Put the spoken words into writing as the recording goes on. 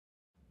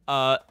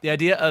The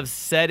idea of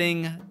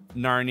setting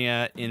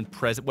Narnia in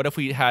present. What if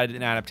we had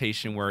an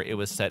adaptation where it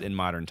was set in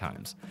modern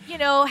times? You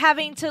know,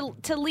 having to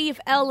leave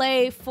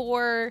L.A.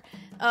 for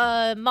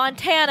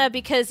Montana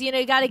because,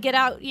 you got to get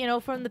out,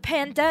 from the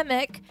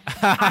pandemic.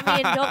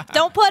 I mean,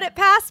 don't put it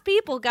past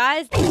people,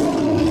 guys.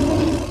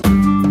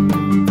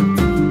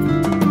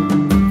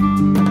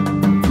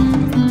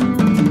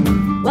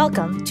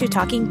 Welcome to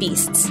Talking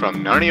Beasts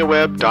from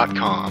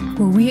NarniaWeb.com,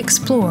 where we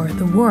explore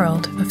the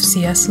world of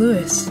C.S.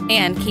 Lewis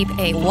and keep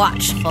a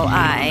watchful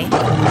eye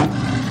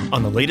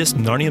on the latest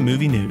Narnia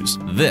movie news.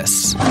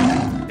 This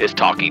is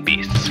Talking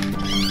Beasts.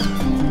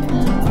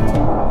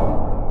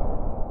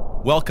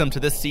 Welcome to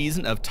this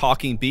season of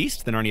Talking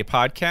Beasts, the Narnia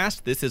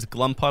podcast. This is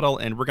Glumpuddle,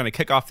 and we're going to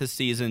kick off this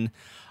season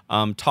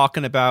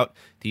talking about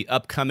the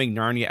upcoming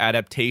Narnia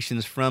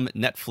adaptations from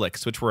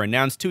Netflix, which were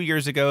announced 2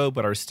 years ago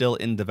but are still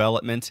in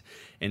development.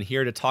 And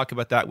here to talk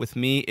about that with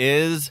me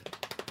is,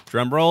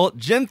 drumroll,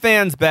 Jim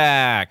Fan's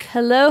back.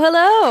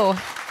 Hello.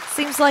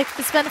 Seems like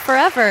it's been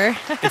forever.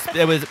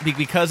 It was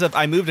because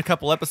I moved a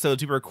couple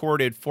episodes we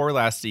recorded for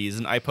last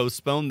season. I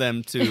postponed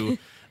them to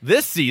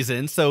this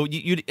season, so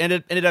you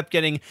ended up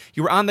you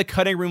were on the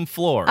cutting room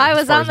floor. I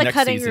was on the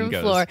cutting room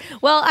floor.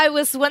 Well, I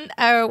was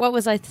what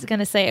was I going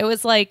to say? It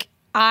was like,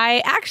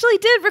 I actually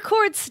did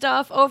record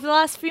stuff over the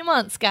last few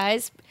months,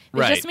 guys.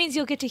 It just means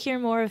you'll get to hear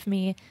more of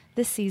me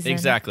this season.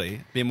 Exactly.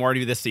 Be more to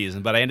you this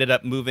season. But I ended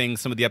up moving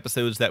some of the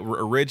episodes that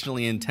were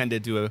originally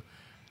intended to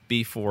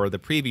be for the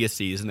previous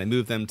season. I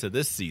moved them to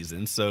this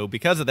season. So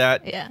because of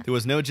that, there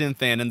was no Jim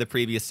Fan in the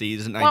previous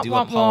season. I do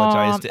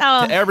apologize to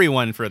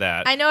everyone for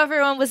that. I know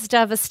everyone was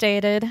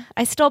devastated.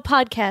 I still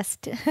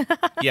podcast.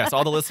 Yes,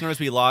 all the listeners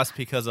we lost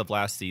because of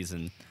last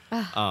season.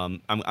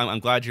 I'm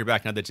glad you're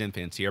back now that Jim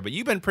Fan's here, but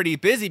you've been pretty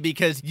busy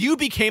because you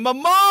became a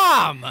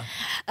mom.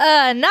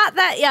 Not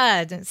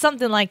that,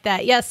 something like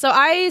that. Yes, so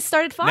I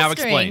started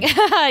fostering. Now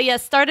explain.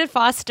 Yes, started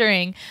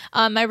fostering.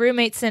 My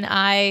roommates and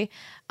I,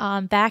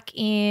 back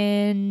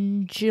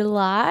in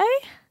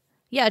July.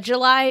 Yeah,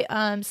 July.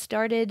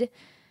 Started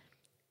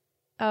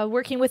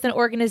working with an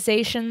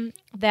organization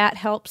that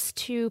helps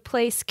to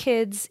place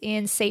kids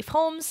in safe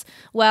homes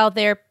while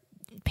their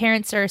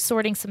parents are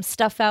sorting some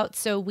stuff out.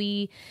 So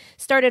we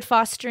started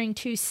fostering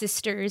two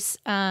sisters,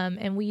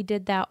 and we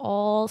did that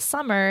all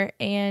summer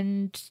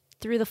and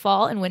through the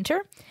fall and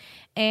winter.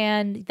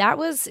 And that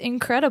was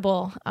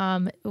incredible.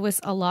 It was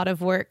a lot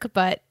of work,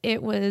 but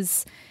it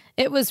was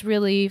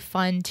really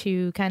fun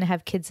to kind of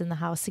have kids in the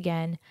house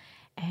again.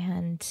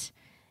 And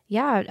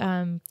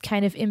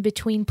kind of in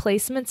between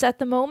placements at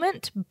the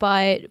moment,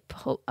 but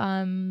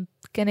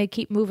gonna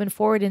keep moving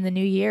forward in the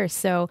new year.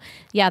 So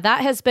that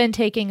has been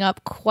taking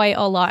up quite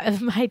a lot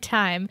of my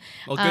time.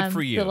 Well, good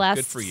for you. The last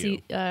good for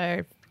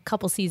you.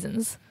 Couple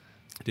seasons.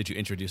 Did you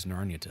introduce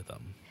Narnia to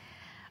them?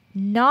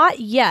 Not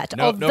yet.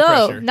 No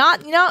Although pressure.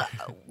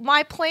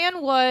 My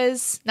plan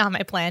was not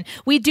my plan.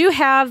 We do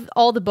have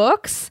all the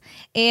books,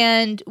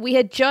 and we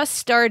had just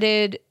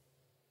started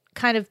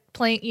kind of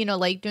playing,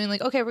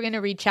 okay, we're going to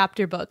read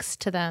chapter books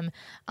to them.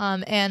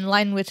 And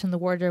Lion, Witch, and the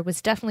Wardrobe was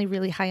definitely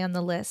really high on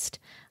the list.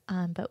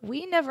 But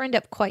we never end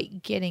up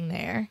quite getting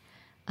there.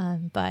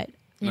 But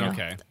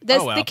okay.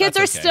 The kids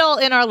are still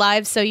in our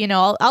lives, so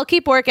I'll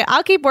keep working.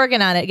 I'll keep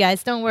working on it,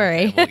 guys. Don't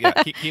worry. Okay, well,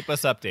 keep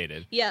us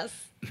updated. Yes.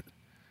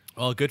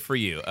 Well, good for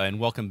you, and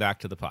welcome back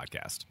to the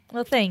podcast.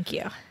 Well, thank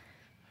you. All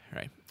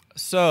right.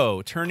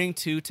 So, turning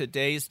to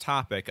today's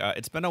topic,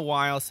 it's been a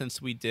while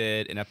since we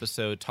did an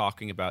episode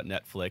talking about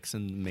Netflix,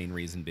 and the main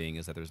reason being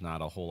is that there's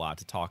not a whole lot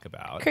to talk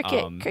about.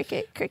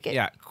 Cricket.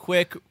 Yeah,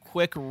 quick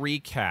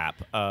recap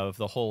of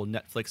the whole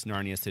Netflix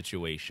Narnia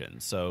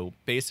situation. So,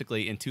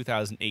 basically, in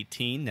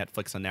 2018,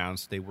 Netflix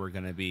announced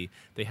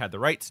they had the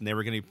rights, and they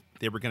were going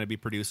to be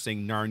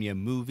producing Narnia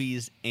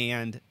movies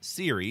and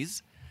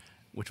series,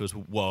 which was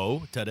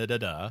whoa,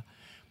 da-da-da-da.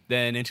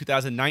 Then in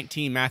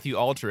 2019, Matthew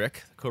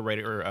Aldrich, the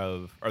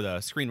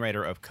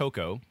screenwriter of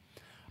Coco,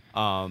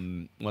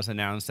 was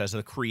announced as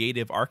the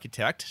creative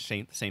architect.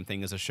 Same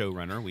thing as a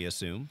showrunner, we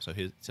assume. So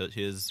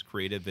his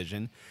creative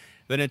vision.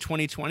 Then in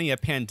 2020, a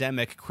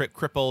pandemic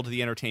crippled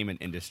the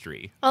entertainment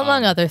industry,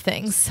 among other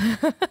things.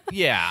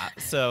 Yeah.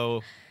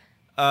 So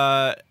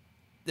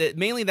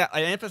mainly that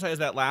I emphasize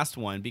that last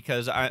one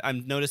because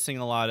I'm noticing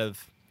a lot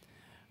of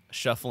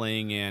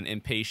shuffling and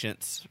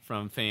impatience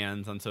from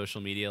fans on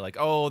social media, like,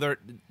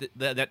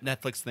 that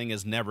Netflix thing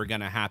is never going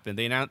to happen.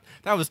 They announced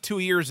that was 2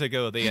 years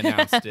ago. They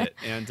announced it,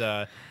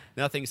 and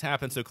nothing's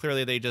happened. So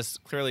clearly,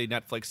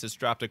 Netflix just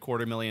dropped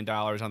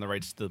 $250,000 on the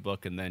rights to the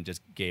book and then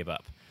just gave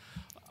up.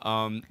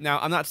 Now,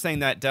 I'm not saying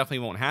that definitely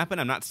won't happen.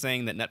 I'm not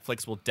saying that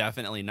Netflix will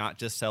definitely not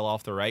just sell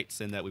off the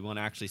rights and that we won't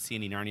actually see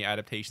any Narnia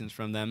adaptations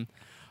from them.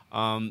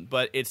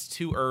 But it's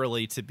too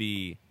early to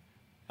be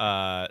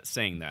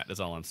saying that is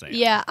all I'm saying.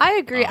 Yeah, I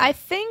agree. I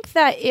think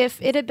that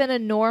if it had been a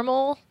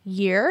normal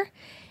year,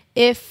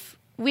 if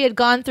we had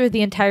gone through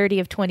the entirety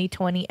of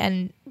 2020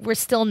 and we're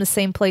still in the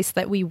same place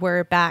that we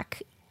were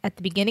back at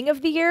the beginning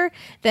of the year,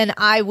 then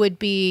I would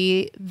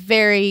be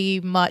very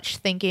much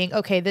thinking,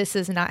 okay, this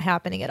is not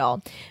happening at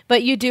all.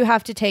 But you do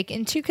have to take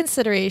into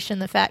consideration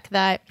the fact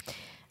that,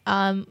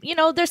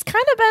 there's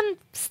kind of been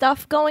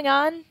stuff going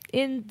on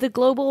in the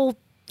global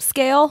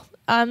scale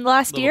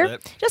last year.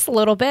 Bit. Just a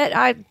little bit.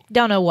 I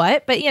don't know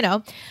what, but,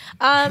 and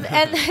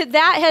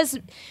that has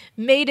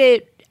made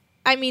it,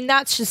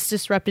 that's just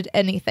disrupted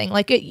anything.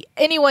 Like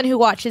anyone who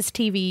watches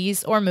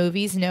TVs or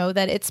movies know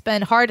that it's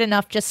been hard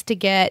enough just to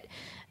get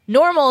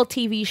normal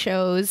TV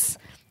shows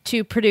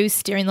to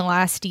produce during the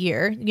last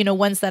year,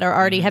 ones that are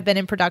already have been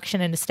in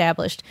production and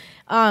established,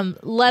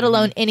 let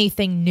alone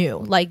anything new.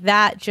 Like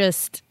that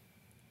just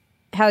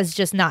has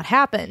just not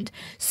happened.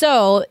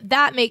 So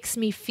that makes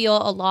me feel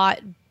a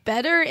lot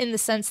better in the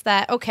sense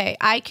that, okay,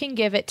 I can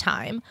give it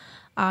time.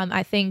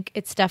 I think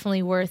it's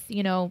definitely worth,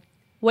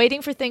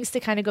 waiting for things to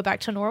kind of go back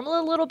to normal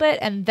a little bit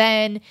and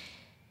then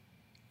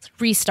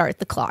restart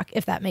the clock,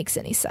 if that makes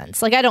any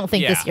sense. Like, I don't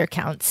think this year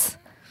counts.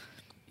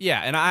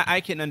 Yeah, and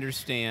I can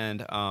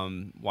understand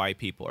why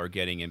people are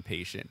getting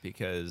impatient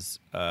because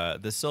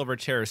the silver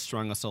chair has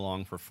strung us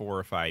along for 4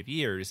 or 5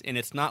 years, and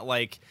it's not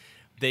like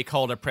they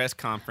called a press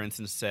conference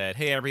and said,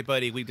 hey,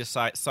 everybody, we've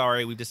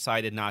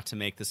decided not to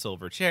make the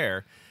silver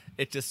chair.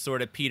 It just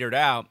sort of petered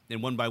out,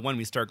 and one by one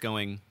we start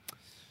going,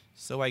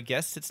 so I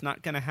guess it's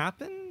not going to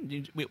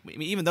happen?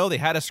 Even though they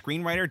had a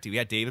screenwriter, we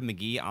had David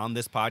McGee on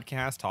this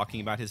podcast talking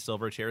about his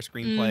silver chair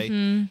screenplay.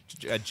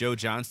 Mm-hmm. Joe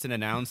Johnston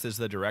announced as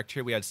the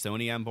director. We had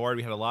Sony on board.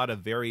 We had a lot of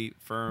very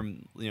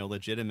firm,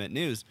 legitimate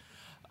news.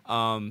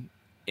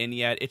 And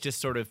yet it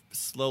just sort of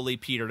slowly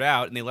petered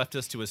out, and they left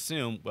us to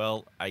assume,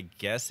 well, I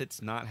guess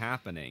it's not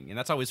happening. And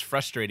that's always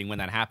frustrating when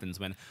that happens,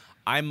 when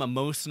I'm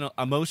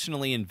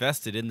emotionally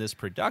invested in this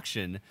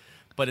production,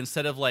 but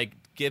instead of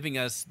giving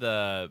us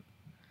the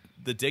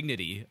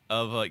dignity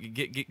of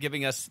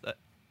giving us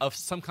of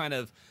some kind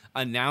of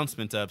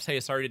announcement of, hey,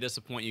 sorry to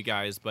disappoint you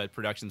guys, but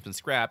production's been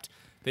scrapped,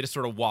 they just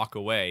sort of walk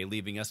away,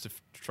 leaving us to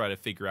try to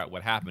figure out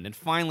what happened. And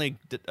finally,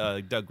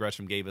 Doug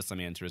Gresham gave us some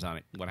answers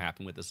on what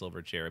happened with the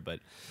silver chair. But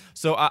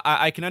so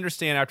I can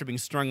understand after being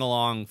strung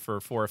along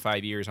for 4 or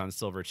 5 years on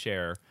silver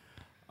chair,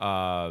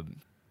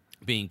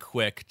 being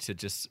quick to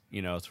just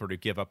sort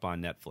of give up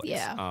on Netflix.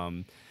 Yeah.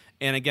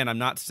 And again, I'm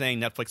not saying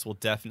Netflix will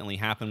definitely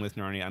happen with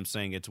Narnia. I'm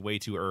saying it's way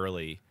too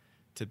early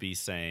to be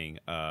saying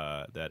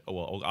that,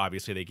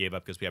 obviously they gave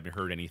up because we haven't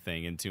heard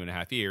anything in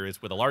 2.5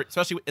 years, with a large,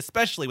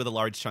 especially with a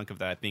large chunk of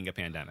that being a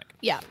pandemic.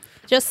 Yeah,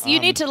 just you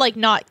need to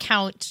not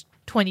count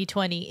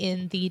 2020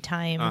 in the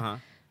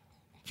time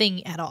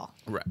thing at all.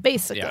 Right.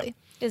 Basically,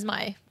 is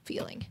my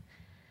feeling.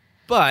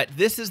 But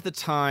this is the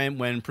time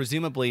when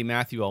presumably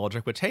Matthew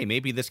Aldrich, which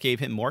maybe this gave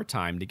him more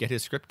time to get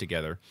his script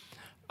together.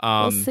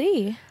 We'll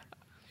see.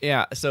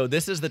 Yeah, so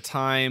this is the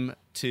time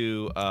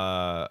to.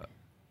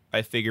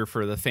 I figure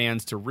for the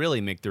fans to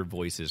really make their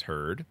voices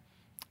heard,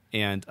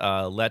 and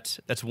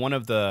that's one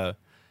of the.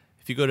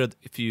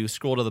 If you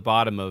scroll to the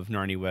bottom of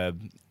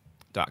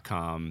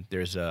NarniaWeb.com,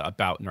 there's a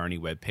About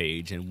Narnia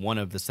page, and one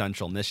of the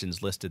central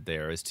missions listed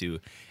there is to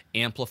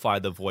amplify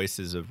the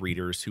voices of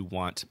readers who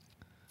want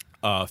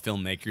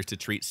filmmakers to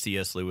treat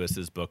C.S.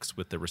 Lewis's books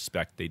with the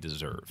respect they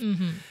deserve,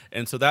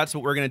 and so that's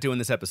what we're going to do in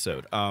this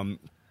episode.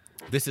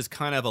 This is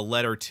kind of a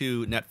letter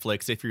to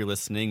Netflix, if you're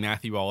listening,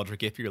 Matthew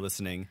Aldrich, if you're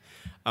listening.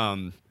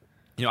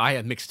 I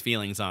have mixed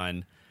feelings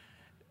on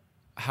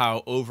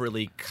how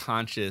overly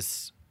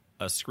conscious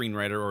a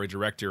screenwriter or a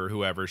director or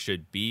whoever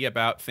should be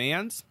about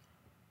fans.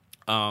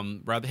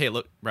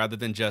 Rather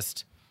than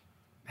just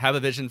have a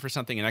vision for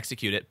something and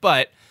execute it.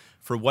 But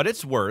for what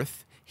it's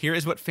worth, here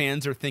is what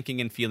fans are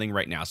thinking and feeling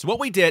right now. So what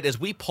we did is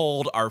we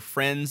polled our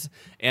friends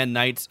and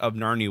Knights of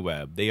Narnia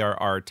Web. They are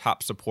our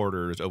top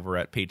supporters over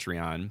at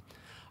Patreon.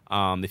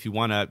 If you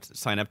want to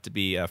sign up to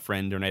be a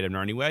friend or Knight of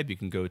Narnia Web, you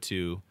can go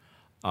to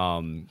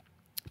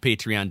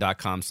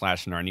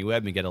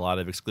patreon.com/NarniaWeb and get a lot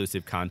of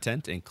exclusive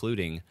content,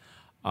 including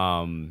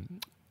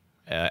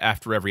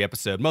after every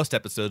episode, most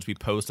episodes, we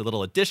post a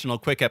little additional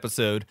quick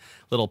episode,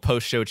 little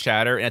post-show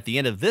chatter. And at the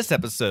end of this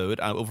episode,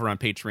 over on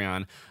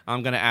Patreon,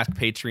 I'm going to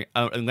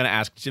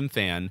ask Jim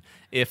Fan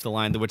if The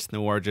Lion, the Witch, and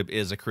the Wardrobe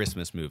is a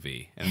Christmas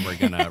movie, and we're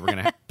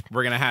gonna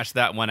hash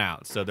that one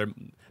out. So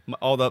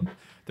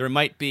there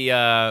might be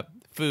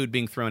food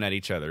being thrown at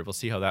each other. We'll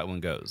see how that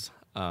one goes.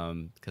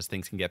 Because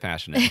things can get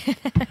passionate.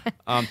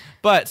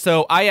 But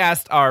so I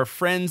asked our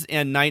friends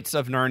and Knights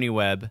of Narnia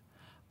Web,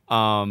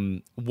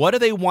 what do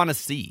they want to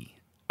see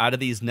out of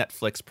these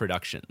Netflix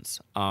productions?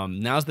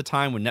 Now's the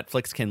time when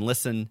Netflix can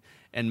listen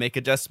and make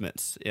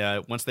adjustments.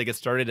 Once they get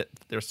started,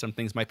 there's some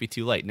things might be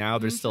too late. Now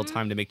there's still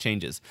time to make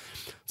changes.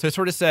 So I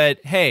sort of said,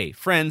 hey,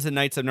 friends and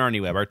Knights of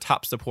Narnia Web, our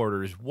top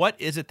supporters, what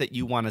is it that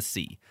you want to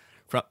see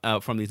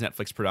from these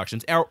Netflix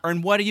productions?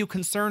 And what are you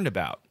concerned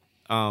about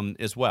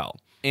as well?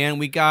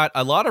 And we got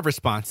a lot of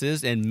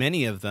responses, and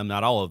many of them,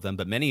 not all of them,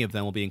 but many of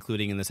them will be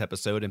including in this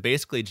episode. And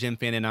basically, Jim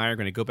Fan and I are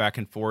going to go back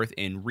and forth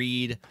and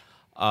read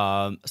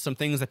some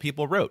things that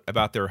people wrote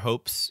about their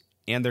hopes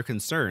and their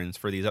concerns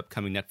for these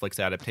upcoming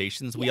Netflix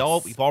adaptations.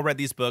 Yes. We've all read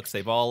these books.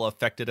 They've all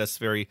affected us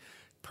very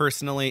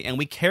personally, and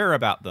we care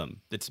about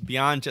them. It's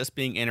beyond just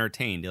being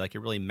entertained. Like, it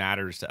really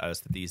matters to us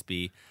that these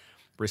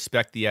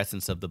respect the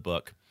essence of the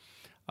book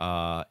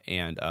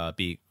and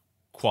be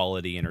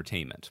quality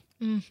entertainment.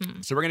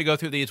 Mm-hmm. So we're going to go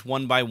through these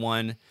one by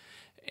one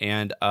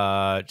and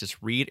just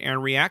read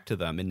and react to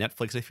them. And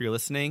Netflix, if you're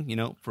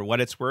listening, for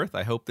what it's worth,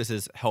 I hope this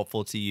is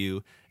helpful to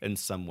you in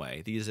some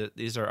way.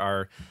 These are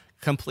our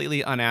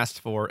completely unasked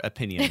for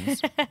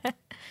opinions,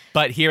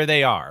 but here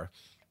they are.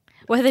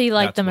 Whether you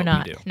like That's them or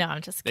what we not. do. No,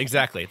 I'm just kidding.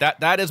 Exactly.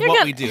 That is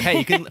what we do.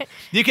 Hey,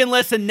 you can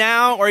listen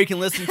now, or you can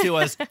listen to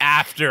us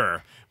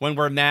after when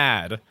we're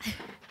mad.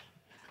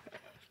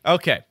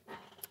 Okay.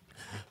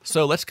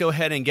 So let's go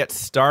ahead and get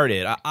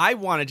started. I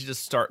wanted to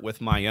just start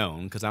with my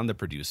own because I'm the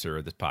producer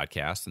of this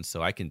podcast, and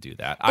so I can do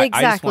that. Exactly.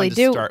 I just wanted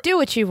to start. Do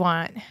what you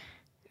want.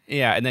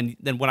 Yeah, and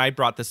then when I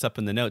brought this up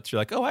in the notes,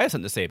 you're like, "Oh, I have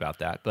something to say about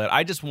that." But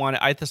I just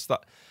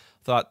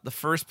thought the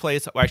first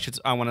place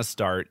I want to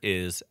start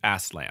is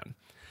Aslan.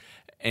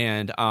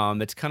 And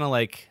it's kind of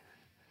like,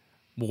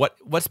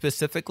 what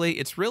specifically?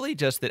 It's really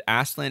just that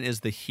Aslan is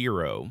the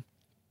hero,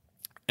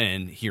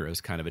 and hero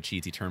is kind of a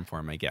cheesy term for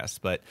him, I guess.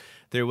 But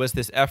there was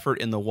this effort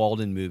in the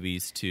Walden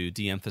movies to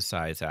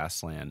de-emphasize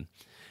Aslan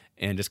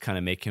and just kind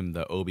of make him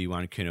the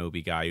Obi-Wan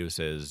Kenobi guy who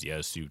says,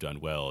 "Yes, you've done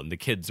well," and the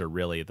kids are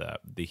really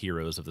the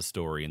heroes of the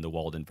story in the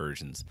Walden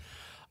versions.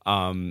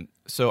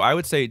 So I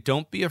would say,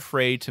 don't be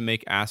afraid to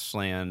make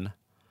Aslan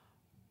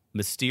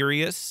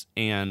mysterious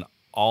and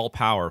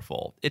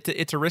all-powerful.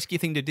 It's a risky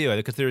thing to do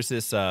because there's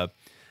this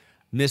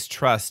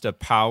mistrust of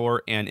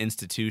power and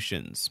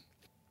institutions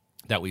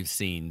that we've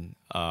seen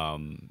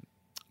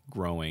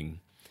growing,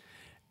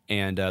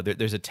 and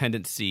there's a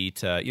tendency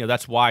to,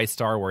 that's why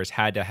Star Wars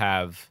had to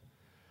have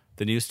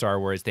the new Star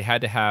Wars. They had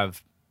to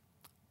have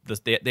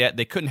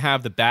they couldn't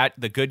have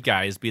the good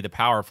guys be the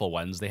powerful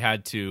ones. They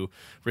had to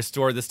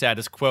restore the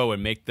status quo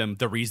and make them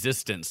the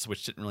resistance,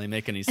 which didn't really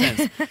make any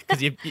sense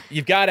because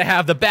you've got to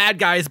have the bad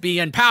guys be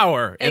in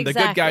power and the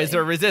good guys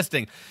are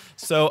resisting.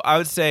 So I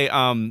would say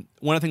one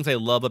of the things I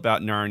love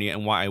about Narnia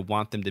and why I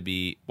want there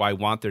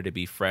to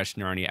be fresh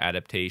Narnia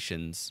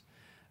adaptations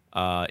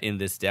in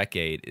this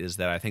decade is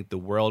that I think the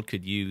world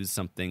could use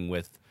something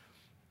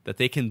that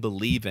they can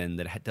believe in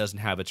that doesn't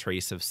have a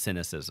trace of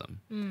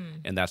cynicism,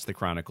 and that's the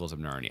Chronicles of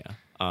Narnia.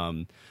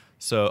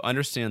 So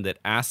understand that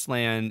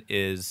Aslan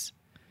he's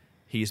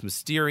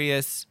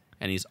mysterious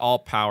and he's all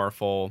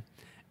powerful,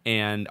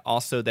 and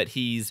also that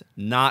he's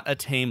not a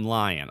tame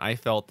lion. I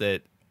felt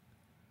that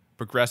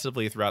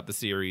progressively throughout the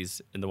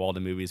series in the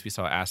Walden movies, we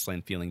saw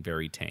Aslan feeling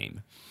very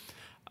tame,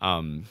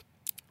 and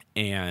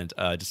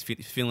just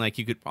feeling like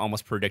you could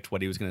almost predict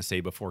what he was going to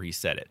say before he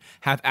said it.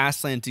 Have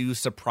Aslan do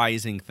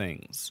surprising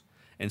things.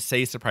 And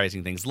say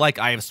surprising things like,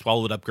 "I have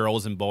swallowed up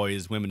girls and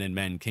boys, women and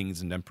men,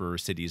 kings and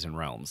emperors, cities and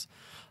realms."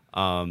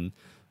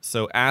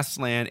 So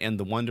Aslan and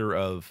the wonder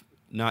of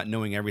not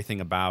knowing everything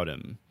about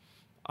him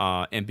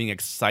and being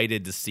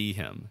excited to see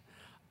him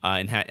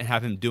and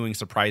have him doing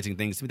surprising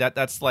things. To me,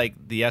 that's like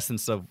the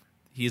essence of,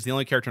 he's the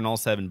only character in all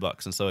 7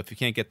 books. And so if you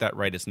can't get that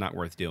right, it's not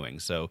worth doing.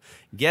 So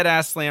get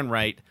Aslan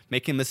right,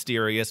 make him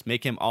mysterious,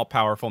 make him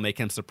all-powerful, make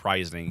him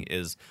surprising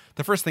is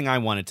the first thing I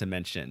wanted to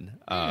mention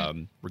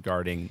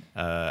regarding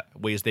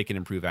ways they can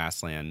improve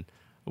Aslan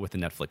with the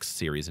Netflix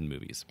series and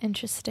movies.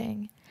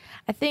 Interesting.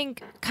 I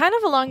think kind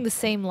of along the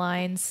same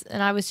lines,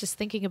 and I was just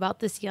thinking about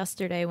this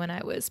yesterday when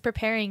I was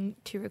preparing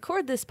to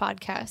record this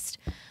podcast,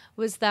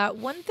 was that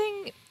one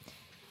thing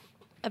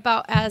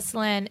about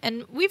Aslan,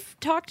 and we've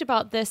talked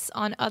about this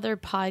on other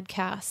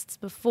podcasts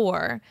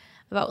before,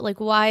 about like,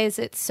 why is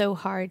it so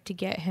hard to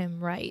get him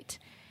right,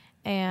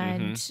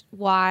 and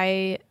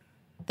why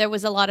there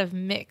was a lot of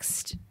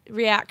mixed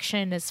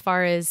reaction as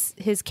far as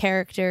his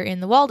character in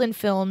the Walden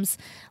films,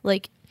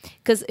 like,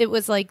 because it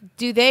was like,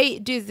 do the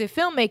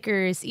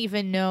filmmakers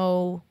even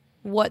know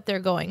what they're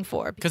going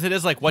for? Because it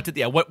is like, what did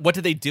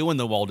they do in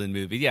the Walden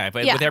movie? Yeah,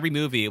 but with every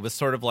movie, it was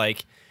sort of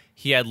like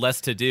he had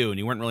less to do and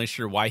you weren't really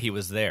sure why he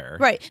was there.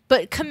 Right,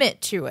 but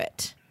commit to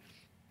it.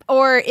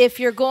 Or if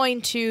you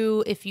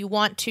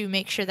want to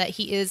make sure that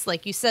he is,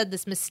 like you said,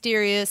 this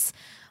mysterious,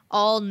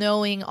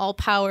 all-knowing,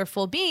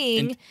 all-powerful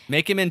being. And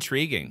make him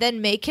intriguing. Then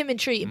make him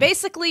intriguing.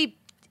 Basically,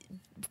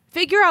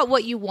 figure out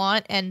what you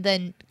want and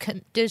then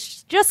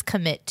just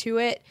commit to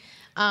it.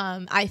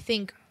 I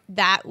think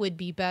that would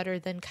be better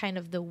than kind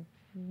of the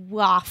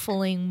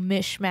waffling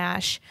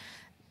mishmash,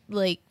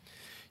 like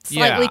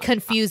slightly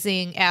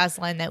confusing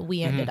Aslan that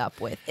we ended up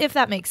with, if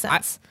that makes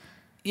sense.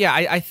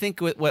 I think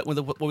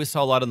what we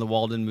saw a lot in the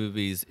Walden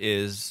movies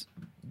is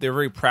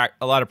they're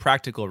a lot of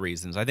practical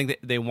reasons. I think that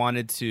they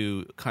wanted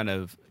to kind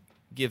of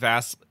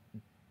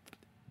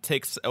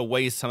takes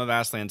away some of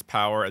Aslan's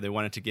power, and they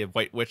wanted to give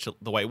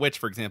the White Witch,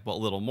 for example, a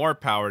little more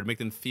power to make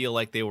them feel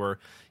like they were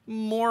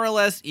more or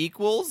less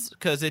equals.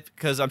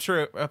 Because I'm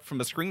sure from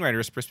a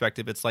screenwriter's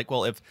perspective, it's like,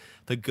 well, if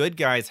the good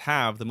guys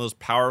have the most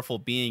powerful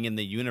being in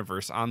the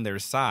universe on their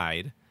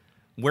side,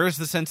 where's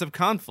the sense of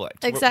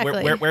conflict?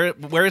 Exactly.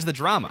 Where is the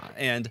drama?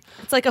 And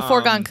it's like a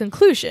foregone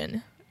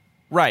conclusion.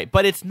 Right,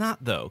 but it's not,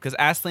 though, because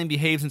Aslan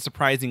behaves in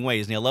surprising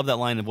ways. And I love that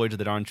line in Voyage of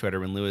the Dawn Treader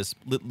when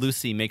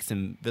Lucy makes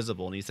him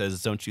visible, and he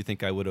says, "Don't you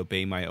think I would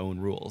obey my own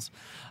rules?"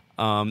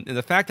 And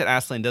the fact that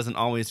Aslan doesn't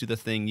always do the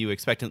thing you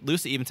expect, and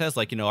Lucy even says,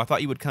 like, I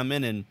thought you would come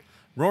in and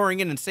roaring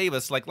in and save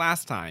us like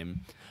last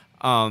time.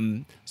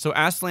 So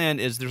Aslan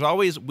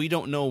we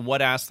don't know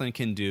what Aslan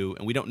can do,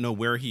 and we don't know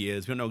where he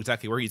is. We don't know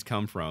exactly where he's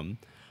come from.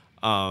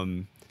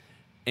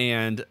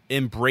 And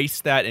embrace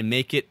that and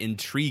make it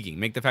intriguing.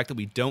 Make the fact that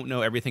we don't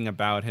know everything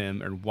about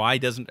him, or why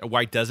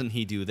doesn't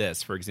he do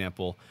this, for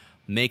example,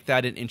 make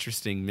that an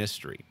interesting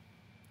mystery.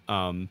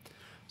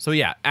 So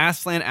yeah,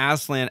 Aslan.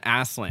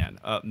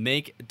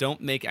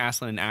 Don't make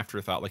Aslan an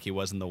afterthought like he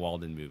was in the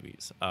Walden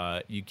movies.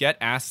 You get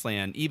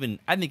Aslan.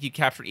 I think you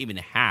captured even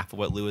half of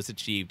what Lewis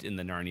achieved in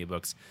the Narnia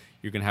books.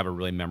 You're going to have a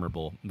really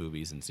memorable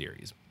movies and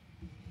series.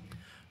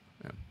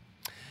 Yeah.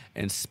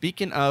 And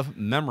speaking of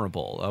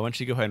memorable, why don't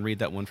you go ahead and read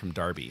that one from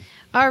Darby?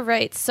 All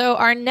right. So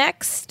our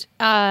next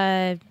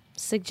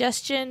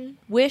suggestion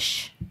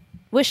wish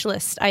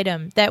list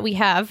item that we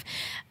have.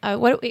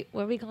 What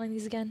are we calling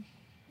these again?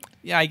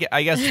 Yeah, I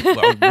guess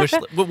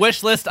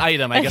wish list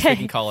item. I guess we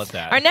can call it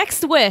that. Our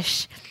next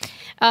wish,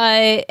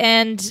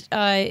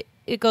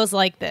 it goes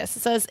like this. It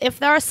says, if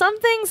there are some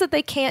things that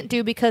they can't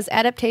do because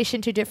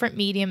adaptation to different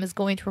medium is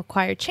going to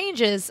require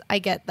changes, I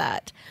get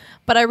that.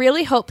 But I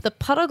really hope the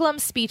Puddleglum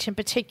speech in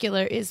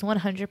particular is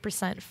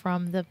 100%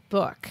 from the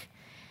book.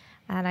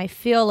 And I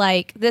feel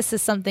like this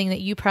is something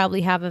that you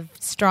probably have a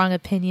strong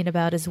opinion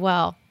about as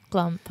well,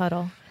 Glum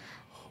Puddle.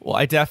 Well,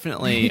 I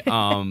definitely,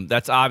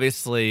 that's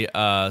obviously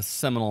a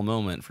seminal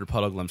moment for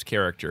Puddleglum's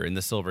character in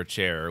the Silver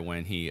Chair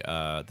when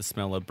the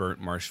smell of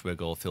burnt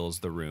marshwiggle fills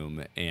the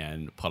room,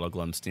 and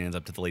Puddleglum stands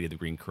up to the Lady of the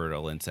Green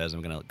Kirtle and says,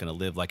 I'm gonna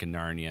live like a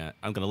Narnia.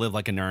 I'm gonna live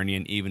like a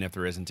Narnian even if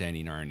there isn't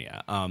any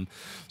Narnia.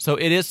 So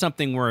it is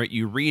something where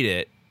you read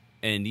it,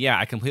 and yeah,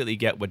 I completely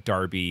get what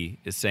Darby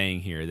is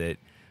saying here, that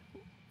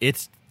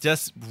it's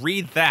just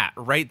read that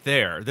right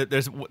there.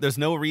 There's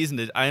no reason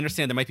to. I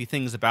understand there might be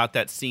things about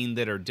that scene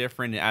that are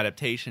different in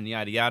adaptation,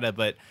 yada yada,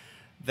 but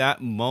that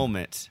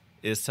moment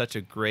is such a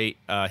great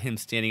him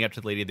standing up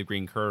to the Lady of the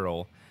Green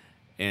Kirtle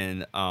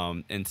and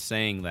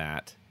saying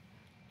that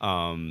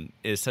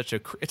is such a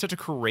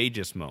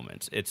courageous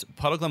moment.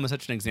 Puddleglum is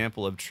such an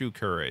example of true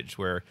courage,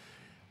 where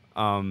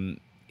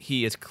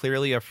he is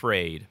clearly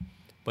afraid,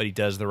 but he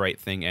does the right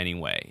thing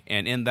anyway.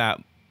 And in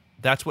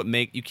that's what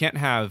you can't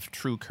have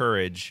true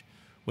courage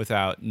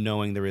without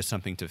knowing there is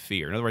something to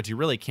fear. In other words, you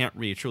really can't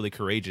be truly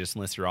courageous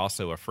unless you're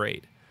also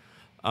afraid.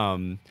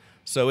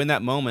 So in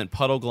that moment,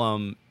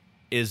 Puddleglum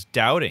is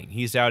doubting.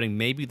 He's doubting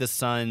maybe the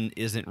sun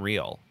isn't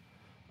real,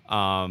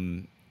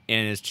 and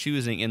is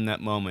choosing in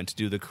that moment to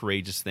do the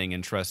courageous thing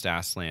and trust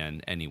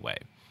Aslan anyway.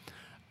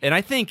 And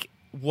I think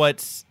I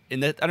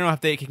don't know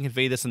if they can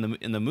convey this in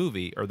the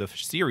movie or the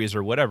series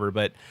or whatever,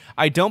 but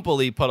I don't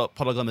believe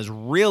Puddleglum is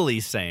really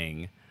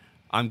saying,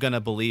 I'm going to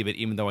believe it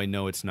even though I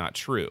know it's not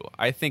true.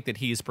 I think that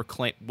he's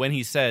when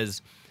he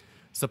says,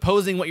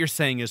 supposing what you're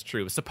saying is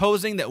true,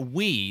 supposing that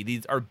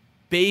these are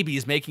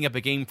babies making up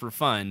a game for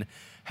fun,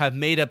 have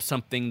made up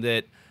something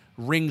that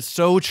rings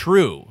so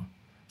true.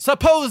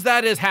 Suppose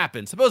that has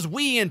happened. Suppose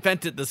we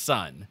invented the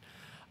sun.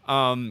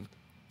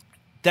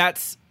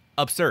 That's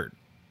absurd.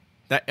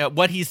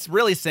 What he's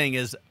really saying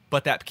is,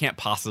 but that can't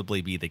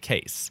possibly be the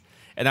case.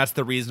 And that's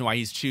the reason why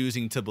he's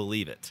choosing to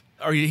believe it.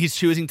 Or he's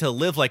choosing to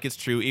live like it's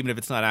true, even if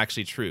it's not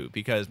actually true.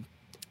 Because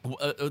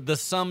the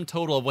sum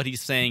total of what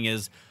he's saying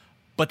is,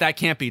 but that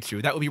can't be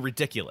true. That would be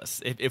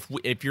ridiculous.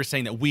 If you're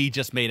saying that we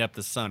just made up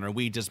the sun or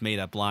we just made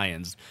up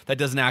lions, that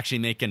doesn't actually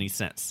make any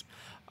sense.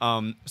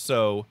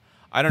 So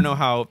I don't know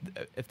how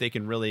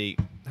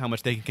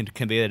much they can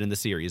convey that in the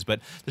series.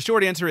 But the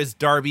short answer is,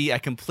 Darby, I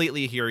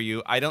completely hear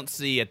you. I don't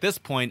see at this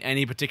point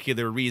any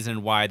particular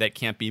reason why that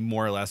can't be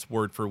more or less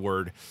word for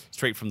word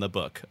straight from the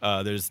book.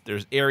 There's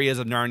areas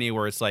of Narnia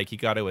where it's like you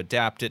got to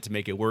adapt it to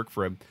make it work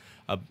for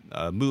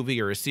a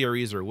movie or a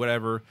series or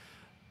whatever.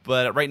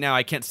 But right now,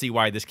 I can't see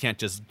why this can't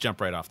just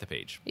jump right off the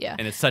page. Yeah.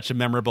 And it's such a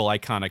memorable,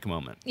 iconic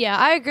moment. Yeah,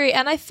 I agree.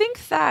 And I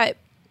think that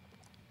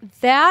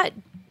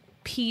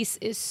piece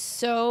is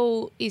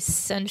so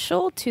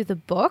essential to the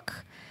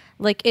book.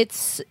 Like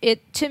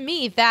to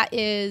me, that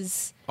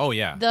is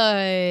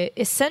the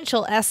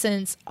essential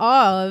essence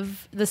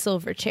of the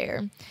Silver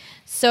Chair.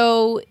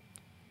 So,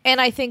 and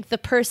I think the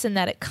person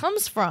that it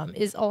comes from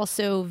is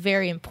also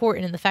very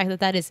important in the fact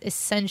that is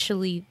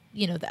essentially,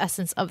 the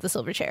essence of the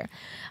Silver Chair.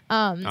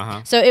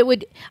 So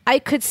I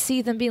could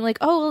see them being like,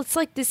 oh, well, it's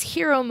like this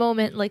hero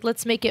moment. Like,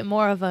 let's make it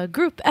more of a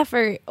group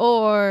effort,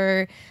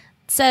 or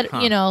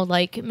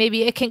like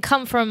maybe it can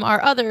come from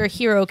our other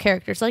hero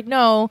characters. Like,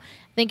 no,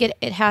 I think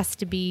it has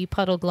to be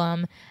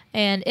Puddleglum,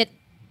 and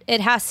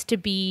it has to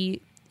be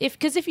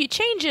because if you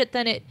change it,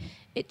 then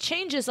it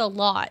changes a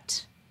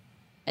lot.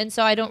 And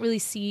so I don't really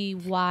see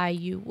why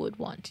you would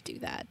want to do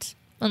that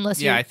unless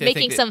you're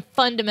making some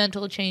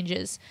fundamental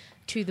changes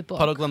to the book.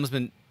 Puddleglum's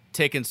been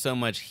taking so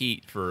much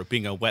heat for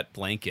being a wet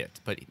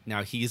blanket, but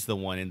now he's the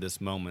one in this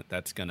moment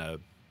that's going to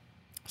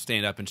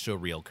stand up and show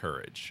real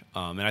courage.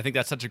 And I think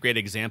that's such a great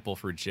example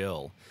for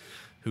Jill,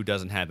 who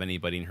doesn't have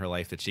anybody in her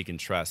life that she can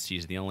trust.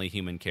 She's the only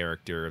human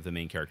character of the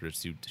main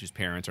characters whose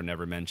parents are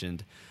never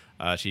mentioned.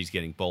 She's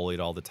getting bullied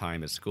all the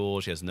time at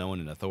school. She has no one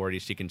in authority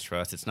she can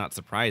trust. It's not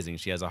surprising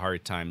she has a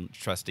hard time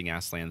trusting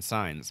Aslan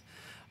Signs.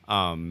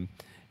 And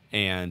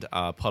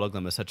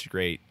Puddleglum is such a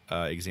great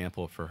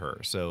example for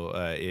her.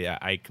 So yeah,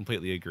 I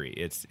completely agree.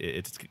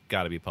 It's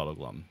got to be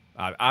Puddleglum.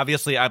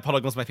 Obviously,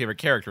 Puddleglum's my favorite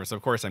character, so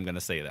of course I'm going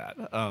to say that.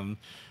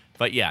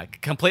 But yeah,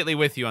 completely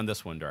with you on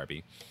this one,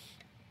 Darby.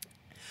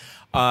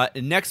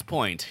 Next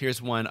point.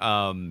 Here's one.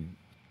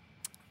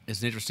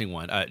 It's an interesting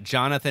one.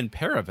 Jonathan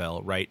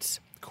Paravel writes,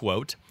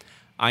 quote,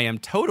 I am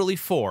totally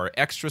for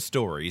extra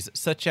stories,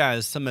 such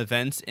as some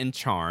events in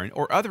Charn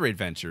or other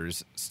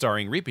adventures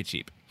starring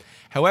Reepicheep.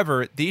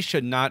 However, these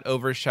should not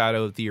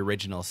overshadow the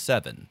original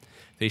 7.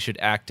 They should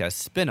act as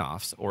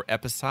spin-offs or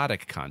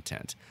episodic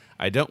content.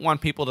 I don't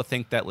want people to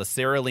think that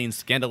Laceraline's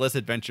Scandalous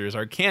Adventures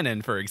are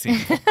canon, for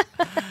example.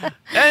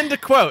 End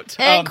quote.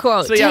 End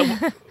quote. So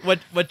yeah,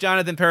 what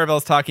Jonathan Paravel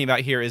is talking about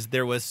here is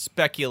there was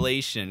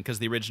speculation, because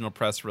the original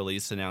press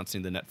release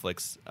announcing the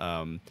Netflix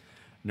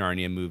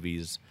Narnia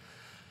movies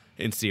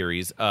in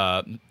series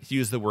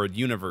used the word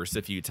universe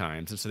a few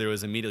times, and so there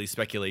was immediately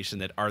speculation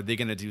that are they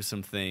going to do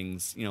some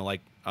things, like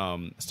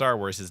Star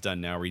Wars has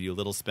done now, where you do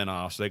little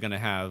spin-offs. They're going to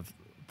have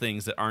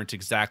things that aren't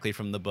exactly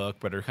from the book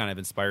but are kind of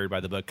inspired by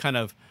the book, kind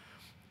of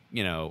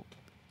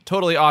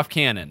totally off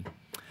canon.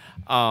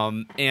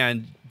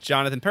 And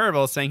Jonathan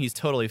Paravel is saying he's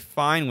totally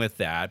fine with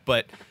that,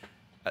 but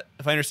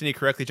if I understand you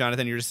correctly,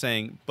 Jonathan, you're just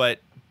saying, but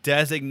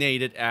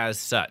designate it as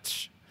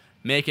such.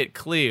 Make it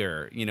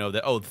clear,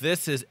 that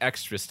this is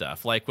extra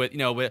stuff. Like with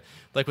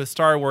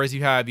Star Wars,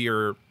 you have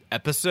your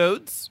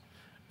episodes,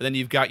 and then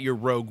you've got your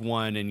Rogue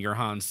One and your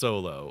Han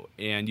Solo,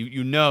 and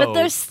But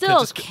they're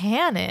still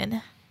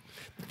canon.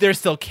 They're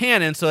still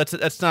canon, so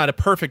that's not a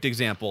perfect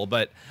example,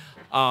 but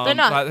they're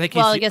not. I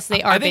guess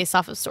they are based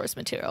off of source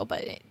material,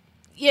 but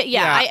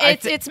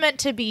it's meant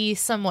to be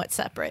somewhat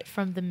separate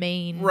from the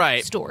main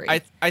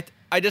story.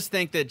 I just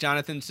think that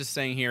Jonathan's just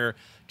saying here,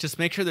 just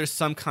make sure there's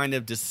some kind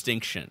of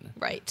distinction.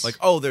 Right. Like,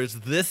 there's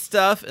this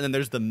stuff, and then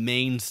there's the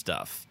main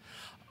stuff.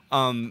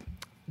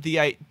 The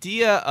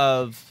idea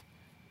of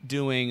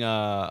doing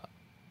kind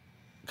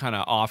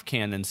of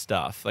off-canon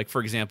stuff, like,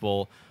 for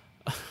example,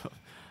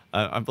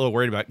 I'm a little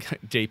worried about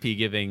JP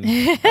giving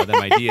them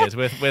ideas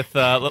with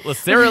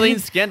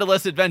Laceraline's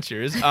Scandalous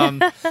Adventures.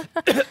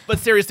 But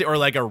seriously, or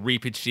like a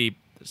Reepicheep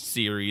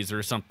series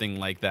or something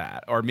like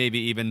that, or maybe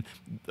even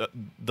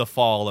the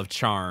Fall of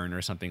Charn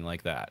or something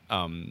like that.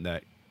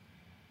 That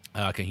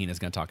Kahina's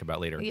going to talk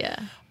about later.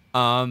 Yeah.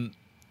 I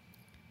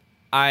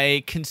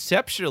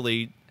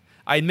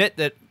admit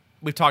that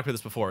we've talked about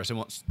this before, so I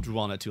won't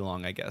dwell on it too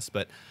long, I guess.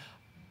 But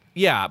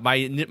yeah,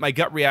 my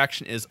gut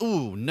reaction is,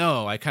 ooh,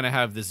 no. I kind of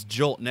have this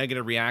jolt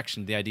negative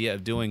reaction to the idea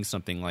of doing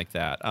something like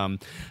that.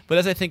 But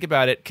as I think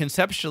about it,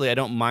 conceptually, I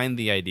don't mind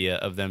the idea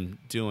of them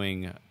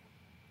doing,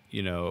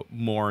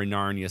 more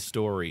Narnia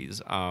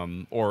stories,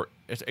 or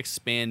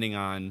expanding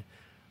on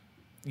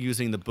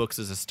using the books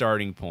as a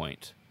starting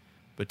point,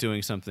 but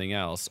doing something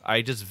else.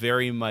 I just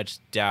very much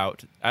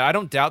doubt. I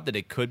don't doubt that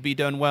it could be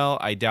done well.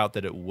 I doubt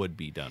that it would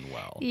be done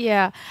well.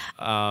 Yeah.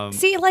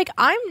 See,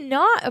 I'm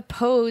not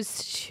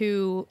opposed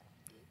to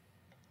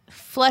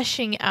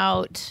fleshing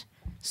out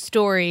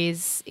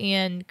stories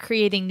and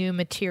creating new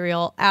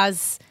material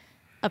as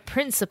a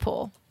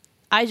principle.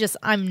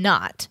 I'm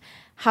not.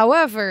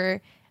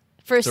 However,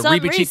 for some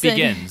reason,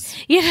 begins.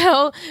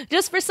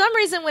 Just for some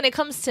reason, when it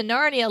comes to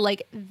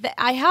Narnia,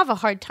 I have a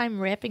hard time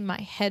wrapping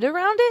my head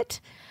around it,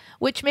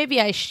 which maybe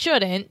I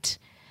shouldn't.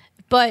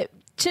 But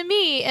to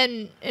me,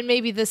 and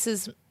maybe this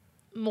is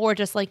more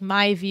just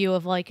my view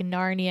of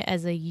Narnia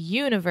as a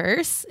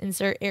universe,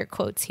 insert air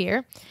quotes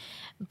here,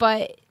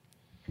 but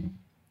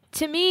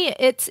to me,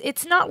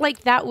 it's not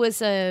like that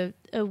was a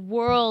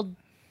world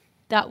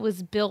that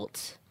was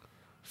built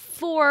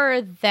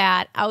for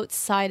that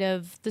outside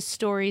of the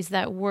stories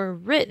that were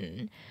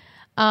written.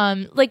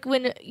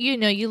 When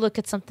you look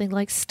at something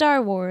like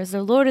Star Wars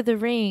or Lord of the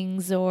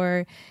Rings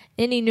or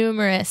any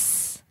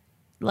numerous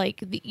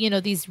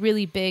these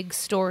really big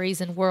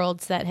stories and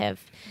worlds that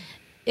have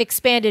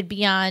expanded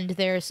beyond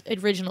their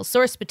original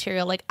source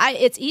material.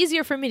 It's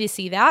easier for me to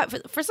see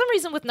that. For some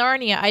reason with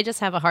Narnia, I just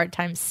have a hard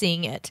time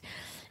seeing it.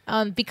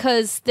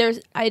 Because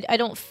I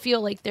don't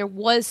feel like there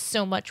was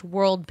so much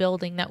world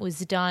building that was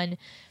done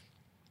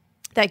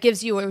that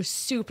gives you a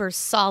super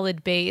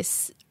solid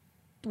base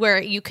where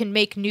you can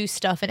make new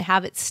stuff and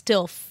have it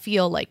still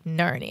feel like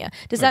Narnia.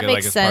 Does that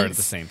make sense? Part of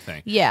the same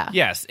thing. Yeah.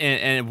 Yes,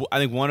 and I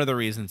think one of the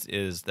reasons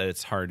is that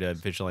it's hard to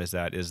visualize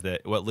that is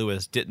that what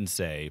Lewis didn't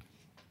say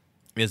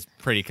is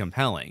pretty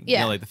compelling.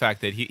 Yeah. The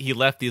fact that he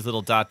left these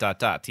little ...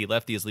 He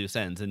left these loose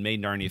ends and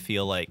made Narnia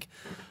feel like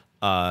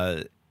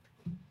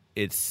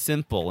it's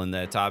simple and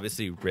that it's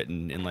obviously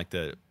written in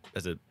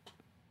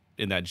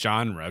in that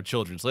genre of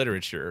children's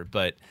literature,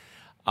 but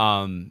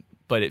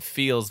but it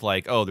feels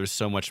like, oh, there's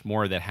so much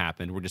more that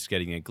happened. We're just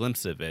getting a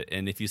glimpse of it.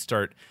 And if you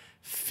start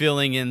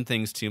filling in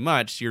things too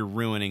much, you're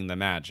ruining the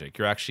magic.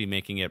 You're actually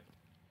making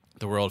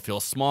the world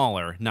feel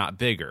smaller, not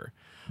bigger.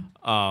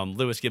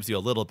 Lewis gives you a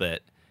little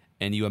bit,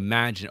 and you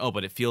imagine, oh,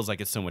 but it feels like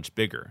it's so much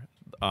bigger.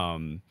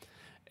 And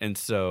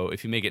so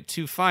if you make it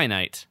too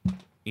finite,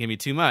 you give me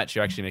too much,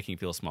 you're actually making it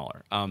feel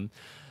smaller.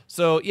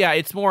 So yeah,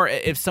 it's more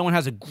if someone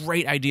has a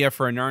great idea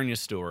for a Narnia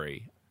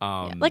story.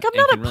 Like I'm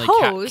not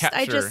opposed.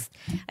 Really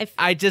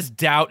I just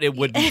doubt it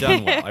would be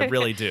done well. I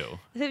really do.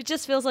 It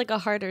just feels like a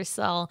harder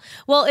sell.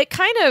 Well, it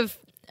kind of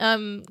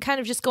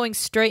just going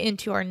straight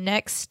into our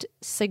next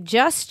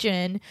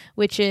suggestion,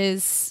 which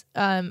is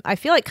I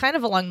feel like kind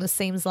of along the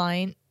same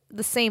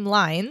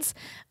lines,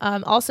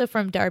 also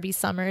from Darby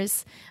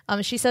Summers.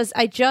 She says,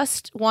 I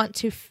just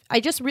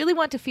really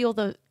want to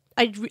feel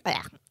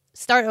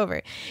start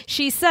over.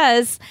 She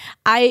says,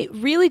 I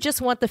really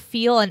just want the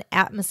feel and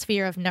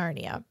atmosphere of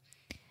Narnia,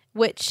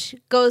 which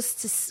goes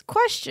to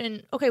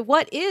question, okay,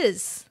 what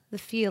is the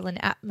feel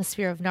and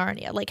atmosphere of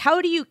Narnia? Like,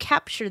 how do you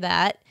capture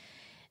that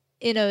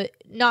in a,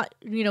 not,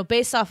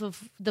 based off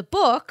of the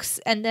books,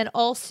 and then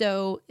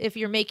also if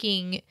you're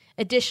making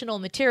additional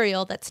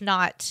material that's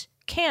not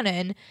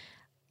canon,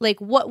 like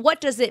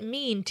what does it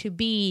mean to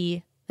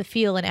be the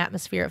feel and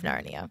atmosphere of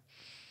Narnia?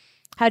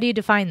 How do you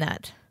define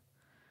that?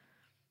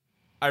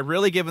 I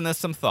really given this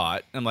some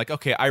thought. I'm like,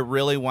 okay, I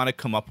really want to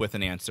come up with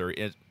an answer.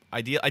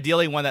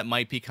 Ideally one that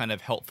might be kind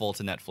of helpful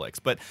to Netflix.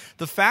 But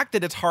the fact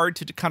that it's hard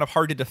to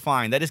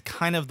define, that is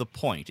kind of the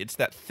point. It's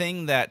that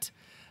thing that's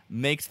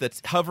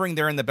hovering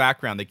there in the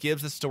background that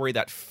gives the story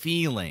that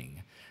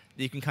feeling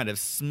that you can kind of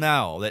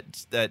smell.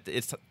 That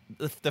it's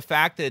the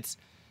fact that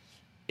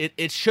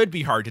it should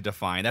be hard to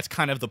define. That's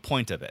kind of the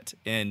point of it.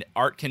 And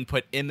art can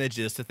put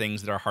images to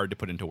things that are hard to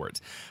put into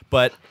words.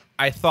 But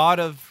I thought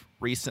of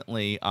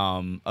recently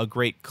a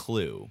great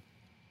clue.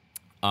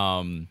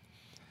 And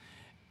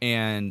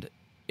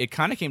it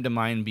kind of came to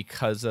mind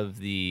because of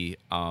the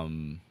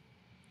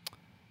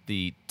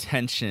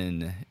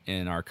tension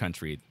in our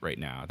country right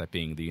now, that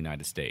being the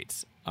United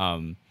States.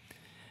 And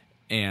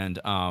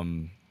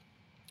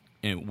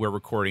we're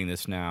recording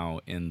this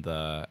now in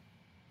the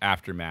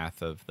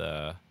aftermath of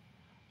the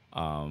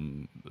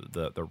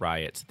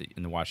riots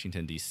in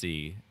Washington,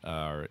 D.C.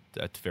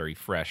 That's very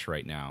fresh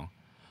right now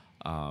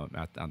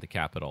on the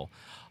Capitol.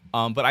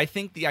 But I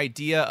think the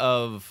idea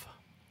of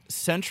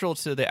central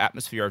to the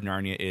atmosphere of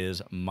Narnia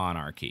is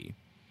monarchy.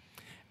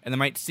 And it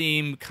might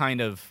seem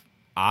kind of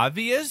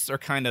obvious or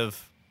kind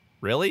of,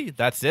 really?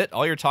 That's it?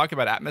 All you're talking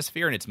about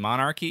atmosphere and it's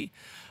monarchy?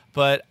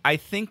 But I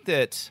think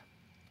that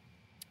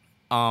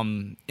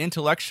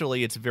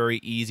intellectually it's very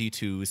easy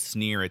to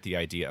sneer at the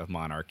idea of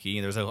monarchy.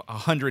 And there's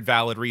 100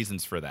 valid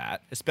reasons for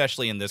that,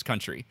 especially in this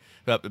country,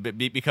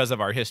 because of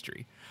our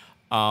history.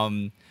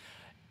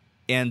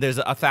 And there's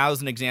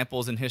 1,000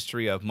 examples in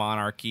history of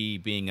monarchy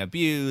being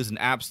abused and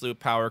absolute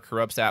power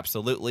corrupts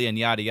absolutely and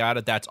yada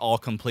yada. That's all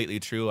completely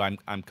true.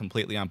 I'm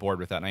completely on board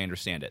with that and I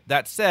understand it.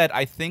 That said,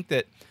 I think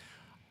that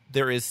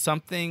there is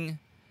something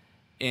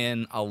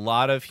in a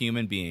lot of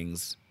human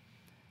beings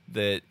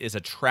that is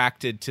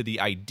attracted to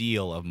the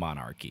ideal of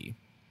monarchy.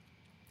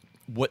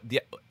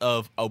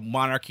 Of a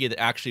monarchy that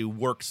actually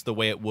works the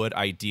way it would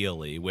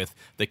ideally, with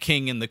the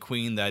king and the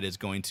queen that is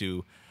going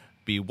to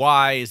be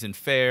wise and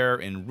fair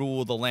and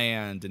rule the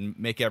land and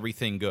make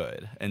everything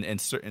good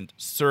and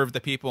serve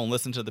the people and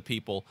listen to the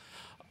people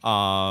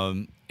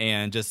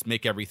and just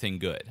make everything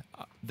good.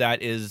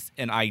 That is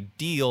an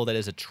ideal that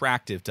is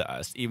attractive to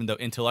us, even though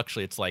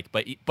intellectually it's like,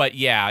 but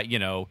yeah,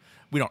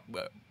 we don't,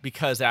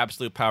 because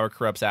absolute power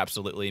corrupts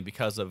absolutely, and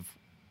because of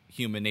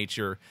human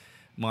nature,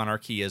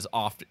 monarchy is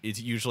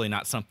usually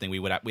not something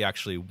we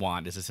actually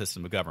want as a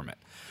system of government.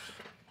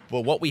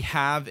 But what we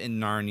have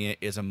in Narnia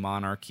is a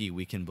monarchy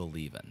we can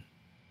believe in,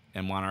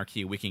 and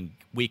monarchy we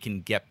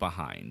can get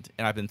behind.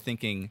 And I've been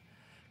thinking,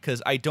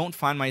 because I don't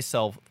find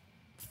myself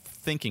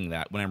thinking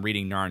that when I'm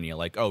reading Narnia,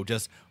 like, oh,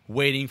 just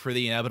waiting for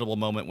the inevitable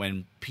moment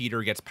when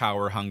Peter gets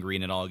power hungry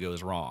and it all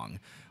goes wrong.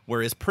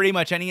 Whereas pretty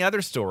much any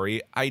other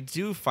story, I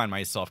do find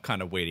myself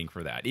kind of waiting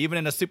for that. Even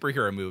in a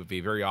superhero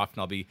movie, very often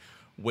I'll be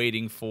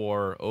waiting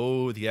for,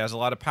 oh, he has a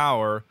lot of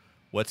power,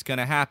 what's going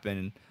to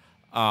happen?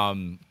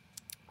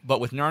 But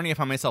with Narnia, I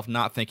find myself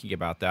not thinking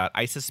about that.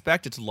 I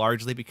suspect it's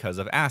largely because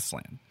of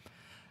Aslan.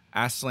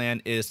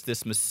 Aslan is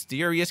this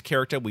mysterious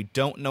character we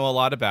don't know a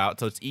lot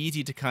about, so it's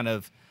easy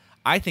to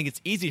I think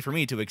it's easy for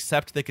me to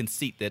accept the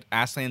conceit that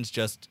Aslan's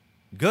just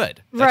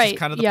good. That's just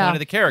kind of the point of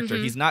the character.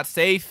 Mm-hmm. He's not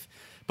safe,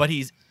 but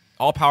he's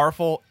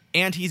all-powerful,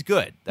 and he's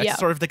good. That's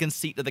sort of the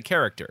conceit of the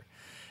character.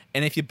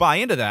 And if you buy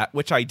into that,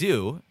 which I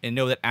do, and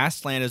know that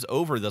Aslan is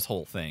over this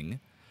whole thing,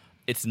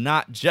 it's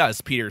not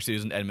just Peter,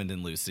 Susan, Edmund,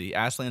 and Lucy.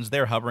 Aslan's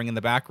there hovering in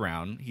the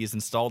background. He's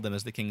installed them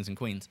as the kings and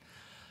queens.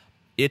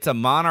 It's a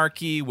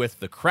monarchy with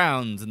the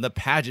crowns and the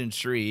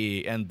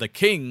pageantry and the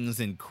kings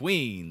and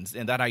queens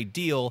and that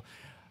ideal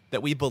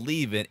that we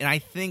believe in. And I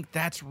think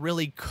that's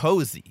really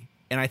cozy.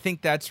 And I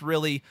think that's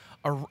really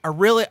a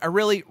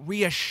really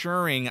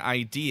reassuring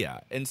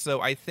idea. And so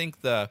I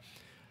think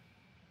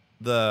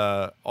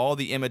all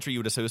the imagery you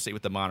would associate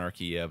with the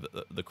monarchy of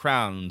the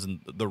crowns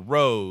and the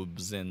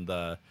robes and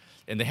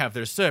they have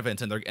their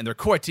servants and their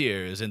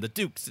courtiers and the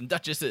dukes and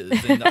duchesses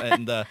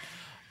and the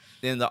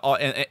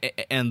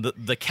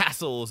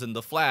castles and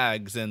the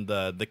flags and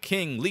the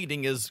king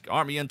leading his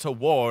army into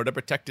war to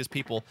protect his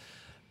people.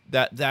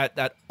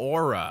 That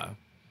aura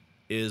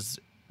is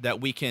that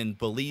we can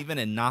believe in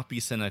and not be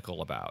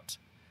cynical about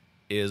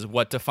is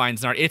what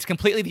defines Narnia. It's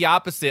completely the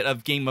opposite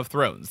of Game of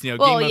Thrones. Game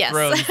of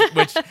Thrones,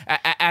 which,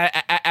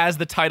 as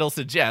the title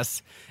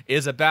suggests,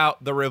 is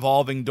about the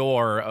revolving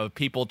door of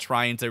people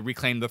trying to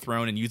reclaim the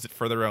throne and use it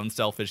for their own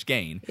selfish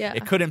gain. Yeah.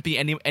 It couldn't be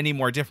any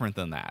more different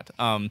than that.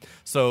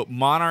 So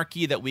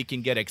monarchy that we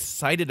can get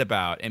excited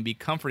about and be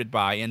comforted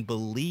by and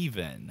believe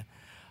in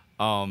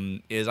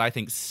is, I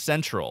think,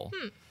 central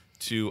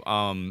to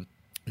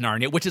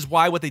Narnia, which is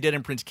why what they did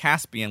in Prince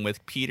Caspian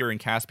with Peter and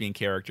Caspian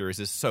characters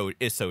is so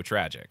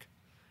tragic.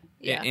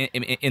 Yeah.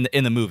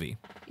 In the movie.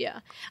 Yeah.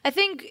 I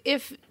think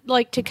if,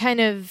 to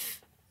kind of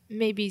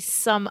maybe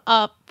sum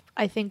up,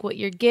 I think what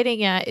you're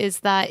getting at is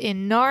that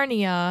in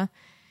Narnia,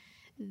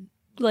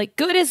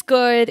 good is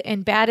good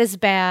and bad is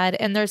bad,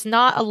 and there's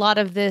not a lot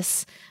of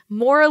this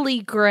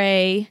morally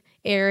gray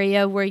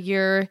area where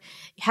you're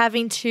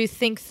having to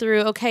think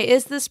through, okay,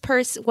 is this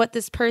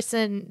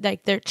person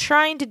they're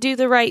trying to do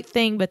the right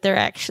thing, but they're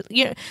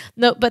actually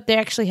but they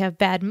actually have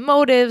bad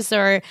motives,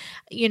 or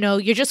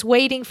you're just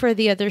waiting for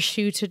the other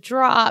shoe to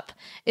drop.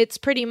 It's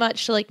pretty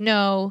much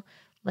no,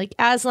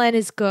 Aslan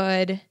is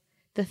good,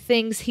 the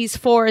things he's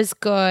for is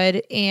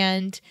good,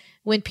 and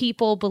when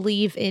people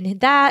believe in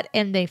that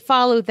and they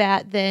follow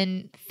that,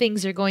 then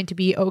things are going to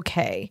be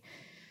okay.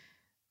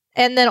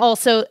 And then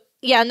also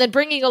and then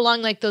bringing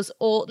along those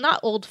not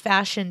old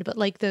fashioned, but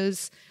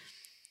those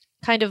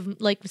kind of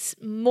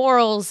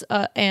morals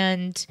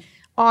and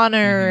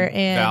honor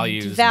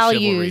and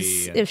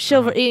values, and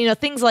chivalry,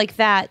 things like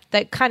that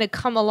kind of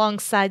come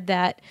alongside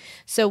that.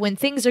 So when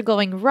things are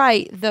going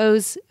right,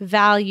 those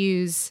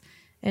values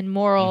and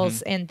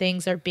morals and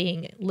things are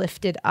being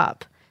lifted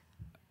up.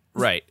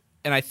 Right.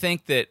 And I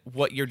think that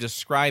what you're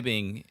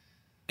describing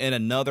in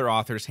another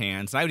author's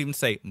hands, and I would even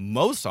say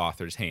most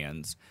authors'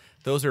 hands,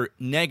 those are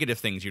negative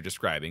things you're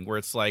describing, where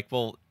it's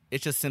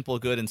it's just simple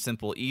good and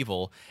simple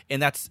evil, and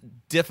that's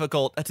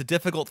difficult. That's a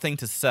difficult thing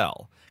to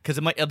sell because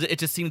it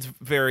just seems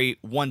very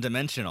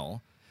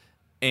one-dimensional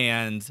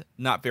and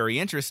not very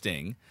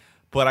interesting.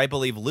 But I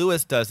believe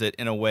Lewis does it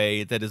in a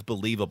way that is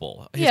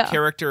believable. His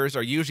characters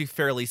are usually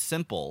fairly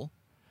simple.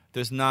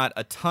 There's not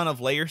a ton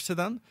of layers to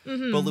them,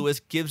 but Lewis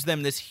gives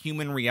them this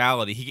human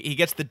reality. He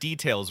gets the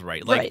details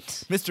right.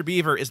 Mr.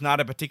 Beaver is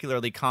not a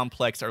particularly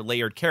complex or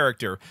layered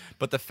character,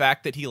 but the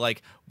fact that he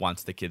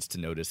wants the kids to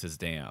notice his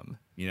dam,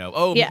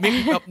 merely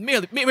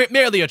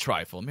a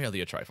trifle,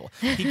 merely a trifle.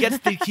 He gets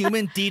the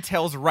human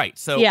details right.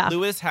 So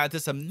Lewis had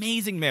this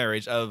amazing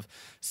marriage of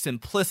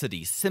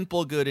simplicity,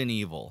 simple good and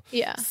evil,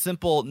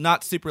 simple,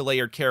 not super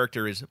layered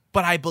characters,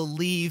 but I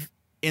believe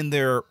in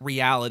their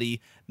reality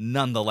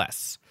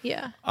nonetheless.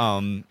 Yeah.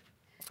 And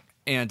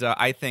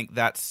I think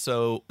that's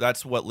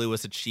what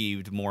Lewis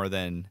achieved more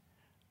than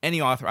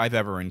any author I've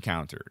ever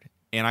encountered.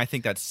 And I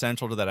think that's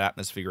central to that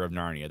atmosphere of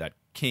Narnia, that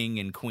king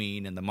and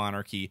queen and the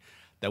monarchy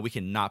that we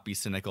cannot be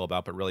cynical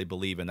about but really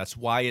believe in. That's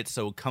why it's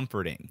so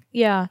comforting.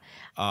 Yeah.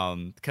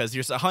 Because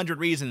there's 100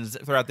 reasons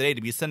throughout the day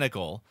to be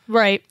cynical.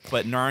 Right.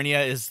 But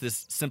Narnia is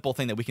this simple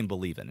thing that we can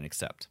believe in and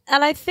accept.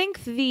 And I think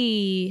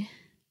I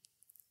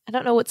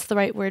don't know what's the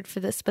right word for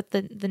this, but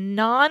the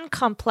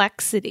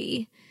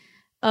non-complexity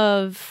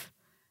of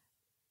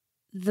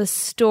the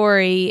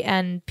story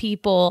and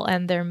people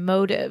and their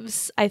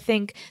motives, I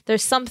think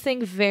there's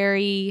something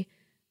very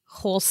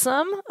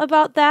wholesome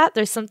about that.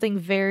 There's something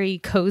very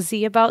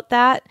cozy about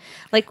that.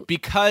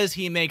 Because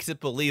he makes it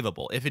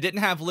believable. If it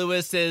didn't have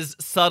Lewis's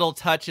subtle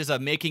touches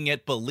of making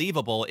it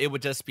believable, it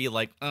would just be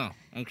oh,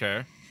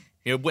 okay.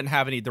 It wouldn't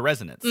have the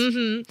resonance.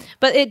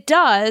 But it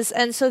does,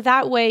 and so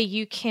that way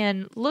you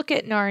can look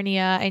at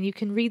Narnia and you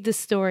can read the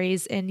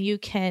stories and you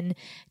can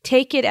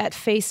take it at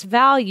face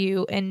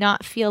value and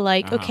not feel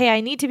okay,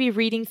 I need to be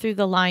reading through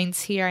the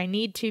lines here. I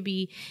need to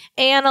be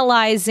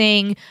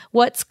analyzing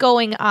what's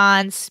going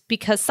on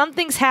because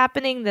something's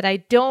happening that I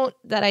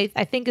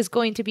think is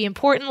going to be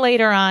important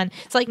later on.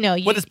 It's no.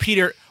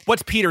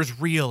 What's Peter's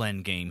real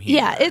end game here?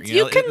 Yeah,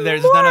 you can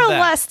more or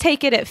less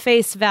take it at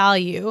face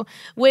value,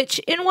 which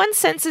in one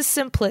sense is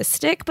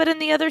simplistic, but in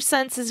the other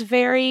sense is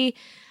very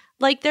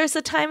there's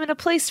a time and a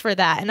place for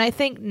that, and I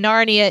think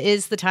Narnia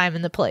is the time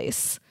and the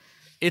place.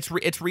 It's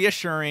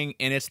reassuring,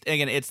 and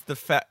it's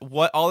the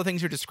what all the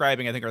things you're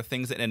describing I think are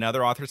things that in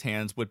another author's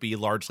hands would be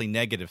largely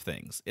negative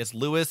things. It's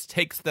Lewis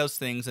takes those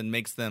things and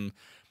makes them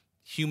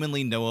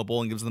humanly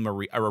knowable and gives them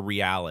a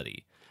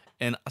reality,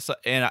 and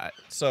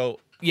so.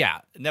 Yeah,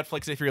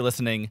 Netflix, if you're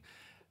listening,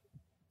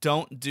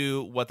 don't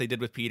do what they did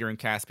with Peter and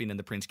Caspian in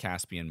the Prince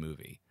Caspian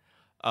movie.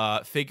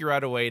 Figure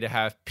out a way to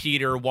have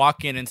Peter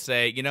walk in and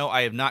say,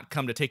 I have not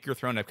come to take your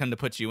throne, I've come to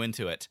put you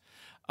into it.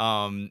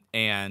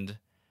 And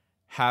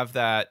have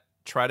that,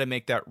 try to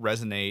make that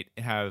resonate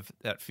and have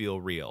that feel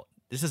real.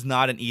 this is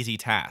not an easy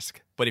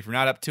task. But if you're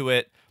not up to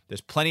it,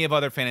 there's plenty of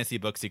other fantasy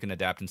books you can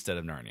adapt instead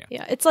of Narnia.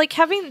 Yeah, it's like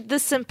having the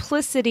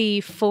simplicity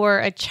for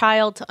a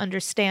child to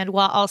understand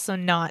while also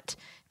not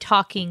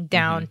talking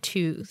down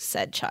to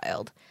said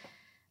child.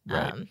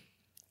 Right.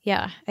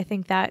 Yeah, I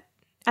think that,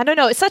 I don't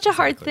know, it's such a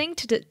hard thing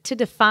to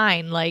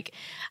define. Like,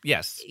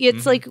 Yes.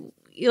 it's like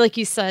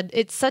you said,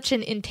 it's such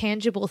an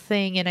intangible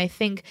thing, and I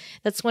think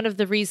that's one of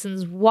the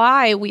reasons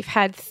why we've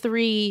had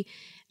 3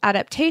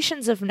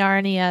 adaptations of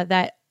Narnia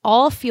that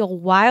all feel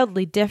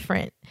wildly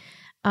different.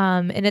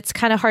 And it's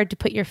kind of hard to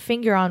put your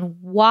finger on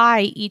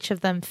why each of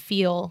them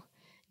feel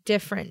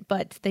different,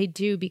 but they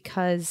do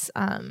because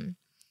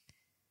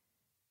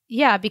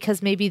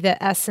because maybe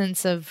the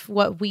essence of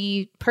what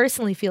we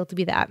personally feel to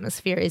be the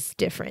atmosphere is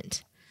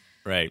different.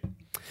 Right.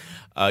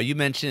 You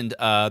mentioned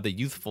the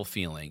youthful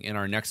feeling, and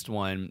our next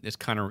one is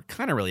kind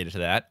of related to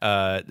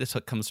that. This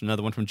comes from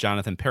another one from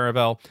Jonathan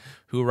Parabel,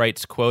 who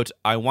writes, quote,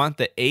 "I want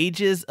the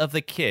ages of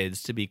the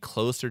kids to be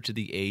closer to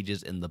the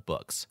ages in the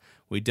books.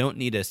 We don't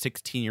need a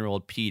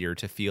 16-year-old Peter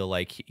to feel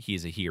like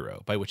he's a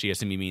hero," by which he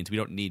means we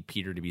don't need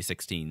Peter to be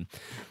 16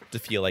 to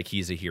feel like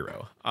he's a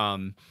hero.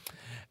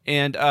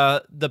 And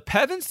the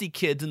Pevensey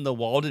kids in the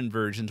Walden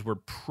versions were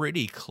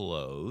pretty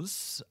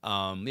close.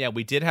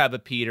 We did have a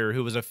Peter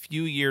who was a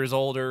few years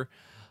older.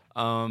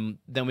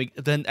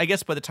 Then I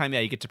guess by the time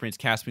you get to Prince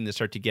Caspian, they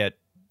start to get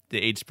the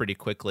age pretty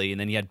quickly.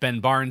 And then you had Ben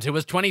Barnes, who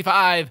was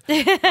 25.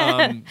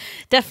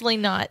 Definitely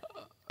not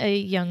a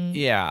young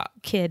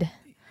kid.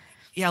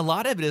 Yeah, a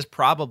lot of it is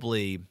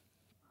probably...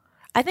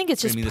 I think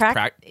it's just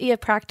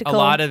practical. A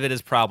lot of it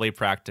is probably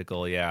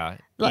practical, yeah.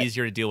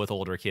 Easier to deal with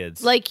older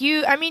kids. Like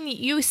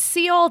you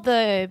see all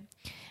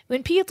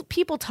when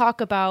people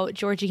talk about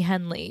Georgie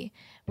Henley,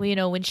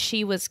 when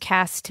she was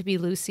cast to be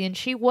Lucy, and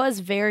she was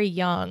very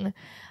young.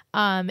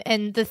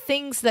 And the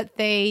things that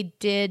they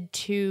did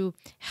to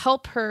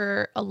help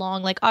her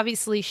along, like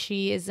obviously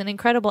she is an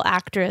incredible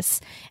actress,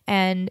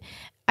 and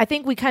I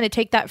think we kind of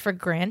take that for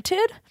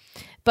granted.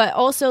 But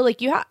also,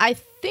 like I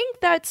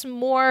think that's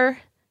more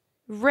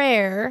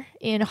rare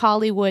in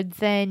Hollywood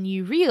than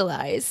you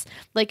realize.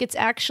 Like, it's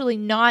actually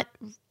not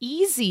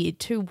easy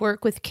to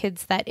work with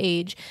kids that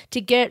age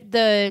to get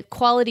the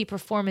quality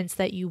performance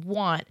that you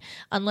want,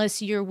 unless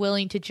you're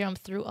willing to jump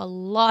through a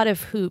lot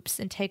of hoops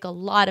and take a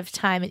lot of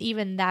time, and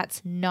even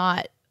that's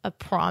not a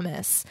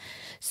promise.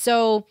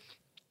 So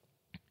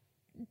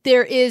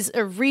there is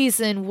a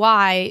reason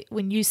why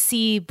when you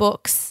see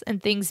books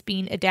and things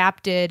being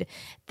adapted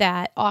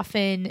that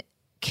often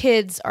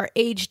kids are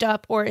aged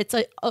up, or it's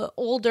an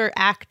older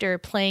actor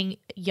playing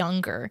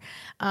younger.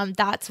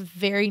 That's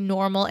very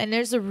normal, and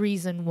there's a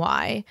reason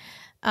why.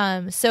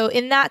 So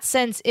in that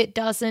sense, it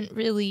doesn't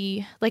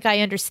really, like,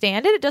 I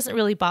understand it. It doesn't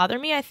really bother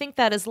me. I think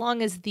that as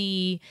long as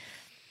the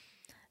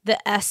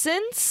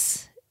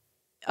essence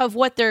of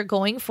what they're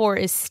going for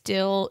is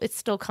still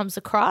comes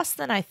across,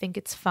 then I think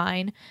it's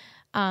fine.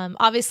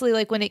 Obviously,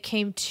 like when it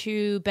came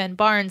to Ben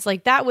Barnes,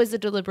 like that was a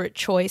deliberate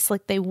choice.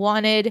 Like they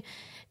wanted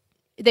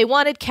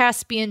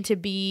Caspian to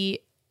be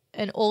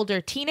an older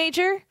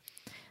teenager.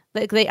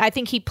 Like I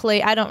think he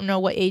played, I don't know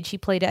what age he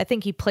played. I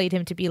think he played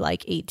him to be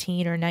like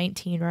 18 or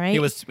 19, right? He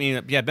was,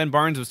 Ben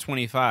Barnes was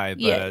 25,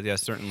 but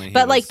certainly.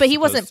 But he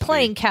wasn't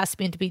playing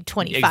Caspian to be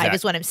 25, exactly.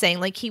 Is what I'm saying.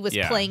 Like he was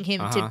playing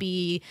him to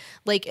be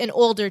like an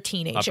older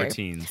teenager.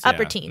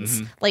 Upper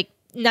teens, like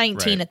 19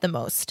 right. At the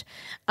most.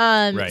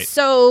 Right.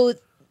 So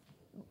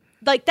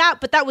like that,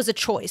 but that was a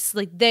choice.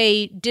 Like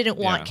they didn't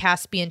want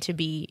Caspian to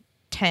be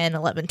 10,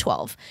 11,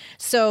 12.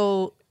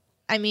 So,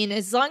 I mean,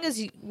 as long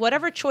as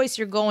whatever choice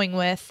you're going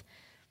with,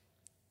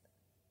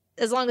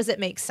 as long as it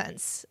makes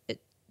sense,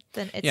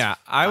 then it's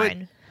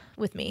fine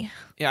with me.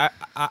 Yeah,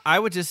 I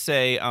would just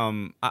say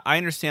I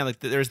understand like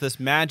there's this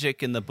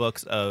magic in the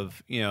books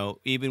of,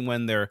 even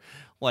when they're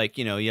like,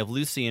 you have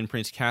Lucy and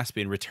Prince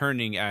Caspian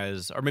returning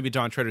as, or maybe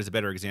Dawn Treader is a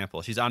better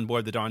example. She's on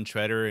board the Dawn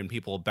Treader and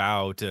people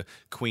bow to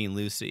Queen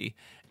Lucy.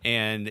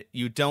 And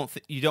you don't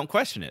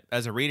question it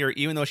as a reader,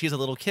 even though she's a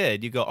little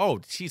kid. You go, "Oh,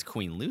 she's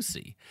Queen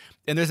Lucy,"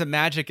 and there's a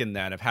magic in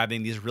that of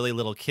having these really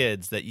little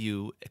kids that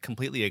you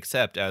completely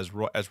accept as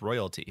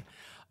royalty.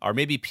 Or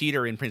maybe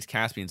Peter in Prince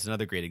Caspian is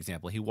another great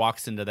example. He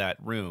walks into that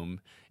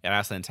room at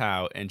Aslan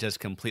Tau and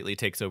just completely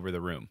takes over the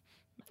room,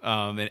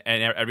 and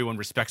everyone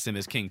respects him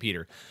as King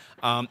Peter.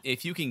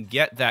 If you can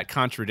get that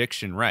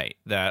contradiction right,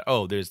 that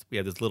we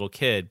have this little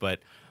kid, but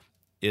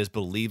is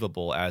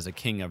believable as a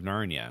king of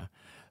Narnia,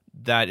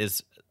 that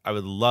is. I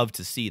would love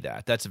to see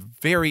that. That's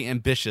very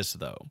ambitious,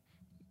 though,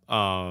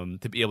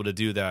 to be able to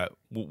do that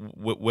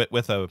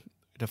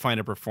to find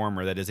a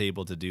performer that is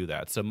able to do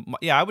that. So,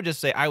 I would just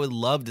say I would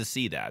love to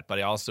see that, but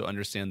I also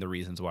understand the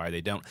reasons why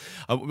they don't.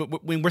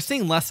 We're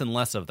seeing less and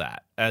less of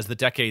that as the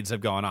decades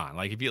have gone on.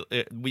 Like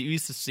we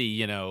used to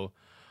see,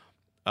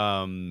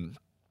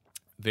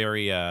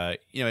 very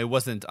it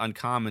wasn't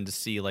uncommon to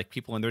see like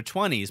people in their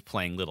 20s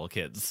playing little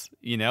kids,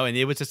 and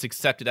it was just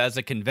accepted as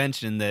a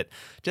convention that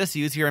just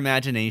use your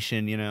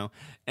imagination,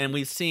 and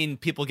we've seen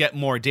people get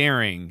more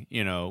daring,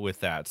 with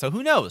that. So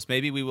who knows,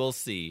 maybe we will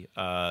see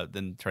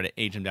then try to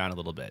age him down a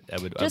little bit.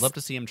 I'd love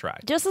to see him try,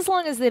 just as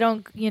long as they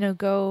don't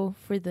go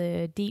for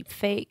the deep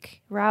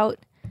fake route.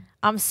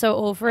 I'm so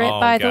over it,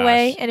 by the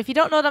way. And if you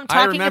don't know what I'm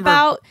talking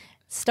about,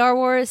 Star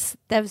Wars,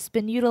 they've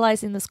been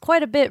utilizing this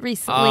quite a bit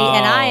recently,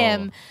 and I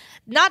am,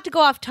 not to go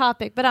off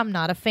topic, but I'm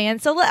not a fan.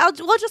 So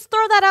we'll just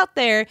throw that out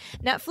there.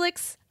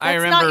 Netflix,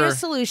 that's not your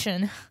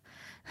solution.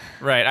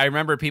 Right. I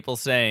remember people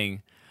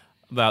saying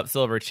about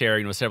Silver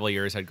Cherry, several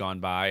years had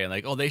gone by, and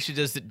like, they should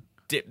just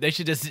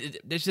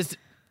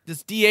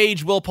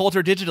de-age Will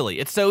Poulter digitally.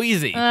 It's so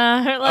easy.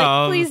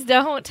 Please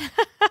don't.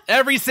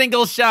 Every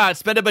single shot,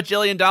 spend $1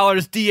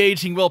 bajillion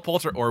de-aging Will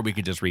Poulter, or we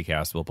could just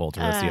recast Will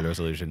Poulter. That's the other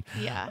solution.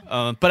 Yeah.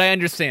 But I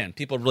understand.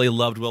 People really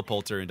loved Will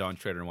Poulter and Dawn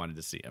Schrader and wanted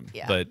to see him.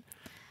 Yeah. But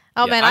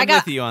man, I'm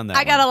with you on that.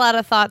 I got a lot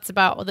of thoughts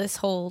about this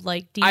whole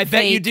deep I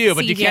bet you do,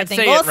 but you can't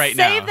say it right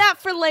now. We'll save that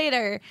for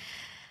later.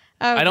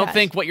 Oh, I don't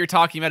think what you're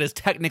talking about is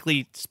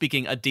technically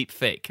speaking a deep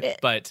fake,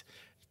 but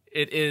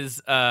it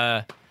is.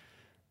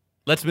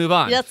 Let's move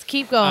on. Let's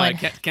keep going.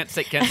 Can't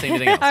say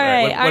anything else. All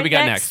right. What do we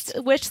got next?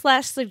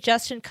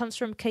 Wish/suggestion comes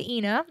from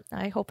Kaina.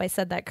 I hope I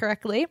said that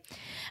correctly.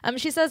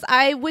 She says,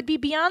 I would be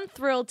beyond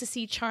thrilled to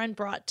see Charn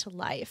brought to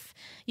life.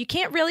 You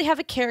can't really have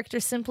a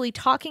character simply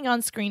talking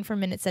on screen for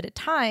minutes at a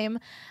time.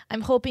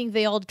 I'm hoping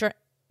they'll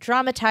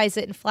dramatize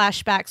it in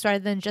flashbacks rather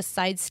than just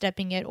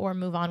sidestepping it or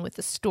move on with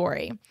the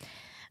story.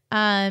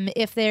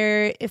 If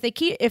they're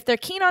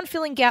keen on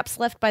filling gaps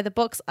left by the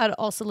books, I'd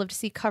also love to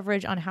see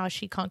coverage on how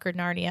she conquered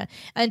Narnia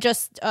and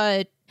just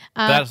that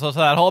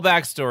whole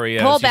backstory.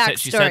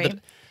 She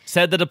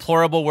said the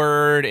deplorable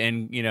word,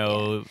 and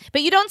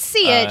but you don't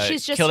see it.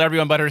 She's just killed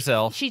everyone but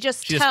herself. She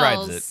just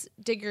tells it.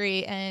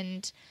 Diggory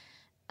and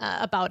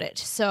about it.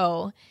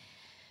 So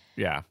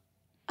yeah.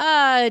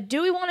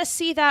 Do we want to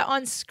see that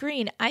on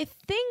screen? I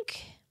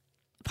think.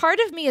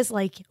 Part of me is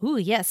like, ooh,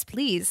 yes,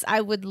 please.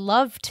 I would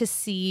love to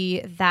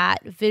see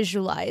that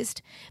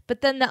visualized.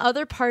 But then the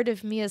other part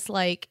of me is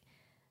like,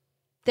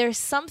 there's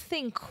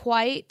something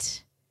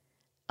quite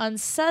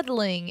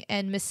unsettling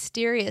and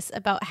mysterious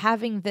about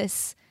having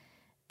this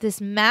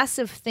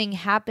massive thing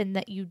happen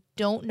that you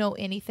don't know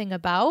anything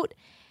about,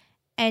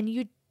 and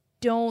you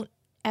don't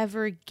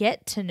ever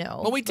get to know.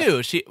 Well, we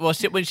do. She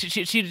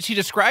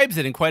describes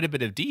it in quite a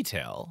bit of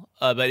detail,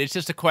 but it's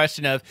just a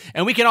question of,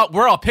 and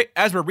we're all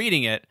as we're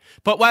reading it.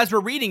 But as we're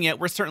reading it,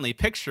 we're certainly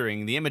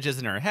picturing the images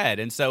in our head,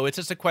 and so it's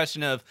just a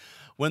question of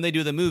when they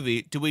do the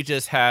movie, do we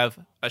just have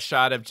a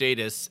shot of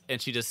Jadis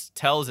and she just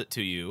tells it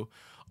to you,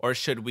 or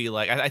should we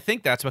I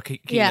think that's what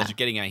Keenan's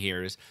getting at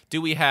here is, do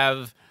we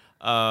have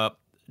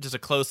just a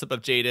close-up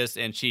of Jadis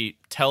and she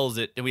tells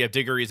it, and we have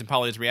Diggory's and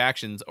Polly's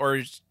reactions,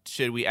 or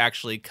should we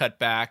actually cut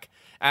back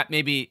at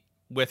maybe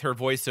with her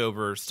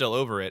voiceover still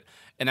over it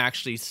and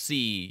actually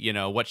see,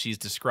 what she's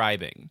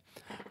describing.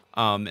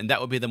 And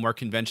that would be the more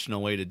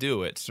conventional way to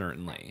do it,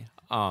 certainly.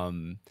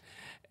 I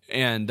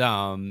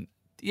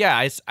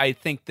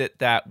think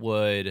that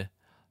would,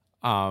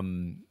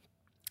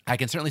 I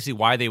can certainly see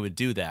why they would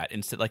do that.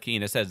 Instead, like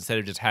Ina says, instead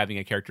of just having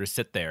a character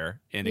sit there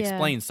and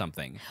explain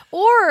something.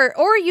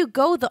 Or you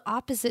go the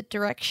opposite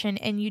direction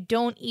and you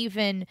don't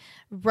even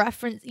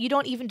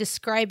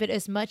describe it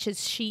as much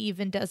as she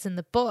even does in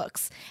the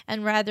books.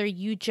 And rather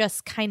you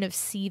just kind of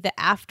see the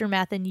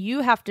aftermath and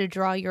you have to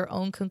draw your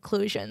own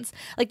conclusions.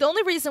 Like the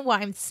only reason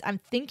why I'm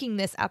thinking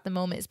this at the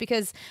moment is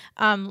because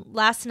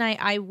last night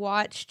I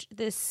watched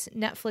this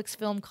Netflix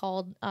film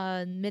called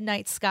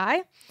Midnight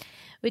Sky,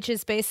 which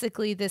is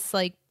basically this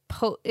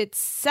it's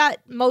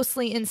set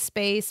mostly in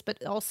space,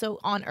 but also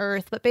on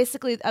Earth. But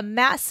basically,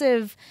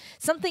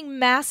 something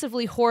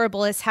massively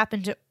horrible has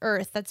happened to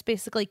Earth that's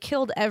basically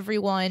killed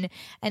everyone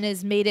and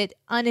has made it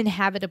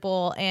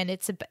uninhabitable. And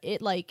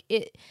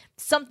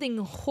something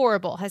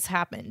horrible has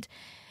happened.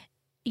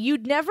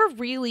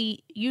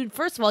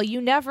 First of all,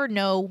 you never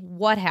know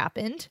what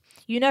happened.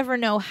 You never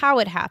know how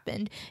it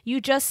happened.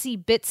 You just see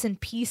bits and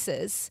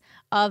pieces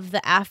of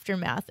the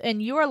aftermath,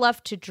 and you are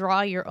left to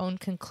draw your own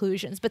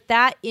conclusions. But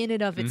that in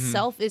and of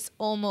itself is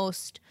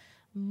almost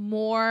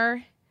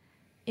more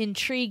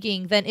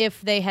intriguing than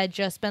if they had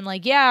just been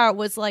like, it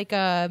was like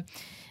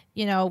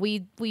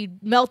we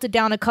melted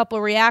down a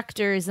couple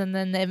reactors and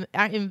then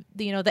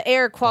the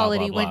air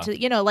quality went to,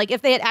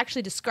 if they had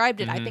actually described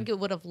it, I think it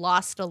would have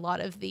lost a lot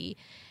of the,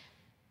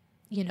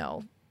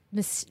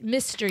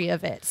 mystery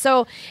of it.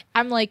 So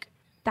I'm like,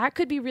 that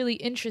could be really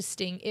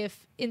interesting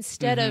if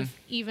instead of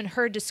even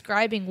her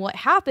describing what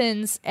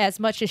happens as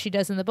much as she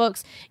does in the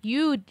books,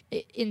 you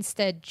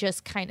instead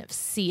just kind of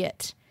see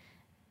it.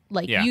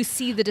 You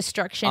see the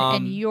destruction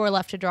and you're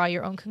left to draw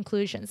your own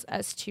conclusions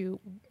as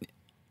to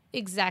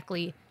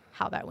exactly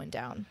how that went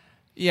down.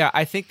 Yeah,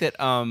 I think that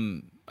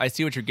I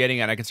see what you're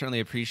getting at. I can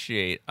certainly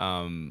appreciate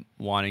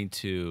wanting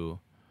to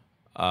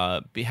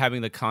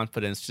having the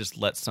confidence just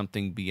let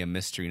something be a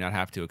mystery, not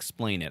have to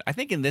explain it. I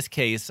think in this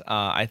case,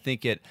 I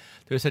think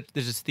there's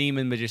this theme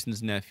in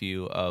Magician's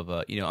Nephew of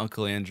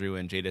Uncle Andrew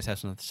and Jadis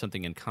have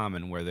something in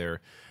common where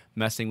they're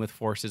messing with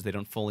forces they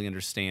don't fully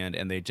understand,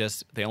 and they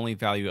only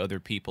value other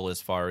people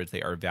as far as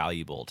they are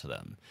valuable to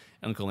them.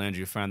 Uncle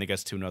Andrew finally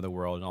gets to another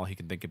world, and all he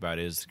can think about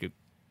is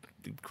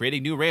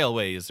creating new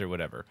railways or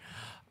whatever.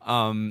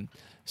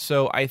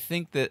 So I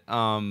think that,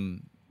 and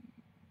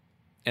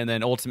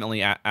then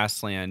ultimately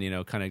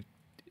Aslan, kind of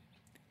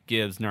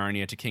gives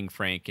Narnia to King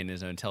Frank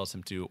and tells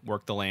him to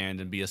work the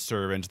land and be a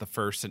servant,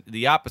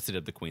 the opposite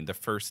of the queen, the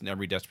first in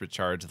every desperate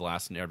charge, the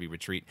last in every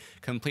retreat,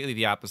 completely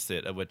the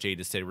opposite of what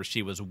Jadis said, where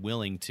she was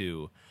willing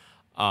to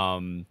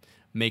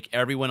make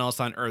everyone else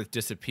on Earth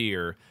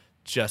disappear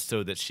just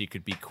so that she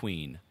could be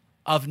queen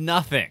of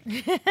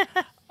nothing.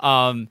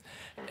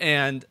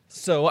 And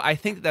so I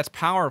think that's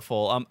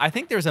powerful. I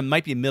think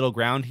might be a middle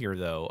ground here,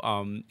 though.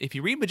 If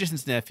you read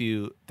Magician's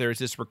Nephew, there's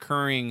this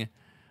recurring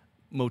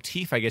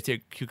motif, I guess you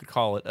could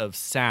call it, of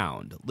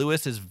sound.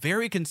 Lewis is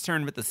very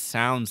concerned with the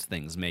sounds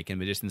things make in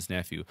Magician's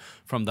Nephew,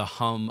 from the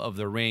hum of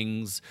the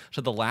rings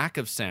to the lack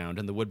of sound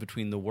in The Wood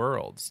Between the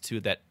Worlds, to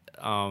that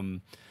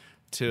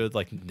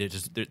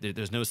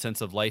there's no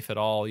sense of life at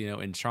all,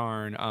 in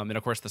Charn. And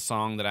of course the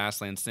song that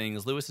Aslan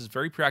sings. Lewis is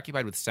very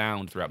preoccupied with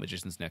sound throughout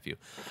Magician's Nephew.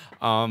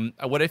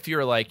 What if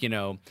you're like,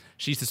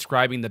 she's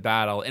describing the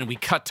battle and we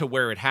cut to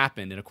where it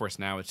happened, and of course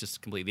now it's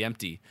just completely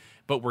empty,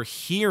 but we're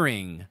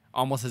hearing,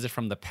 almost as if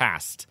from the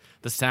past,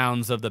 the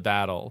sounds of the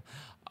battle.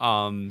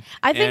 I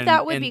think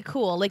that would be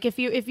cool. Like if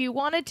you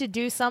wanted to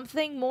do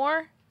something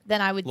more,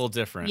 then I would. A little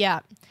different. Yeah,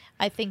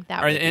 I think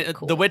that would be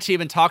cool. The witch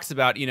even talks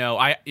about,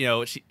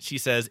 she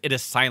says, "It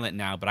is silent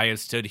now, but I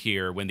have stood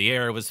here when the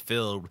air was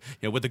filled,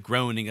 with the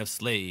groaning of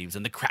slaves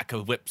and the crack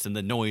of whips and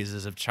the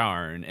noises of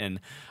Charn."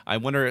 And I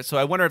wonder if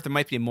there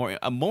might be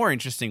a more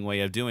interesting way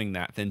of doing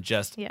that than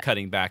just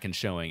cutting back and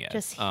showing it.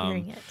 Just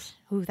hearing it.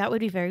 Ooh, that would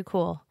be very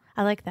cool.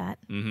 I like that.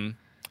 Mm-hmm.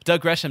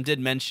 Doug Gresham did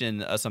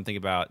mention something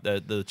about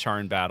the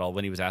Charn battle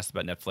when he was asked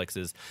about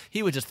Netflix's.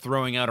 He was just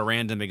throwing out a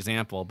random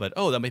example, but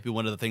that might be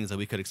one of the things that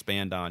we could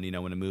expand on, in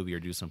a movie or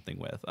do something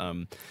with.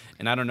 And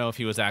I don't know if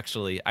he was I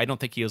don't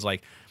think he was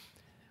like,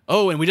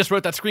 and we just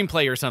wrote that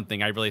screenplay or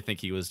something. I really think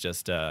he was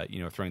just,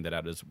 throwing that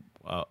out as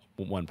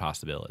one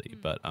possibility.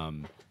 But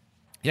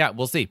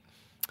we'll see.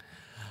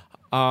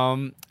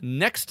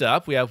 Next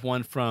up, we have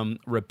one from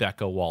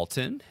Rebecca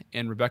Walton,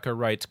 and Rebecca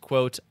writes,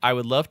 quote, "I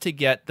would love to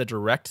get the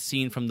direct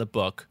scene from the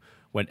book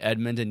when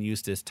Edmund and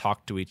Eustace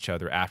talked to each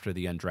other after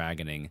the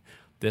undragoning.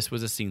 This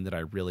was a scene that I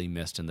really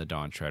missed in the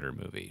Dawn Treader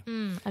movie."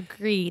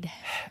 Agreed.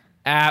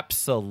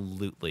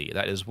 Absolutely.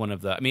 That is one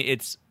of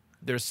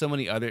there's so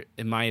many other,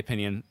 in my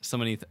opinion, so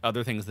many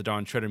other things the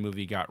Dawn Treader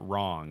movie got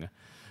wrong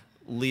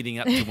leading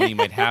up to when you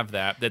might have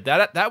that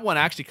one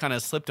actually kind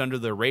of slipped under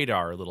the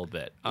radar a little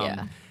bit.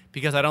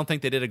 Because I don't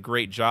think they did a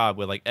great job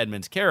with like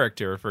Edmund's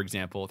character, for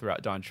example,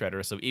 throughout Dawn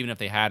Treader. So even if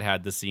they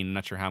had the scene, I'm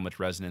not sure how much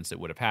resonance it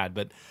would have had.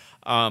 But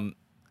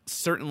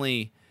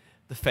certainly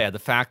the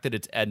fact that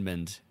it's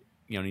Edmund,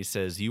 and he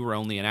says, "You were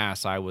only an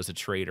ass, I was a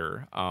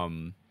traitor,"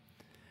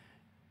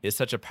 is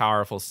such a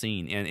powerful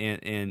scene.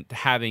 And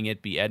having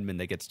it be Edmund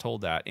that gets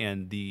told that.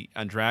 And the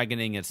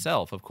undragoning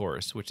itself, of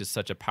course, which is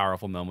such a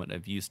powerful moment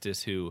of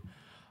Eustace who...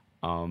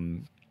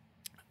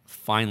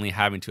 finally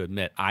having to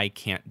admit, I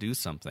can't do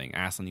something.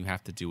 Aslan, you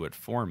have to do it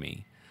for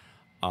me.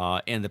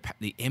 And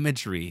the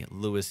imagery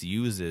Lewis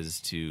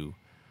uses to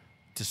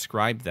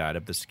describe that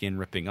of the skin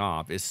ripping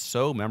off is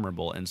so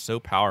memorable and so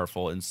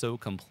powerful and so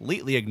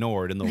completely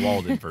ignored in the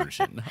Walden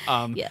version.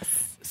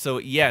 Yes. So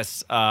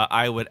yes,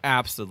 I would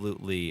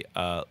absolutely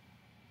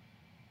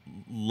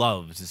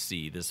love to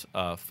see this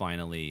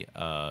finally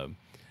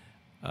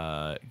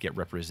get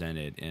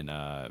represented in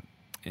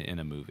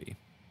a movie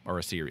or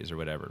a series or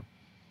whatever.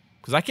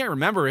 Because I can't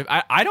remember if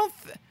I don't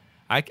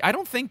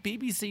think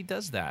BBC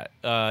does that.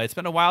 It's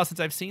been a while since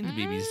I've seen the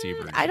BBC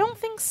version. I don't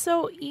think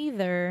so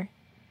either.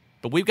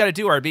 But we've got to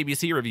do our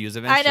BBC reviews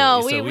eventually. I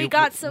know so we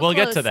got so we'll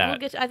close. get to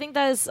that. I think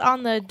that is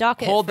on the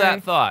docket. Hold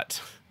that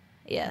thought.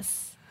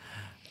 Yes.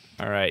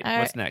 All right.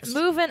 What's next?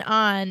 Moving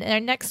on. Our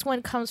next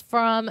one comes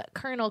from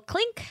Colonel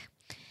Clink.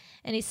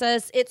 And he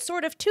says, "It's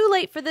sort of too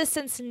late for this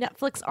since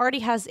Netflix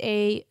already has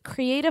a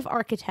creative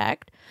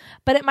architect,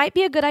 but it might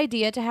be a good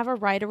idea to have a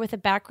writer with a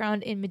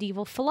background in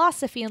medieval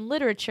philosophy and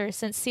literature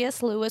since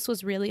C.S. Lewis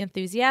was really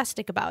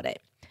enthusiastic about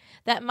it.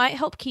 That might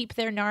help keep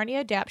their Narnia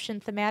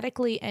adaptation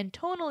thematically and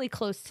tonally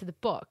close to the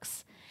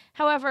books.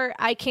 However,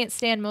 I can't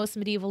stand most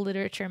medieval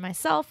literature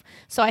myself,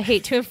 so I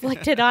hate to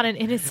inflict it on an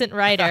innocent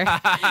writer."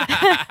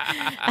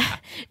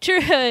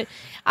 True.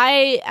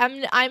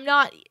 I'm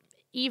not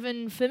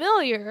even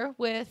familiar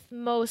with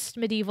most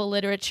medieval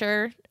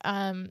literature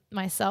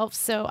myself,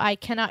 so I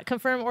cannot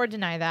confirm or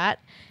deny that.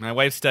 My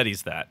wife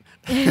studies that.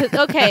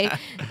 Okay.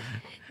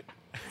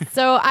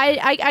 So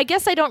I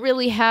guess I don't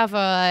really have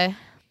a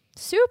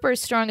super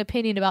strong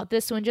opinion about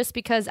this one just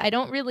because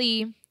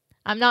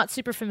I'm not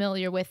super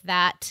familiar with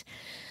that.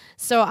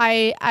 So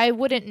I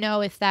wouldn't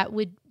know if that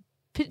would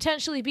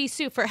potentially be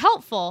super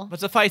helpful. But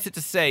suffice it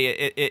to say,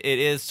 it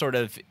is sort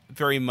of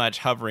very much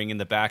hovering in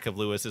the back of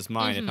Lewis's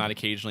mind, if not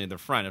occasionally in the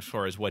front, as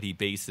far as what he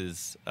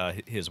bases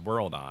his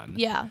world on.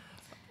 Yeah.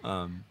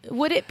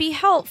 Would it be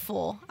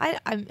helpful?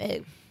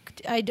 I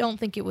don't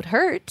think it would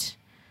hurt.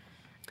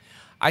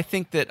 I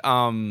think that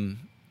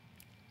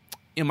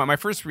my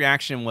first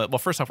reaction was, well,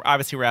 first off,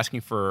 obviously we're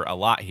asking for a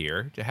lot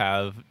here, to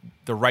have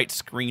the right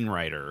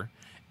screenwriter,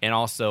 and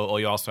also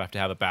you also have to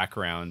have a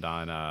background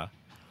on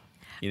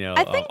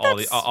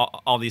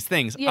all these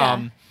things.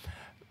 Yeah.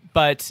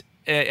 But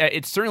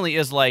it certainly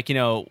is like,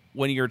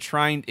 when you're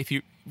if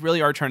you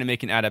really are trying to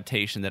make an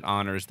adaptation that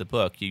honors the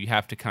book, you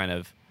have to kind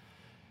of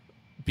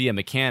be a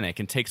mechanic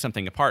and take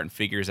something apart and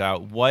figures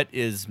out what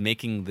is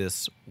making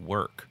this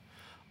work.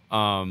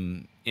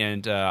 So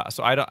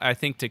I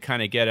think to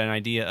kind of get an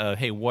idea of,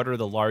 hey, what are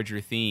the larger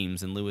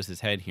themes in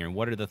Lewis's head here, and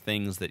what are the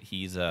things that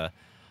he's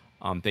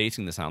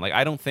basing this on? Like,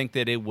 I don't think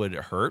that it would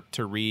hurt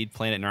to read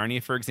Planet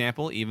Narnia, for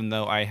example, even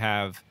though I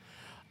have,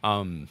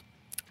 I'm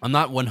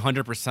not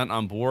 100%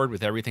 on board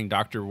with everything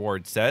Dr.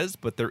 Ward says,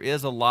 but there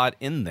is a lot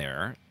in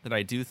there that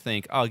I do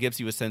think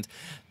gives you a sense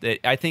that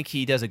I think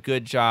he does a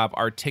good job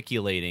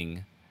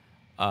articulating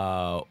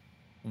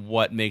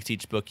what makes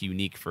each book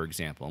unique, for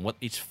example, and what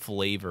each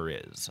flavor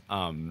is.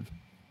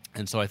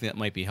 And so I think that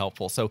might be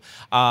helpful. So,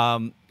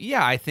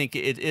 I think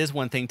it is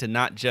one thing to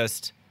not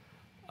just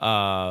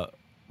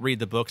read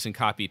the books and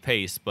copy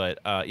paste, but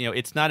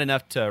it's not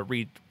enough to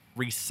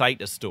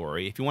recite a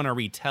story. If you want to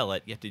retell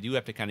it, you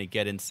have to kind of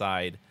get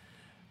inside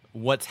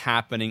what's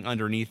happening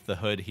underneath the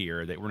hood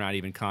here that we're not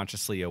even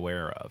consciously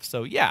aware of.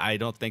 So, I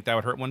don't think that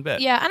would hurt one bit.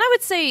 Yeah, and I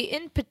would say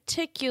in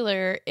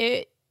particular,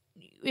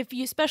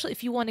 especially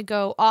if you want to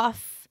go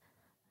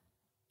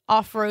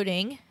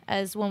off-roading,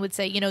 as one would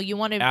say, you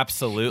want to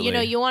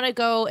absolutely, you want to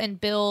go and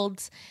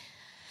build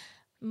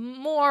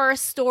more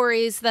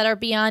stories that are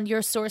beyond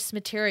your source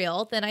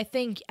material, then I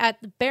think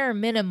at the bare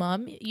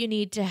minimum, you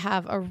need to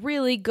have a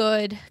really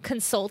good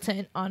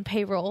consultant on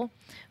payroll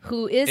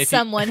who is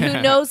someone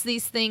who knows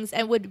these things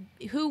and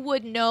who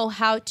would know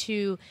how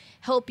to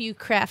help you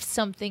craft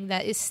something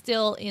that is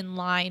still in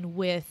line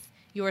with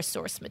your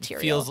source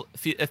material.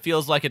 It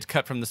feels like it's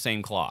cut from the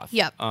same cloth.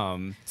 Yep.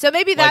 So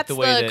maybe that's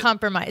the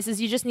compromise, is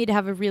you just need to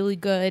have a really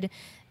good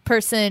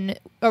person,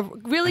 a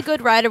really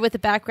good writer with a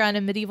background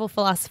in medieval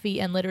philosophy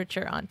and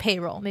literature on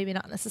payroll. Maybe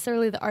not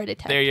necessarily the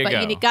architect,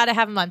 but you got to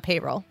have them on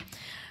payroll.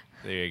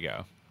 There you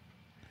go.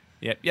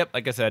 Yep.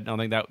 Like I said, I don't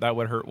think that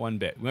would hurt one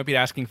bit. We might be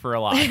asking for a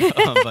lot,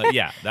 but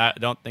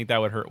don't think that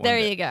would hurt one bit. There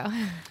you go.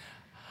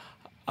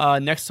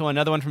 Next one,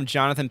 another one from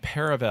Jonathan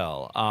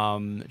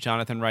Paravel.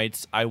 Jonathan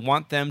writes, I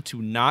want them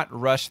to not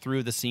rush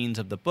through the scenes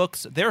of the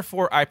books.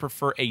 Therefore, I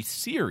prefer a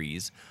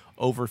series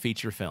over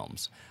feature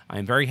films. I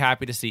am very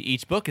happy to see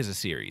each book as a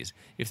series.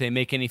 If they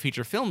make any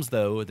feature films,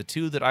 though, the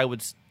two that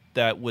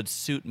would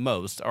suit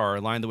most are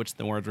Lion, the Witch, and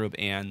the Wardrobe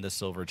and The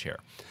Silver Chair.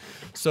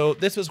 So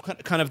this was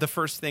kind of the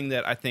first thing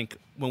that I think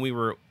when we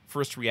were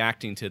first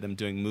reacting to them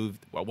doing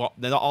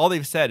all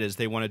they've said is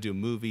they want to do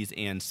movies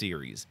and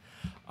series.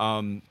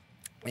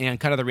 And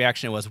kind of the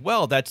reaction was,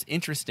 well, that's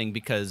interesting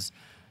because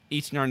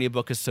each Narnia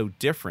book is so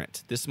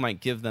different. This might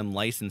give them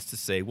license to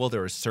say, well,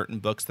 there are certain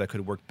books that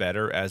could work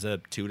better as a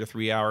 2 to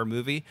 3 hour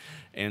movie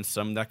and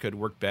some that could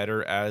work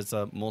better as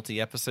a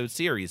multi-episode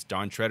series.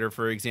 Dawn Treader,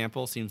 for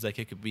example, seems like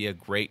it could be a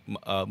great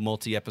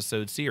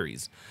multi-episode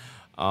series.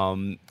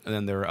 And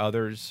then there are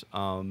others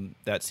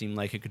that seem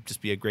like it could just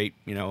be a great,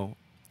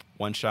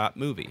 one-shot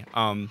movie.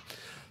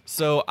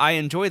 So I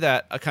enjoy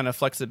that kind of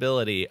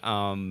flexibility.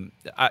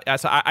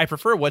 I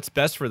prefer what's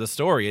best for the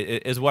story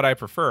is what I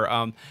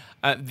prefer.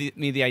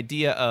 The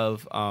idea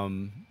of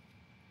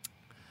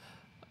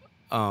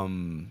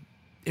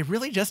it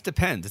really just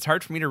depends. It's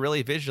hard for me to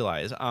really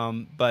visualize.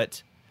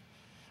 But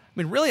I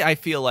mean, really, I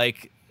feel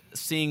like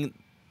seeing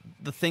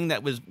the thing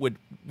that would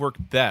work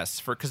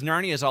best because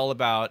Narnia is all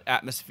about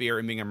atmosphere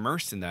and being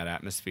immersed in that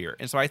atmosphere.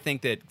 And so I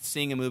think that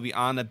seeing a movie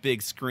on a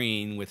big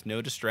screen with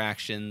no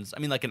distractions,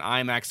 I mean, like an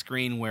IMAX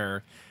screen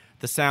where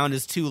the sound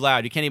is too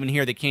loud, you can't even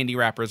hear the candy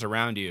wrappers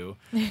around you,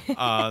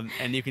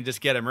 and you can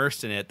just get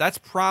immersed in it. That's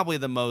probably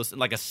the most,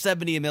 like a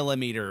 70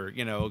 millimeter,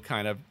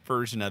 kind of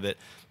version of it.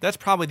 That's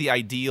probably the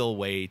ideal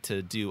way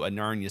to do a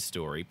Narnia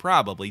story,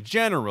 probably,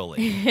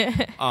 generally.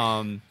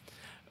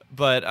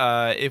 But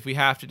if we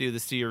have to do the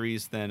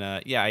series, then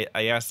I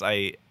guess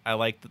I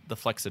like the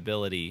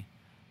flexibility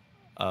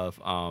of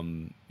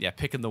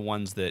picking the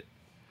ones that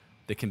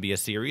can be a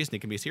series, and it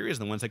can be a series,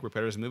 and the ones that work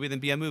better as a movie, then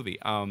be a movie.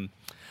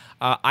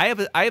 I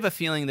have a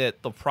feeling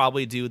that they'll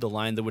probably do The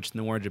Lion, the Witch, and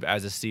the Wardrobe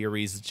as a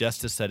series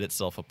just to set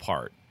itself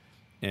apart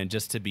and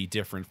just to be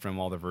different from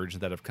all the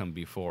versions that have come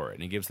before it,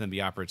 and it gives them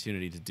the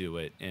opportunity to do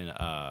it in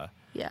a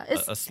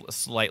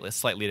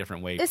slightly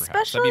different way,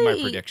 perhaps. That'd be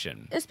my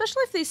prediction.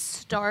 Especially if they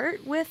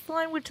start with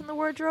Lion, Witch, and the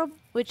Wardrobe,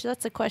 which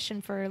that's a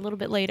question for a little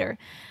bit later.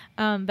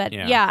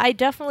 I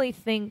definitely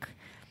think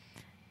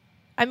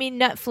I mean,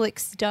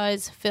 Netflix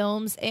does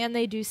films and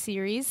they do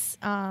series.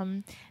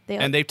 And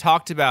they've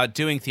talked about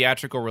doing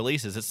theatrical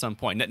releases at some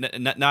point.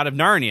 Not of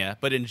Narnia,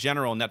 but in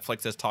general,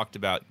 Netflix has talked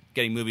about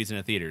getting movies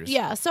into theaters.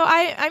 Yeah, so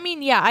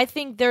I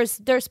think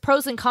there's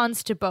pros and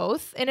cons to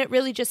both, and it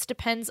really just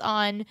depends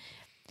on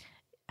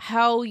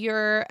how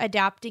you're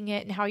adapting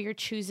it and how you're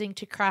choosing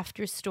to craft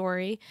your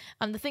story.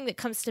 The thing that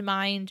comes to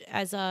mind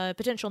as a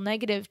potential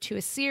negative to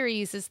a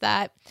series is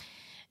that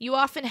you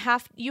often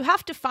have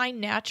to find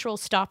natural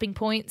stopping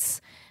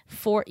points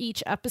for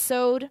each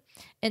episode,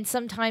 and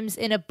sometimes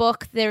in a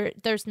book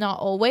there's not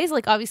always.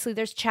 Like, obviously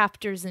there's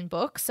chapters in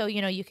books, so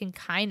you can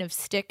kind of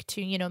stick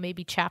to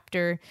maybe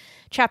chapter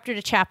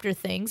to chapter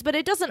things, but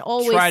it doesn't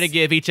always try to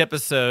give each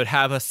episode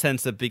have a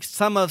sense of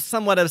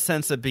somewhat of a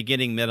sense of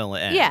beginning, middle,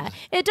 and end. Yeah,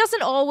 it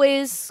doesn't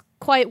always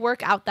quite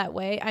work out that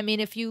way. I mean,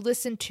 if you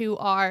listen to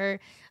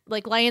our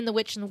Lion, the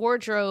Witch, and the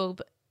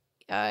Wardrobe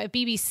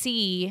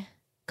BBC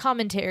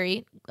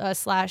commentary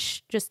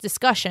 / just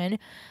discussion,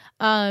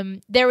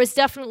 there was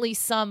definitely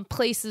some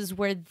places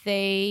where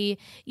they,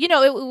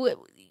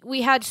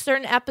 we had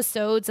certain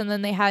episodes, and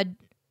then they had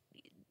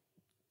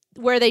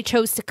where they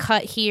chose to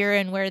cut here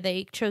and where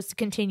they chose to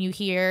continue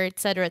here, et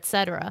cetera, et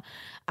cetera.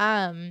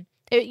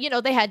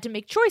 They had to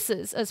make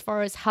choices as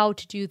far as how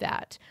to do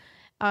that.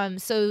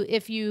 So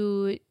if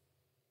you,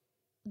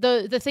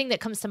 the thing that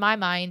comes to my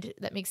mind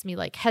that makes me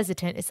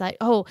hesitant is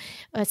a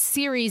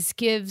series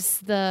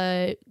gives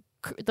the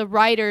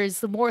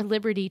writers the more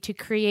liberty to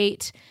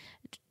create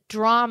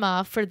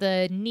drama for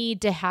the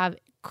need to have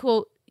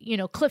quote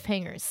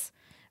cliffhangers,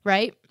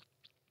 right?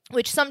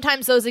 Which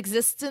sometimes those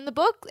exist in the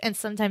book and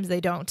sometimes they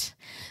don't.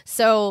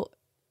 So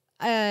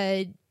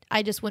I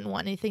just wouldn't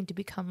want anything to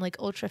become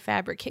ultra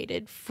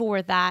fabricated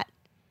for that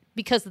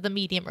because the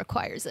medium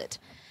requires it.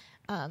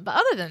 But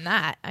other than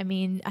that, I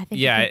mean, I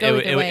think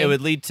it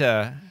would lead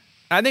to.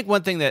 I think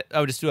one thing that I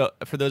would just do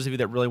for those of you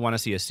that really want to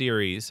see a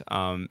series,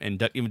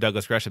 and even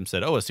Douglas Gresham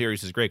said, "Oh, a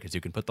series is great because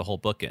you can put the whole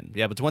book in."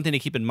 Yeah, but the one thing to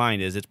keep in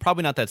mind is it's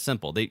probably not that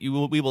simple. We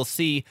will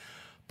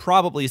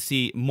probably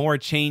see more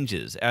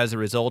changes as a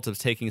result of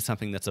taking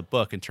something that's a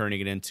book and turning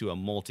it into a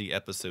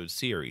multi-episode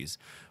series.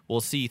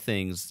 We'll see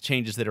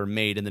changes that are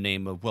made in the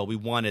name of, well, we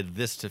wanted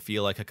this to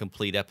feel like a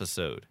complete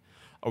episode.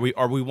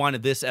 Or we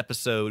wanted this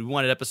episode. We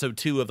wanted episode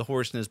 2 of The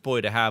Horse and His Boy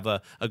to have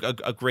a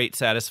great,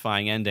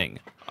 satisfying ending,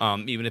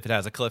 even if it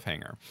has a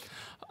cliffhanger.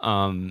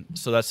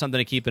 So that's something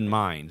to keep in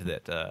mind,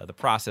 that the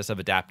process of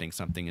adapting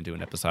something into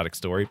an episodic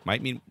story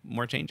might mean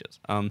more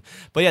changes.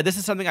 But yeah, this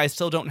is something I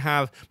still don't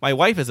have. My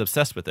wife is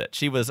obsessed with it.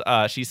 She's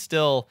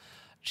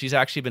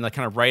actually been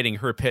kind of writing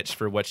her pitch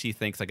for what she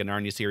thinks a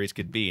Narnia series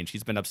could be, and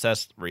she's been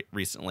obsessed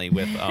recently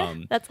with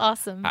that's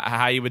awesome.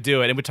 How you would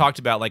do it. And we talked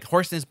about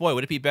Horse and His Boy.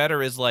 Would it be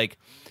better as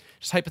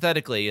just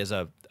hypothetically, as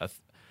a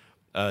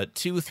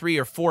 2, 3,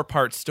 or 4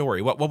 part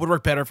story? What would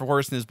work better for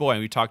Horse and His Boy?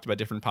 And we talked about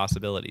different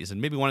possibilities, and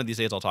maybe one of these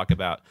days I'll talk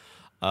about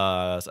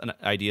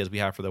ideas we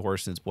have for the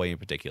Horse and His Boy in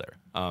particular.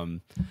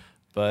 I'm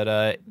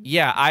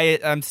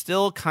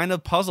still kind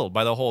of puzzled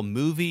by the whole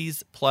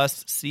movies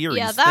plus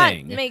series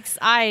thing.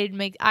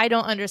 I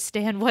don't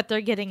understand what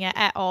they're getting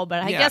at all,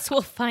 but I guess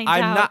we'll find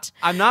out.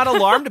 I'm not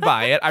alarmed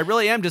by it. I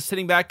really am just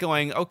sitting back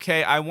going,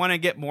 okay, I want to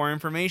get more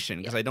information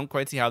because I don't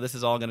quite see how this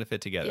is all going to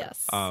fit together.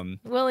 Yes.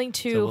 Willing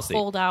to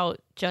hold out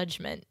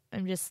judgment.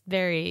 I'm just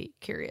very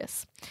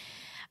curious.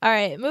 All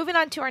right, moving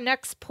on to our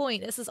next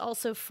point. This is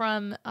also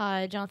from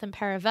Jonathan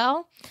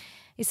Paravel.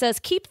 He says,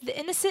 keep the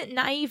innocent,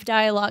 naive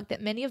dialogue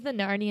that many of the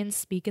Narnians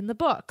speak in the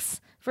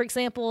books. For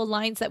example,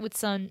 lines that would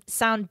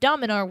sound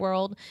dumb in our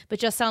world, but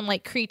just sound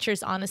like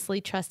creatures honestly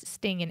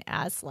trusting in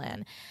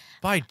Aslan.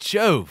 By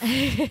Jove.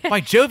 By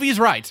Jove, he's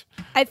right.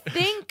 I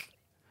think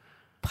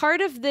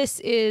part of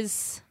this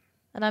is,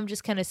 and I'm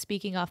just kind of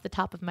speaking off the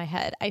top of my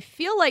head, I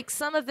feel like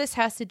some of this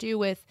has to do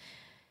with,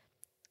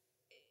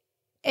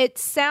 it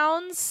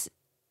sounds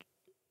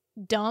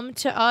dumb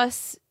to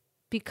us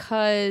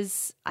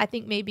because I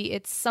think maybe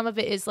some of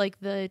it is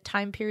the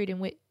time period in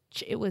which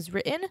it was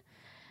written.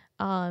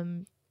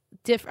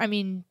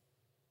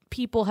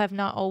 People have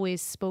not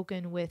always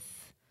spoken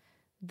with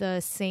the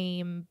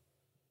same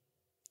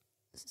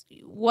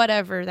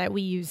whatever that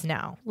we use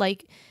now.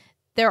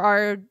 There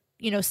are,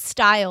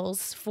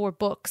 styles for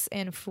books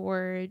and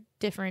for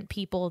different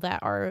people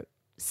that are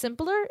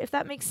simpler, if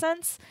that makes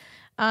sense.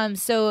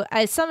 So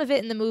as some of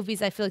it in the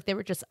movies, I feel like they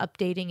were just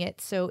updating it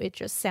so it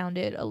just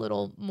sounded a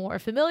little more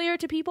familiar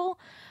to people.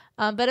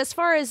 But as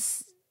far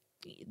as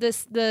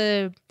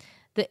the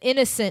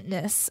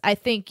innocentness, I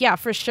think, yeah,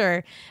 for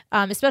sure.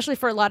 Especially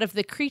for a lot of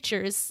the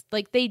creatures,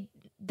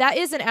 that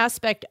is an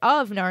aspect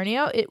of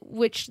Narnia,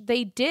 which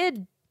they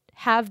did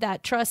have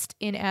that trust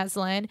in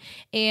Aslan,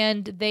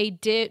 and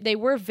they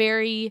were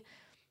very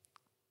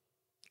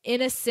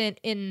innocent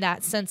in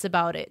that sense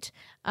about it.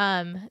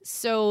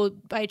 So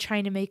by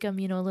trying to make them,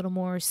 a little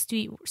more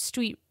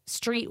streetwise,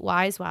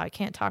 wow, I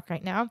can't talk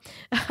right now.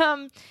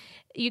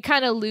 You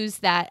kind of lose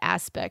that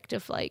aspect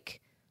of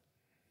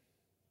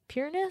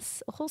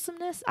pureness,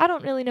 wholesomeness. I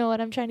don't really know what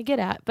I'm trying to get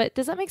at, but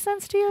does that make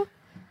sense to you?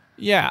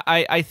 Yeah,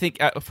 I think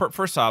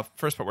first part,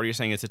 what you're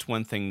saying is it's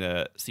one thing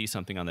to see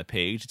something on the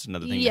page; it's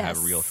another thing to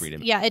have real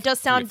freedom. Yeah, it does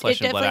sound. It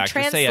definitely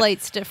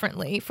translates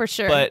differently for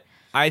sure. But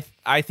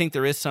I think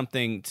there is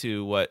something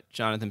to what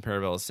Jonathan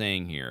Paravel is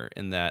saying here,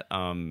 in that,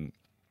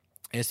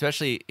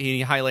 especially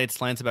he highlights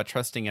lines about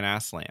trusting in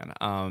Aslan,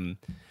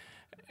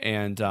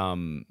 and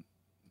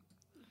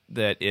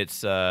that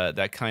it's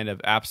that kind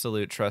of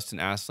absolute trust in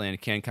Aslan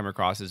can come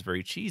across as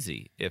very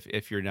cheesy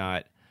if you're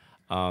not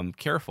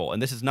careful.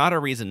 And this is not a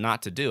reason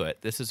not to do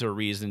it. This is a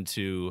reason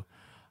to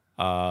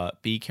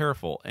be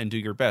careful and do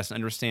your best.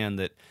 Understand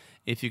that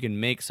if you can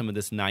make some of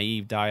this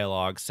naive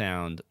dialogue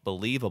sound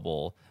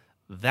believable,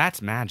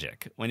 that's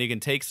magic. When you can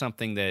take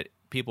something that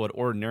people would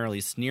ordinarily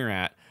sneer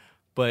at,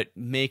 but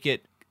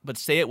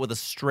say it with a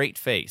straight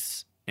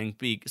face and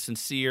be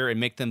sincere and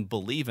make them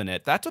believe in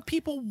it. That's what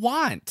people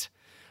want.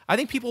 I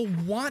think people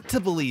want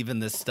to believe in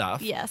this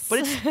stuff. Yes.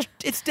 But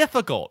it's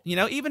difficult,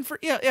 even for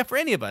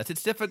any of us.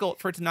 It's difficult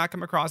for it to not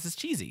come across as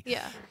cheesy.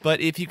 Yeah. But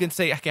if you can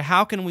say, okay,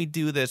 how can we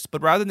do this?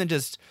 But rather than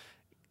just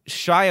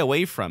shy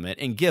away from it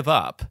and give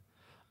up,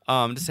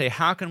 to say,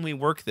 how can we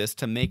work this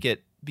to make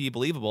it be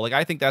believable? Like,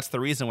 I think that's the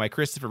reason why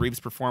Christopher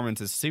Reeve's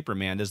performance as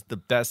Superman is the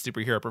best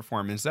superhero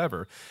performance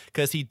ever,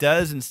 because he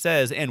does and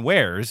says and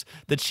wears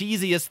the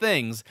cheesiest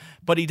things,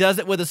 but he does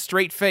it with a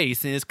straight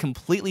face and is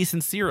completely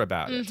sincere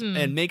about it,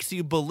 and makes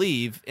you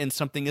believe in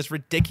something as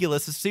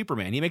ridiculous as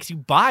Superman. He makes you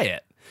buy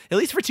it. At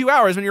least for 2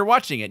 hours when you're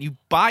watching it, you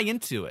buy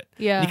into it.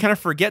 Yeah. And you kind of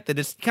forget that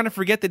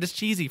it's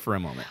cheesy for a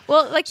moment.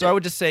 Well, I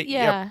would just say,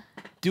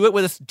 do it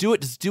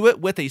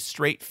with a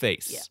straight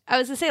face. Yeah. I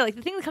was gonna say, like,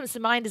 the thing that comes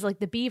to mind is like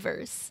the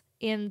beavers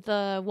in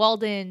the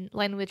Walden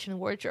Lion, the Witch, and the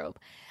Wardrobe.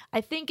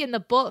 I think in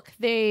the book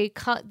they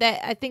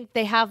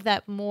have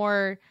that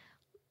more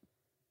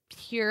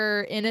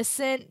pure,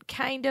 innocent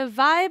kind of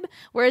vibe,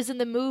 whereas in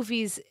the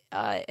movies,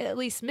 at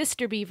least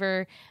Mr.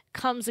 Beaver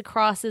comes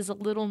across as a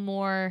little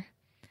more,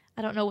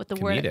 I don't know what the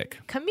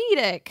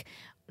comedic,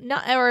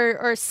 not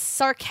or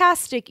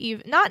sarcastic,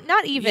 even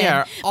not even.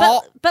 Yeah,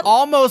 but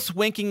almost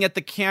winking at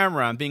the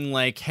camera and being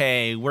like,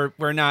 "Hey,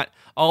 we're not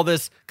all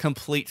this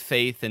complete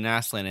faith in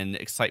Aslan and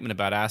excitement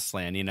about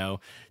Aslan.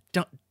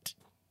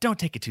 Don't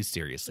take it too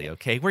seriously,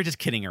 okay? We're just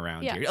kidding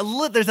around here.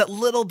 There's that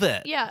little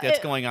bit that's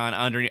going on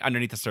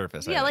underneath the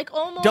surface. Yeah, like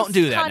almost don't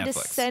do that,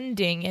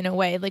 condescending Netflix. In a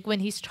way, like when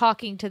he's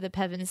talking to the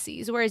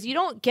Pevensies, whereas you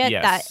don't get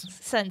that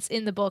sense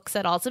in the books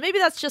at all. So maybe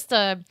that's just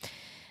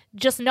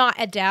not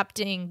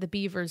adapting the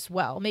beavers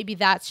well. Maybe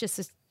that's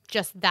just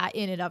that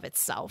in and of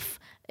itself,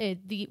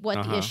 the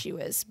issue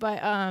is.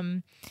 But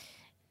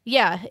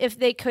if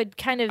they could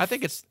kind of, I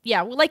think it's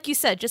like you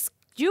said, just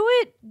do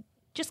it,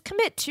 just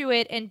commit to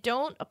it, and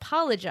don't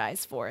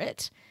apologize for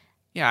it.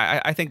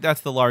 Yeah, I think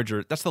that's the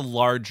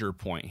larger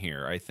point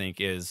here. I think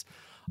is,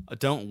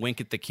 don't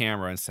wink at the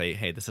camera and say,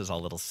 "Hey, this is a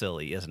little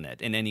silly, isn't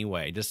it?" In any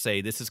way, just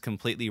say this is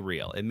completely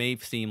real. It may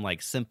seem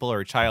like simple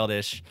or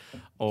childish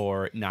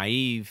or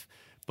naive,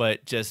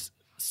 but just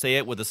say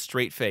it with a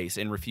straight face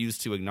and refuse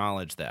to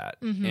acknowledge that.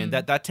 And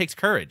that takes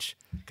courage,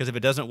 because if it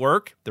doesn't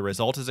work, the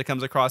result is it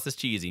comes across as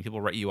cheesy and people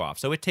write you off.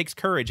 So it takes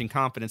courage and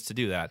confidence to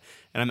do that.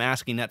 And I'm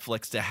asking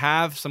Netflix to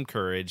have some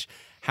courage,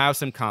 have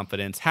some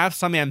confidence, have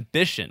some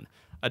ambition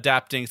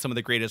adapting some of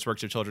the greatest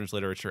works of children's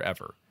literature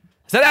ever.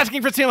 Is that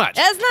asking for too much?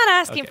 That's not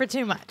asking for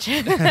too much.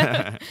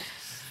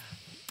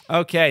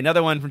 Okay,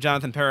 another one from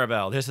Jonathan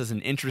Paravel. This is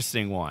an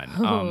interesting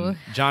one.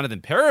 Jonathan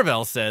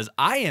Paravel says,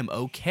 I am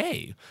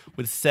okay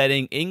with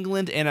setting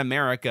England and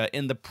America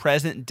in the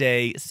present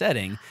day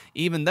setting,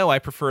 even though I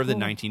prefer the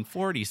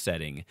 1940s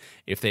setting.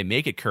 If they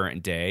make it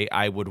current day,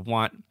 I would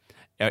want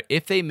the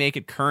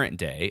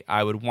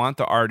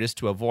artist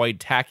to avoid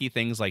tacky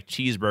things like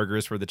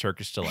cheeseburgers for the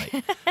Turkish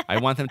delight. I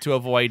want them to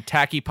avoid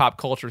tacky pop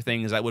culture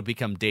things that would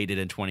become dated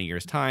in 20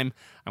 years' time.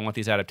 I want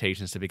these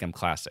adaptations to become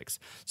classics.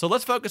 So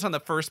let's focus on the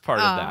first part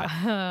of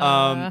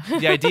that.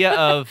 The idea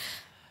of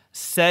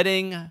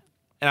setting, and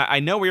I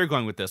know where you're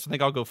going with this. I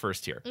think I'll go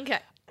first here. Okay.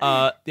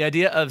 The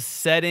idea of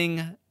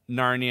setting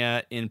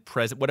Narnia in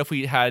present. What if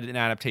we had an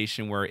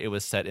adaptation where it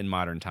was set in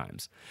modern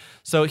times?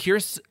 So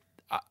here's...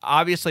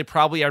 Obviously,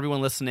 probably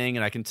everyone listening,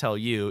 and I can tell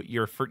you,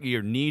 your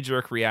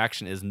knee-jerk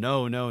reaction is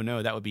no,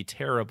 that would be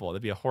terrible.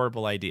 That'd be a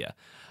horrible idea.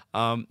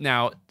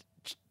 Now,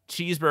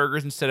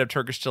 cheeseburgers instead of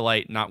Turkish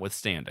delight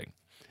notwithstanding.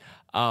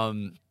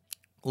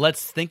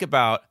 Let's think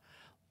about,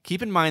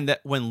 keep in mind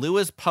that when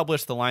Lewis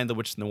published The Lion, the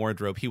Witch, and the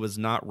Wardrobe, he was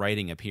not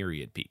writing a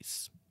period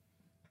piece.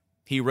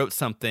 He wrote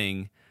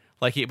something,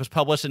 like it was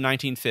published in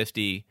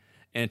 1950,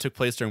 and it took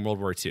place during World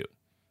War II.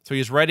 So he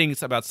was writing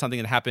about something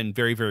that happened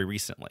very, very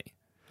recently.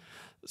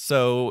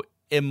 So,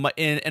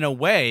 in a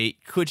way,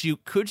 could you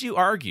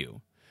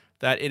argue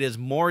that it is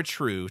more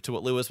true to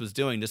what Lewis was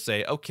doing to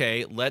say,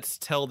 okay, let's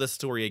tell this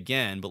story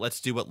again, but let's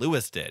do what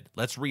Lewis did.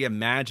 Let's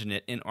reimagine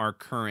it in our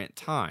current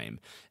time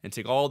and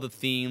take all the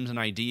themes and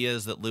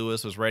ideas that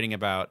Lewis was writing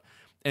about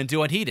and do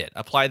what he did.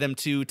 Apply them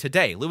to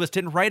today. Lewis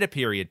didn't write a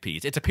period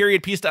piece. It's a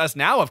period piece to us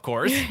now, of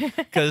course,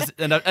 because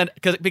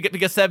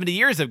 70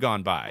 years have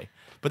gone by.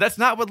 But that's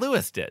not what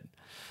Lewis did.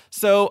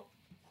 So,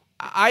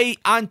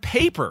 on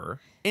paper,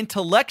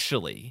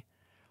 intellectually,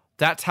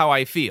 that's how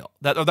I feel.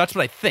 That's what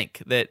I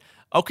think. That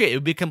okay, it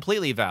would be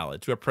completely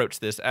valid to approach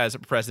this as a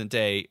present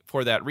day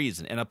for that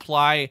reason and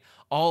apply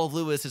all of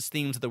Lewis's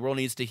themes that the world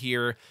needs to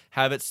hear.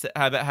 Have it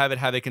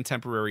have a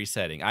contemporary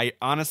setting. I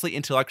honestly,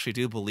 intellectually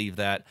do believe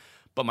that,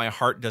 but my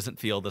heart doesn't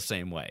feel the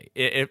same way.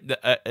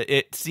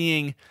 It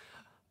seeing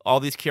all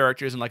these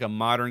characters in like a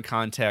modern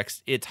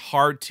context, it's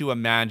hard to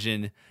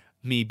imagine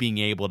me being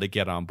able to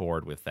get on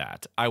board with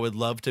that. I would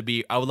love to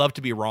be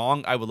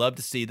wrong. I would love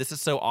to see this is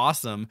so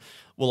awesome.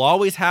 We'll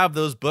always have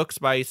those books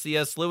by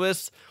C.S.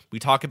 Lewis. We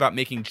talk about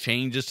making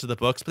changes to the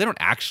books, but they don't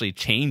actually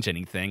change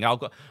anything.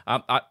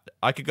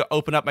 I could go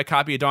open up my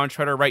copy of Dawn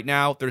Treader right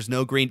now. There's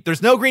no green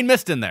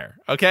mist in there.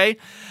 Okay,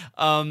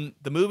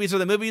 the movies are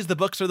the movies. The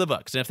books are the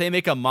books. And if they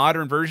make a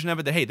modern version of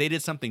it, that hey, they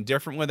did something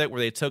different with it,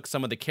 where they took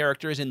some of the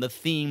characters and the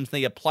themes,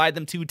 they applied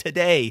them to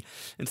today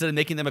instead of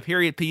making them a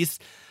period piece.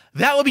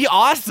 That would be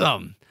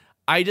awesome.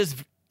 I just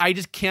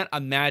can't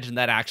imagine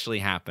that actually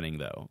happening,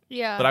 though.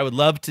 Yeah. But I would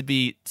love to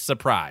be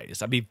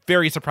surprised. I'd be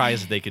very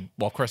surprised if they could.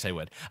 Well, of course I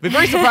would. I'd be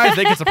very surprised if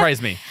they could surprise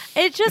me.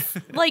 It just,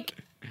 like,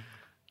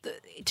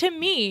 to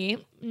me,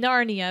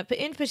 Narnia, but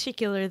in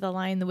particular, The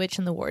Lion, the Witch,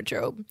 and the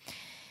Wardrobe,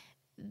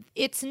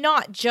 it's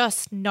not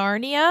just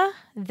Narnia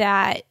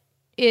that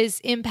is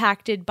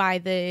impacted by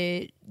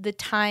the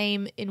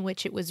time in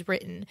which it was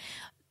written.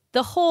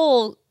 The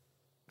whole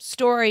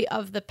story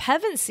of the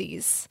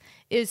Pevensies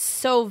is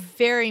so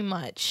very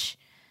much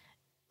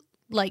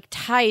like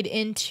tied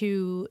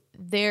into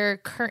their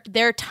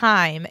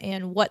time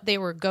and what they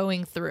were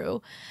going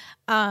through.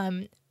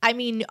 I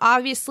mean,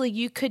 obviously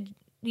you could,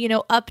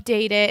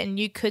 update it, and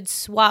you could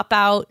swap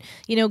out,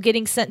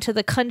 getting sent to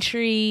the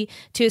country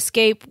to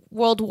escape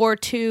World War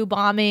II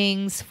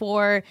bombings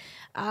for,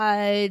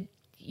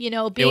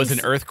 being it was an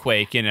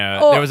earthquake.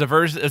 There was a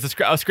version, it was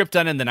a script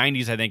done in the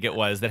 90s, I think it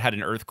was, that had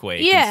an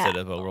earthquake instead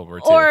of a World War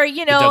II.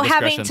 Or,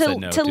 having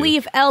to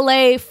leave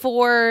LA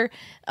for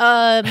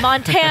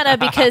Montana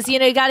because,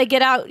 you got to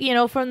get out,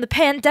 from the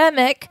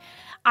pandemic.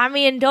 I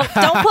mean, don't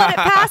put it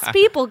past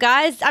people,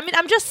 guys. I mean,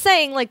 I'm just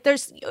saying, like,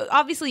 there's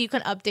obviously you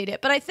can update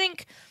it, but I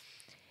think,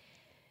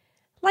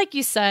 like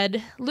you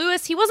said,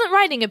 Lewis, he wasn't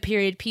writing a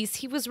period piece.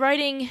 He was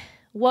writing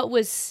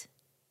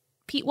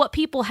what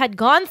people had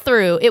gone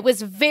through. It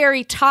was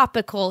very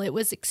topical. It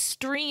was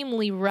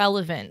extremely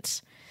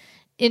relevant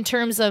in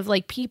terms of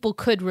like people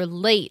could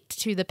relate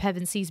to the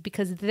Pevensies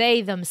because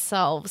they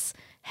themselves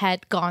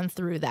had gone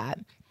through that.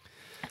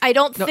 I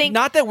don't think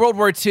not that World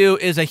War II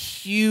is a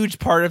huge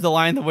part of The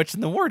Lion, the Witch,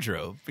 and the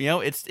Wardrobe.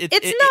 It's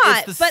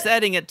not. It's the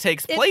setting it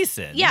takes place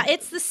in. Yeah,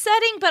 it's the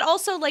setting, but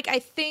also like I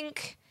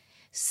think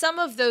some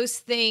of those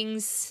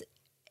things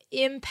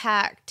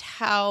impact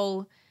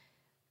how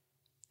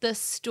the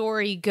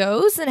story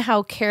goes and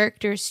how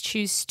characters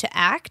choose to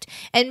act.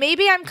 And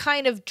maybe I'm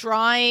kind of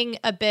drawing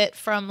a bit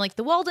from like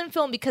the Walden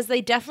film because they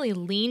definitely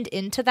leaned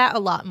into that a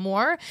lot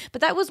more.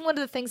 But that was one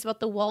of the things about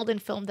the Walden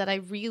film that I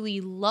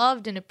really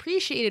loved and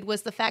appreciated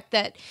was the fact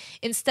that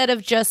instead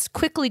of just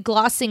quickly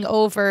glossing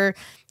over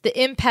the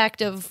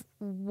impact of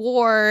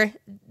war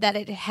that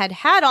it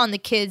had on the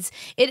kids,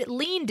 it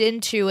leaned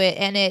into it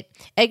and it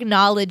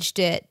acknowledged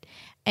it.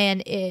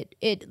 And it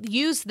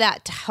used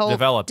that to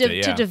help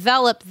to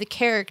develop the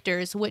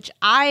characters, which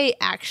I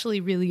actually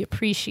really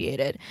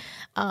appreciated.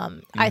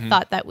 I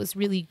thought that was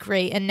really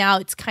great. And now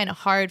it's kind of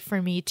hard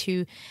for me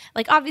to,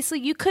 like,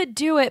 obviously you could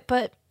do it,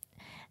 but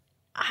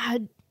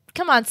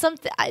come on,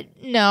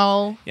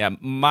 no. Yeah,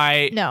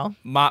 my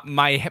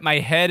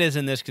head is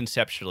in this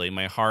conceptually.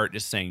 My heart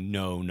is saying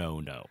no.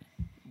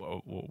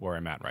 Where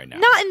I'm at right now.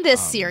 Not in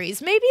this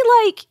series. Maybe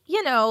like,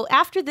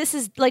 after this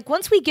is like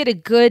once we get a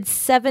good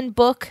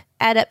 7-book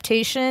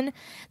adaptation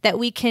that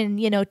we can,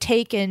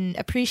 take and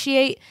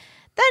appreciate,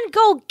 then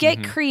go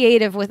get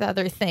creative with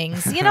other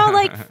things.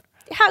 Like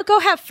go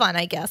have fun,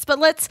 I guess.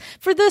 But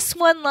for this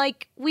one,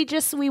 like we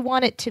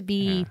want it to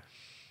be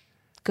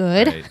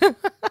good.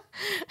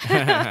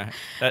 Right.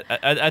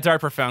 That's our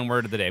profound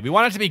word of the day. We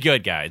want it to be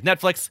good, guys.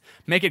 Netflix,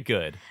 make it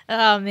good.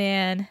 Oh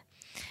man.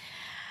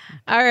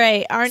 All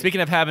right.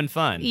 Speaking of having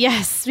fun.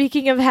 Yes,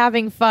 speaking of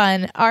having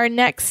fun, our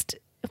next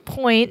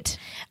point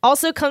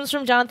also comes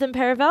from Jonathan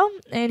Paravel,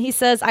 and he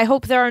says, I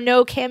hope there are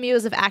no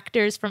cameos of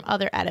actors from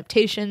other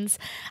adaptations.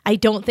 I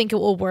don't think it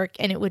will work,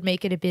 and it would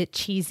make it a bit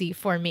cheesy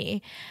for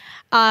me.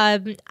 How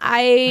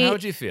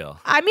would you feel?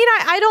 I mean,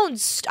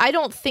 I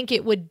don't think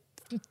it would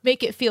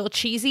make it feel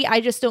cheesy.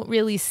 I just don't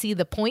really see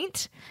the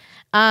point.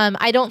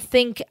 I don't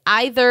think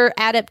either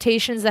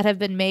adaptations that have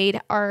been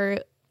made are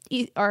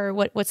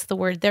what's the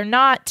word? They're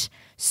not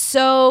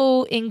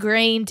so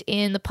ingrained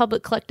in the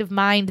public collective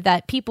mind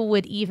that people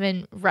would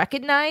even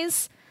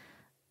recognize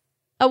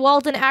a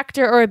Walden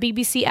actor or a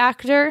BBC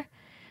actor,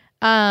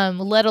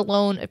 let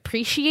alone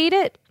appreciate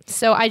it.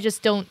 So I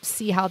just don't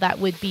see how that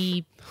would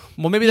be.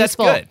 Well, maybe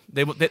useful. That's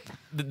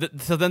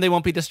good. So then they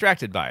won't be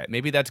distracted by it.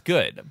 Maybe that's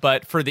good.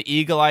 But for the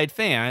eagle-eyed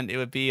fan, it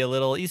would be a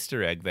little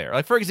Easter egg there.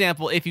 Like, for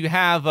example, if you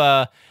have,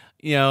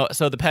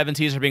 so the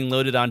Pevensies are being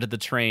loaded onto the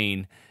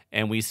train,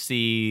 and we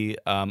see,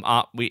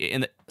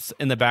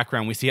 in the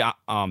background we see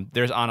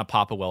there's Anna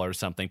Popplewell or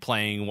something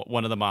playing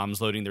one of the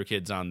moms loading their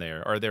kids on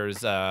there, or there's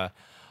so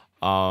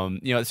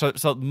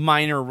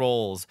minor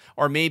roles,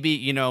 or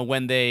maybe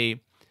when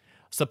they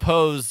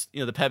suppose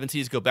the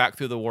Pevensies go back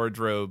through the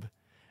wardrobe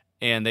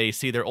and they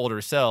see their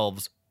older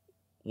selves.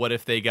 What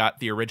if they got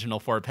the original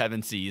 4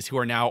 Pevensies who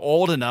are now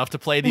old enough to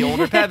play the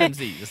older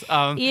Pevensies?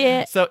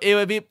 Yeah. So it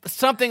would be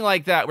something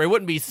like that, where it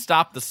wouldn't be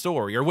stop the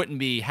story, or wouldn't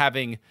be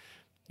having,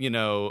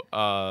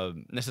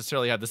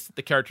 necessarily have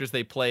the characters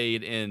they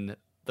played in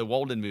the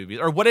Walden movies.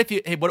 Or what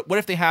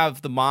if they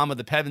have the mom of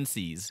the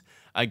Pevensies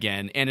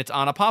again, and it's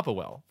Anna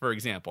Popplewell, for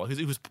example,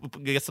 who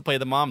gets to play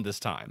the mom this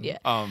time? Yeah.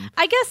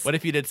 I guess. What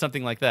if you did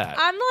something like that?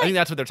 I'm like, I think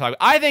that's what they're talking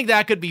about. I think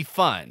that could be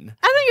fun.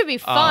 I think it'd be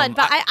fun,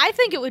 but I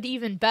think it would be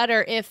even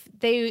better if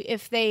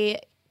they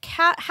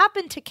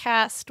happen to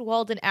cast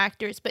Walden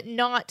actors, but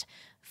not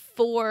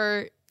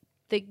for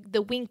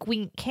the wink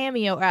wink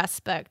cameo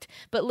aspect,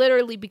 but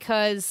literally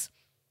because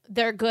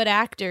they're good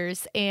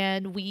actors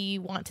and we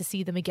want to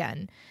see them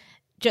again.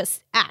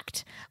 Just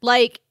act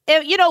like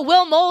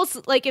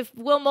if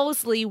Will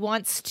Mosley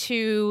wants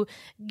to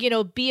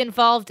be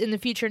involved in the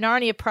future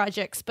Narnia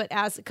projects, but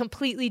as a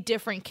completely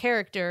different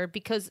character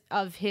because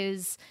of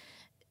his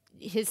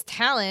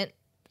talent.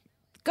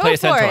 Go play a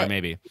for centaur, it.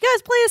 Maybe. You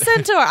guys play a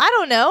centaur. I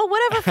don't know.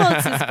 Whatever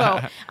floats his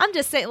boat. I'm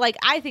just saying,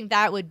 I think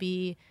that would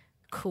be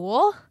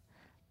cool,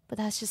 but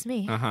that's just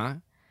me.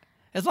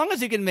 As long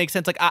as you can make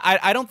sense,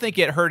 I don't think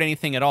it hurt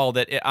anything at all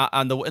that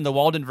in the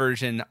Walden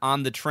version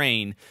on the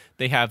train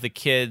they have the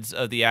kids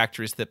of the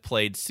actress that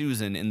played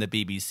Susan in the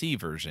BBC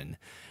version,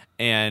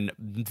 and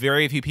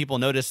very few people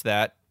noticed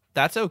that.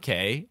 That's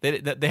okay.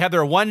 They have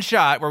their one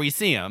shot where we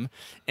see them,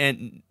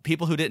 and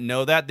people who didn't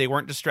know that, they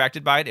weren't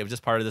distracted by it. It was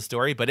just part of the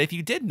story. But if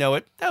you did know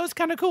it, that was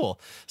kind of cool.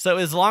 So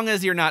as long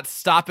as you're not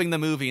stopping the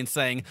movie and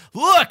saying,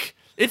 "Look,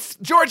 it's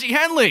Georgie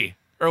Henley,"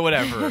 or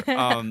whatever,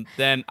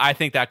 then I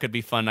think that could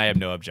be fun. I have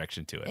no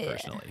objection to it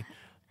personally.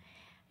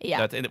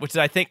 Yeah. Which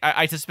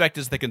I suspect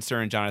is the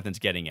concern Jonathan's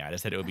getting at,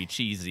 is that it would be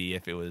cheesy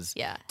if it was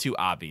too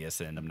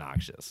obvious and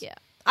obnoxious. Yeah.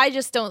 I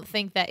just don't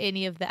think that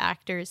any of the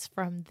actors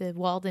from the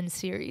Walden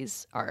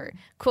series are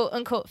quote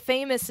unquote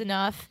famous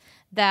enough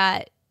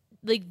that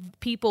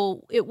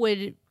people it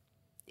would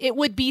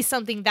be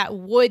something that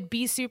would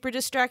be super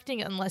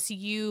distracting unless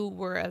you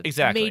were a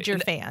major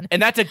fan.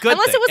 And that's a good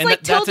unless thing. It was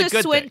Tilda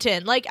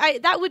Swinton.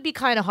 That would be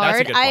kind of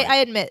hard. That's a good point. I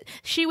admit.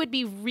 She would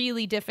be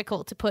really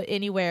difficult to put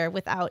anywhere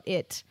without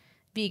it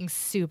being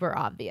super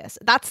obvious.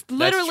 That's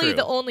literally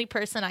the only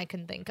person I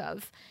can think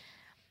of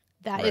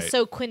that is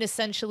so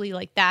quintessentially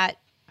like that.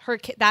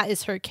 That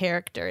is her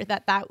character.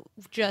 That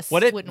just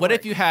wouldn't work. What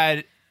if you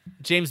had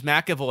James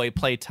McAvoy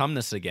play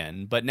Tumnus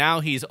again, but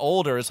now he's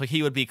older, so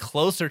he would be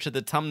closer to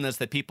the Tumnus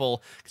that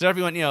people, because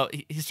everyone,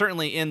 he's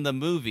certainly in the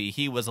movie,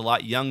 he was a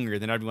lot younger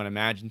than everyone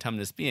imagined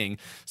Tumnus being.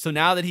 So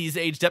now that he's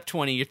aged up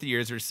 20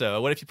 years or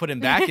so, what if you put him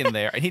back in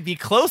there and he'd be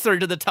closer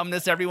to the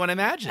Tumnus everyone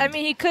imagined? I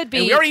mean, he could be.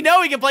 And we already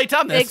know he can play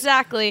Tumnus.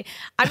 Exactly.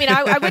 I mean,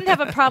 I wouldn't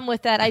have a problem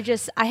with that.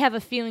 I have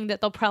a feeling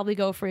that they'll probably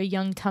go for a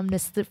young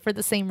Tumnus for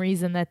the same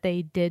reason that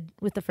they did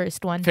with the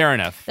first one. Fair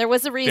enough. There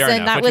was a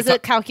reason. That was a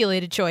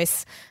calculated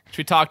choice. Which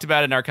we talked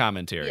about in our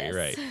commentary, yes.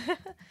 Right?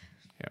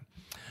 Yeah.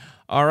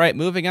 All right,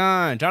 moving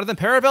on. Jonathan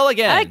Parabell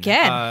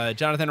again.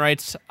 Jonathan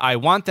writes, "I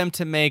want them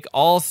to make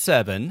all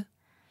 7.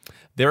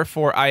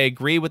 Therefore, I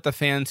agree with the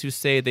fans who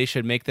say they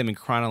should make them in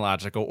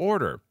chronological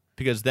order,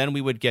 because then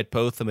we would get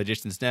both The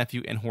Magician's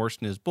Nephew and Horse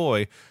and His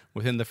Boy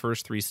within the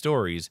first 3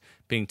 stories,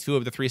 being 2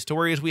 of the 3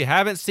 stories we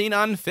haven't seen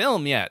on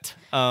film yet."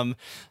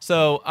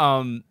 So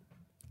I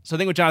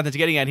think what Jonathan's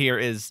getting at here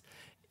is,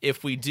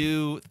 if we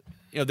do,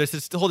 there's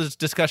this whole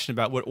discussion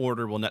about what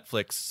order will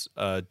Netflix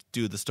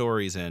do the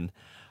stories in.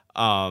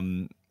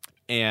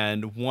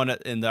 And one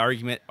in the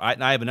argument,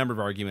 I have a number of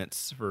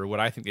arguments for what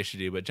I think they should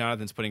do, but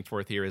Jonathan's putting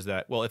forth here is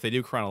that, well, if they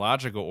do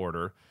chronological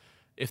order,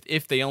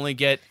 if they only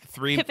get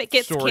 3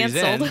 stories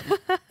canceled.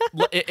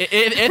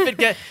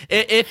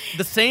 if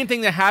the same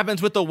thing that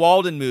happens with the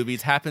Walden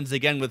movies happens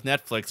again with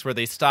Netflix, where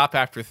they stop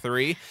after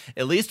 3,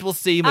 at least we'll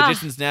see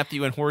Magician's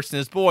Nephew and Horse and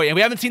His Boy, and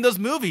we haven't seen those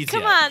movies yet.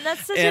 Come on,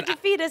 that's such a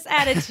defeatist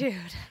attitude.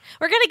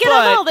 We're gonna get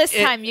them all this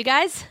time, you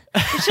guys.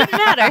 It shouldn't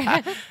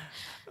matter.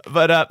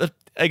 But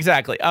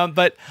exactly.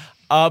 But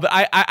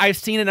I've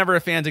seen a number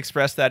of fans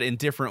express that in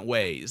different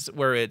ways,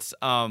 where it's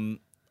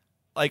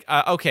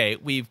okay,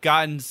 we've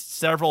gotten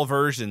several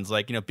versions.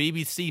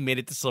 BBC made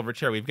it to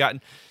Silverchair. We've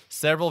gotten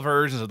several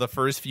versions of the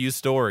first few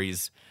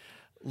stories.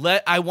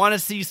 I want to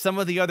see some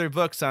of the other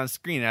books on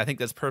screen, and I think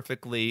that's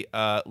perfectly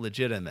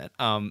legitimate.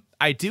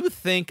 I do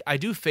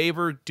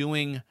favor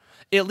doing,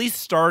 at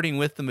least starting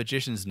with The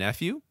Magician's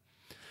Nephew.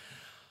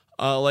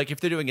 If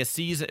they're doing a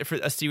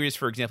series,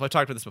 for example, I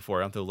talked about this before.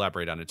 I don't have to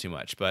elaborate on it too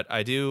much, but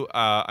I do.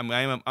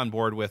 I'm on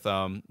board with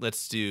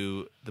let's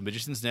do The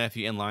Magician's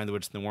Nephew and Lion, the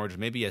Witch, and the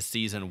Wardrobe, maybe a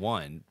season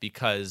 1,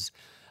 because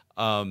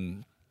the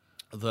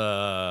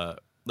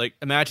like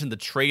imagine the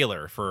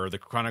trailer for the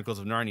Chronicles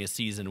of Narnia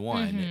season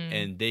 1,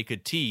 and they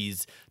could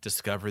tease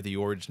discover the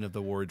origin of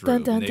the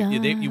wardrobe. Dun, dun,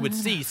 And dun. you would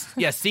see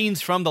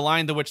scenes from The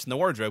Lion, the Witch, and the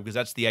Wardrobe, because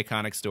that's the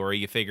iconic story.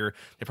 You figure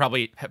they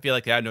probably feel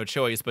like they had no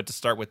choice but to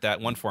start with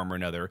that one form or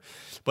another.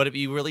 But if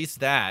you release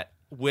that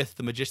with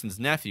The Magician's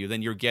Nephew,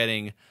 then you're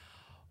getting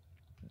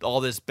all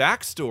this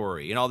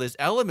backstory and all these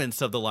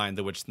elements of The Lion,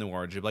 the Witch, and the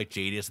Wardrobe, like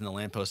Jadis and the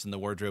Lamppost and the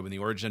Wardrobe and the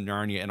origin of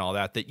Narnia and all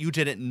that you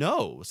didn't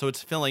know. So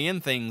it's filling in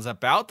things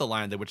about The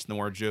Lion, the Witch, and the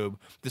Wardrobe,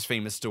 this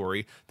famous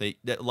story that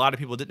a lot of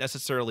people didn't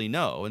necessarily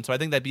know. And so I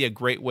think that'd be a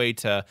great way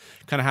to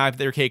kind of have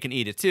their cake and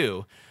eat it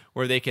too,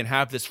 where they can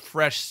have this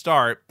fresh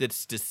start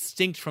that's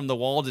distinct from the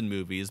Walden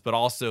movies, but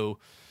also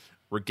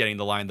we're getting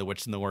The Lion, the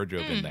Witch, and the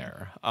Wardrobe in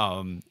there.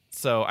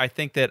 So I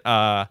think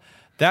that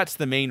that's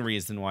the main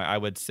reason why I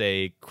would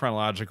say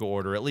chronological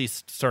order, at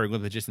least starting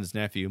with Magician's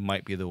Nephew,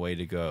 might be the way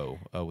to go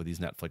with these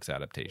Netflix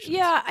adaptations.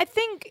 Yeah, I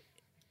think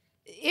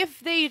if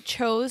they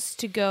chose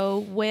to go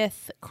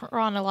with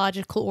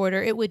chronological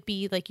order, it would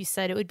be, like you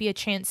said, it would be a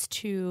chance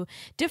to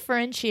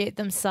differentiate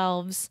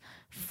themselves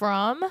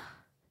from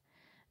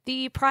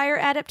the prior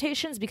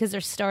adaptations because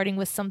they're starting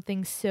with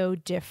something so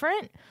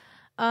different.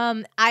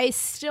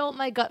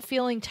 My gut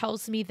feeling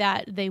tells me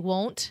that they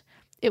won't.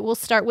 It will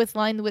start with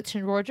Lion, the Witch,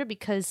 and Wardrobe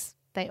because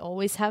they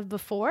always have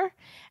before.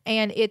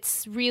 And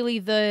it's really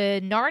the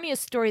Narnia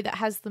story that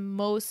has the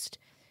most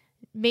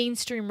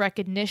mainstream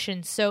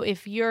recognition. So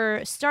if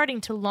you're starting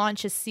to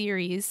launch a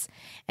series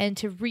and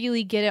to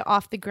really get it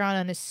off the ground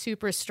on a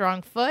super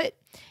strong foot,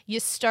 you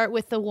start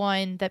with the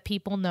one that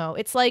people know.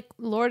 It's like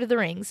Lord of the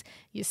Rings.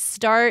 You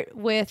start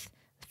with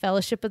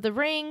Fellowship of the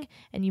Ring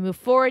and you move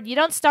forward. You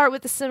don't start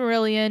with the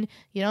Silmarillion.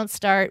 You don't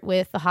start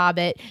with The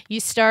Hobbit. You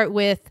start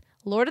with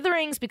Lord of the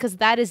Rings because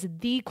that is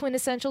the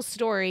quintessential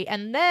story.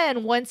 And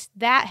then once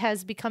that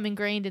has become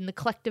ingrained in the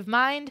collective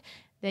mind,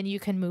 then you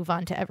can move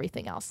on to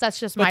everything else. That's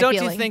just my feeling. But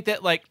don't you think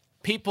that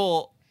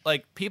people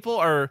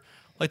are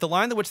The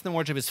Lion, the Witch, and the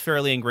Wardrobe is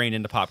fairly ingrained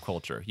into pop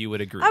culture? You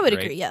would agree, I would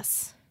right? agree,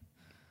 yes.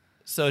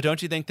 So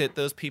don't you think that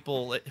those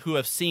people who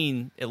have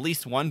seen at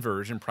least one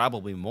version,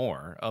 probably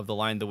more, of The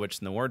Lion, the Witch,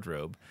 and the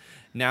Wardrobe,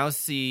 now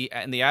see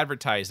in the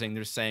advertising,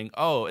 they're saying,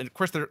 oh, and of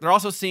course they're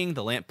also seeing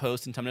the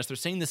lamppost and Tumnus. They're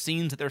seeing the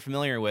scenes that they're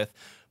familiar with,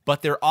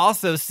 but they're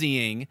also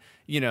seeing,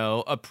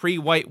 a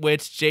pre-White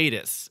Witch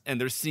Jadis, and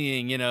they're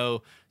seeing,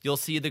 you'll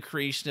see the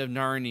creation of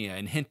Narnia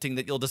and hinting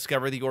that you'll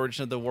discover the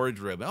origin of the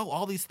wardrobe. Oh,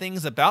 all these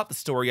things about the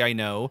story I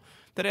know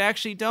that I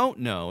actually don't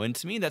know. And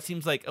to me, that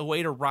seems like a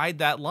way to ride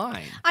that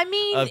line. I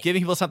mean, of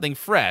giving people something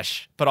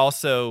fresh, but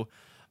also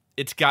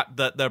it's got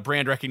the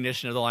brand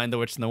recognition of The Lion, the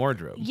Witch, and the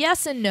Wardrobe.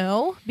 Yes and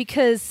no,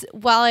 because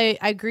while I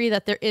agree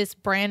that there is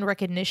brand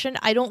recognition,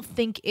 I don't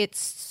think it's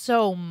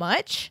so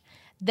much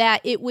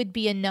that it would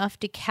be enough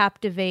to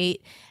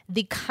captivate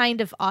the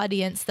kind of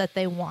audience that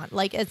they want.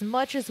 Like, as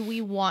much as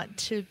we want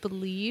to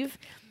believe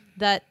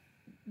that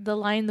The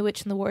Lion, the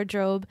Witch, and the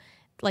Wardrobe,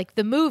 like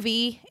the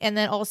movie and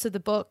then also the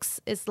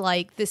books, is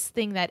like this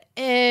thing that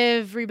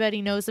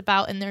everybody knows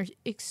about and they're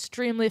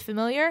extremely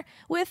familiar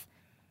with,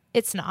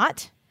 it's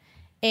not.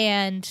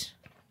 And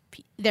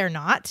they're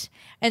not.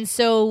 And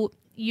so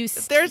I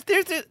think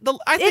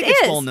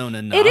it's well known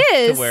enough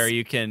to where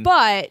you can.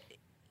 But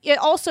it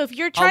also, if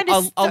you're trying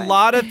a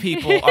lot of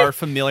people are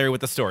familiar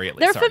with the story, at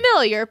least. They're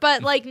familiar,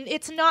 but like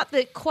it's not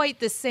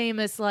quite the same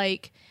as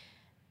like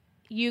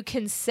you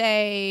can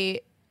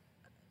say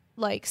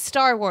like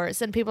Star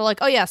Wars and people are like,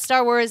 oh yeah,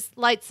 Star Wars,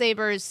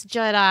 lightsabers,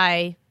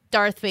 Jedi,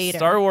 Darth Vader.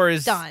 Star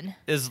Wars done.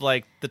 Is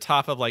like the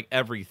top of like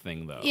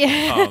everything though.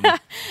 Yeah.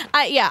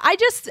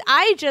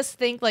 I just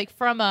think like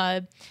from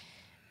a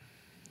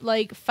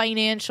like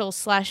financial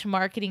 /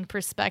 marketing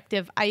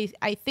perspective,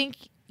 I think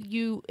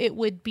it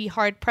would be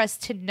hard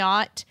pressed to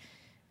not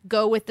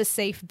go with the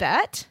safe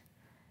bet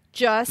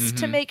just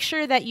to make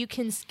sure that you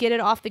can get it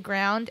off the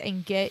ground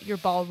and get your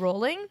ball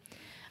rolling.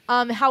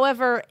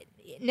 However,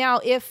 now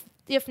if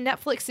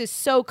Netflix is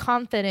so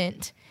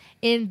confident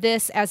in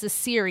this as a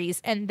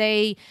series and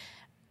they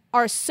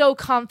are so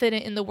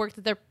confident in the work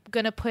that they're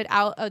going to put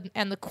out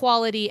and the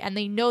quality, and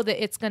they know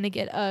that it's going to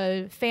get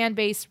a fan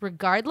base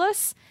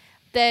regardless,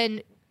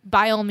 then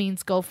by all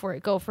means go for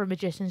it. Go for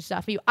Magician's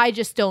Nephew. I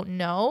just don't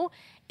know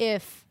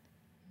if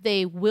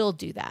they will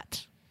do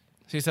that.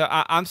 See, so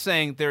I'm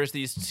saying there's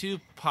these two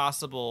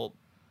possible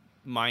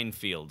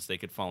minefields they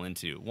could fall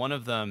into. One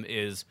of them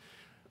is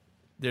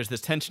there's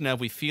this tension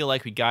of we feel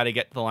like we got to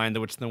get The Lion,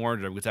 the Witch, and the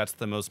Wardrobe because that's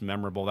the most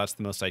memorable, that's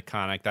the most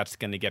iconic, that's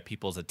going to get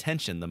people's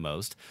attention the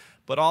most.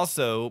 But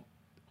also,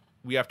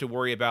 we have to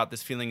worry about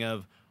this feeling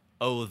of,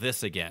 oh,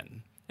 this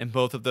again. And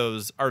both of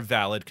those are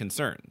valid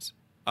concerns.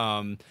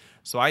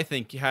 So I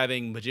think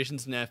having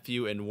Magician's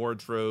Nephew and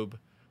Wardrobe,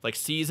 like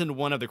season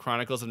 1 of the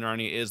Chronicles of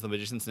Narnia is The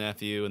Magician's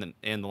Nephew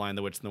and The Lion,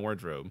 the Witch, and the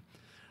Wardrobe.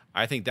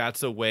 I think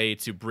that's a way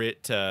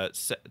to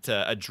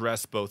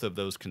address both of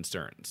those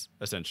concerns,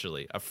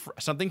 essentially.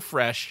 Something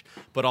fresh,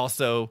 but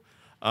also,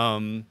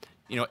 and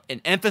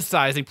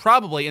emphasizing,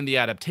 probably in the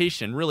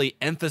adaptation, really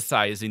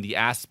emphasizing the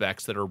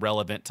aspects that are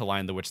relevant to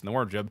Lion, the Witch, and the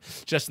Wardrobe,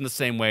 just in the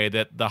same way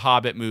that the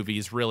Hobbit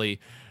movies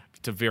really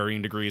to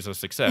varying degrees of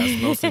success,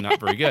 mostly not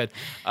very good,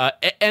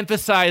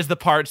 emphasized the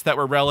parts that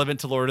were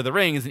relevant to Lord of the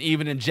Rings and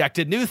even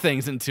injected new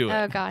things into it.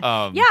 Oh,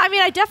 God. Yeah, I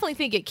mean, I definitely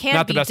think it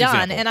can be done.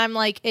 Example. And I'm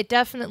like, it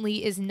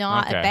definitely is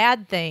not a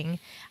bad thing.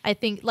 I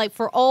think, like,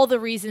 for all the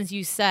reasons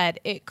you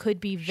said, it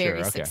could be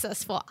very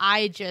successful.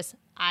 I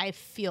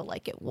feel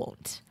like it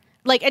won't.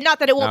 Like, and not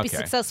that it won't be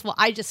successful.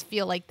 I just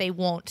feel like they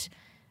won't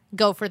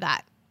go for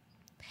that.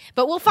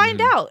 But we'll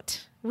find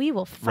out. We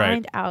will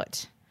find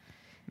out.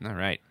 All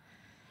right.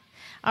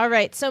 All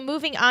right, so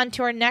moving on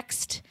to our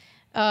next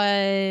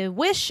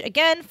wish,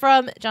 again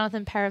from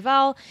Jonathan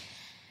Paravel.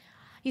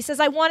 He says,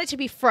 I want it to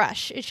be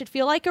fresh. It should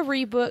feel like a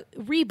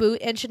reboot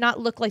and should not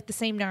look like the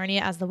same Narnia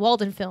as the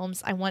Walden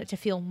films. I want it to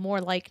feel more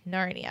like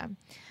Narnia.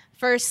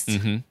 First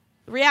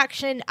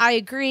reaction, I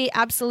agree,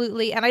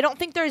 absolutely. And I don't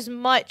think there's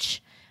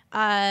much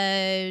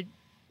chance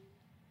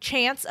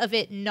of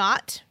it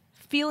not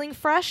feeling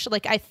fresh.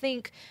 Like, I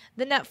think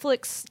the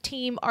Netflix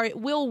team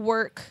will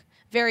work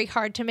very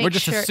hard to make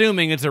sure.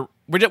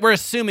 We're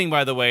assuming,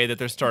 by the way, that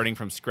they're starting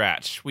from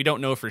scratch. We don't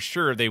know for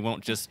sure they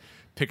won't just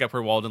pick up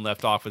where Walden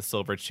left off with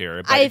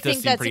Silverchair, but it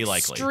does seem pretty likely. I think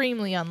that's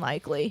extremely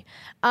unlikely.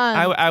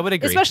 I would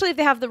agree. Especially if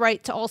they have the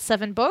right to all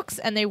 7 books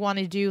and they want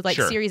to do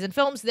series and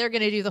films, they're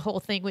going to do the whole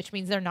thing, which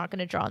means they're not going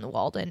to draw on the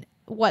Walden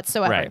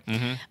whatsoever.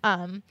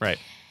 Right. Right.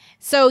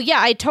 So yeah,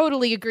 I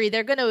totally agree.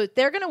 They're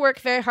gonna work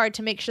very hard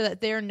to make sure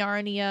that their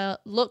Narnia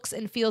looks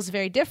and feels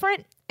very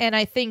different. And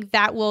I think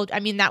that will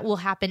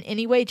happen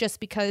anyway, just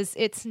because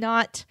it's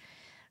not,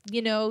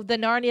 the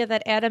Narnia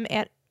that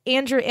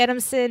Andrew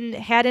Adamson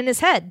had in his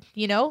head.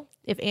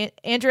 If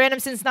Andrew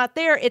Adamson's not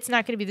there, it's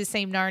not going to be the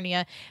same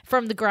Narnia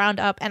from the ground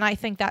up. And I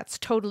think that's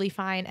totally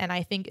fine. And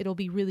I think it'll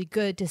be really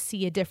good to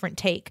see a different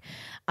take.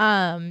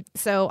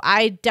 So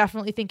I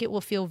definitely think it will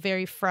feel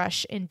very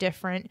fresh and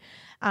different.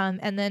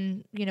 And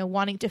then,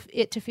 wanting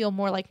it to feel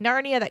more like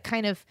Narnia, that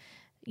kind of,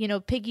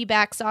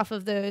 piggybacks off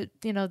of the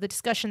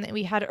discussion that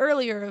we had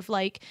earlier of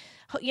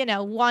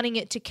wanting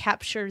it to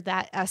capture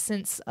that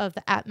essence of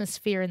the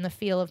atmosphere and the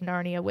feel of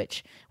Narnia,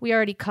 which we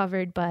already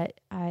covered. But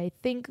I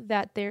think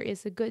that there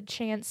is a good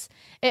chance.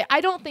 I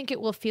don't think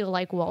it will feel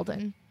like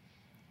Walden.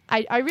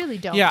 I really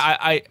don't.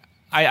 Yeah,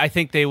 I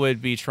think they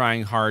would be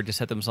trying hard to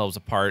set themselves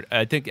apart.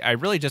 I think I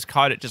really just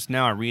caught it just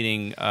now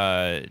reading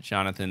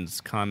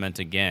Jonathan's comment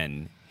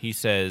again. He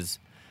says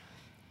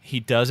he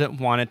doesn't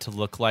want it to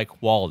look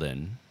like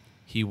Walden.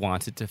 He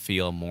wants it to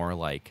feel more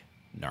like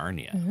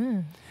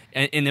Narnia,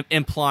 and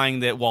implying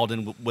that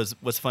Walden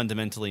was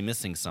fundamentally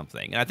missing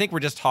something. And I think we're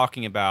just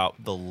talking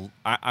about the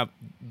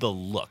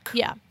look.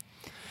 Yeah,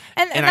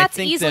 and that's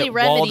easily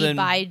remedied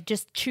by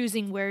just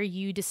choosing where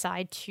you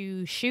decide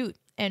to shoot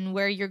and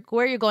where you're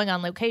going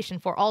on location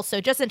for.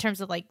 Also, just in terms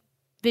of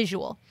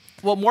visual.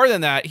 Well, more than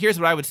that, here's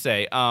what I would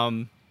say. Let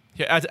me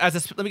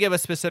give a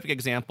specific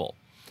example.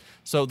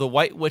 So the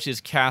White Witch's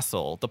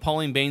castle, the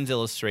Pauline Baynes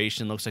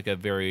illustration looks like a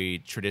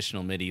very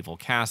traditional medieval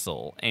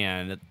castle,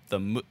 and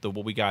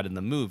what we got in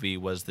the movie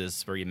was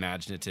this very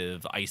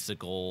imaginative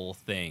icicle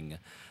thing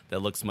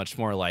that looks much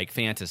more like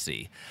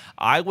fantasy.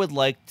 I would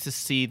like to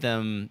see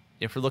them,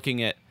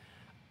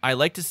 I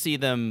like to see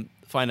them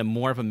find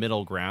more of a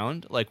middle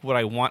ground. Like what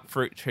I want,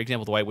 for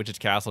example, the White Witch's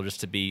castle just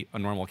to be a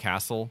normal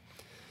castle.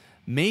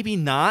 Maybe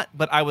not,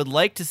 but I would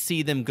like to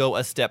see them go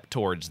a step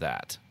towards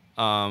that.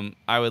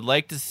 I would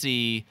like to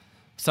see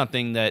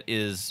something that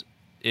is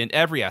in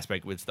every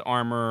aspect, with the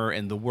armor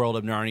and the world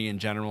of Narnia in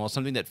general,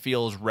 something that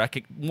feels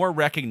more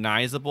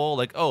recognizable,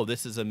 like, oh,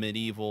 this is a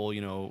medieval,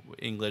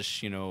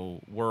 English,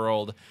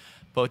 world,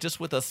 but just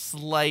with a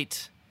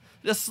slight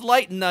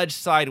nudge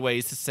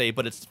sideways to say,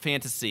 but it's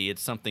fantasy,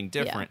 it's something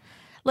different. Yeah.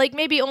 Like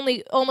maybe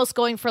almost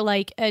going for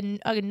a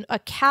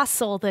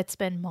castle that's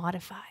been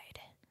modified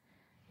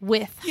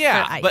with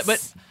ice.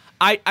 but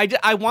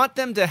I want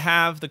them to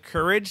have the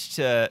courage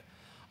to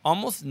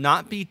almost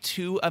not be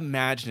too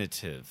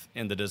imaginative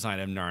in the design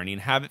of Narnia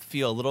and have it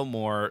feel a little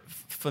more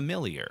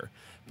familiar,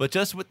 but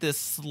just with this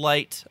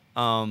slight,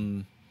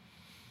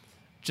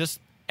 just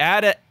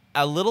add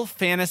a little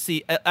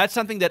fantasy, add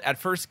something that at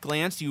first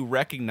glance you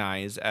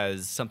recognize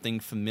as something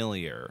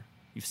familiar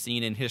you've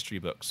seen in history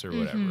books or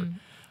whatever,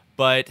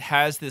 but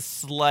has this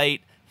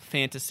slight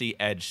fantasy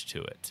edge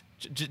to it,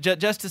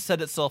 just to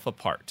set itself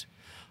apart.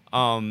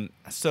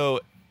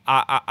 So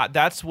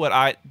that's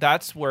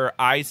where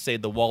I say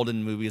the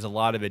Walden movies, a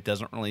lot of it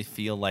doesn't really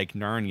feel like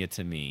Narnia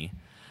to me,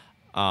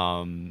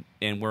 and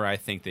where I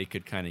think they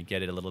could kind of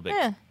get it a little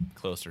bit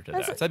closer to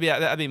that. So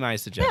that'd be my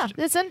suggestion.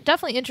 Yeah, it's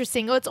definitely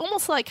interesting. It's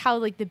almost like how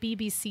the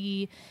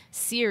BBC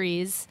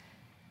series,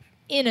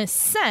 in a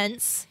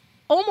sense,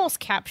 almost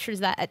captures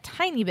that a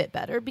tiny bit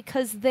better,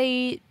 because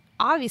they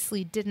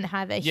obviously didn't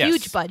have a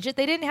huge budget.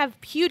 They didn't have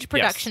huge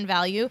production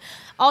value.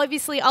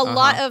 Obviously, a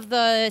lot of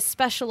the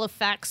special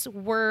effects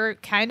were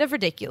kind of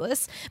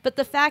ridiculous, but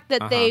the fact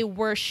that they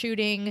were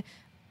shooting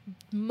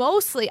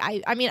mostly,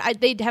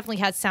 they definitely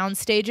had sound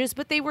stages,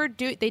 but they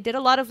did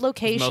a lot of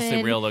location,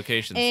 mostly real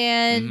locations,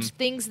 and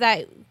things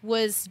that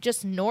was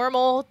just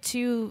normal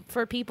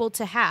for people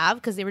to have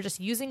because they were just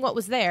using what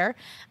was there.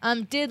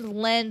 Did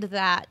lend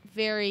that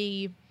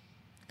very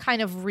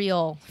kind of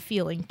real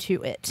feeling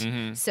to it.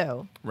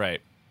 So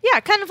Right. yeah,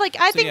 kind of like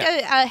I think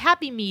yeah. a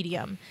happy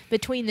medium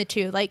between the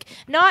two. Like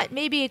not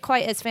maybe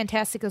quite as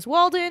fantastic as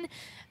Walden,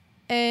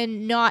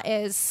 and not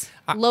as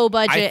low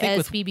budget think as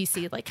with-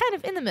 BBC. Like kind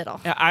of in the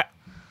middle. Yeah,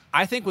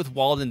 I think with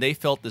Walden, they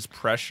felt this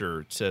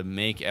pressure to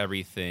make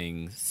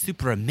everything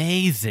super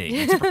amazing,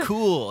 and super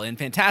cool, and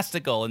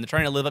fantastical, and they're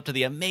trying to live up to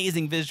the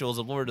amazing visuals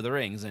of Lord of the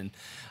Rings. And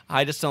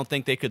I just don't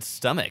think they could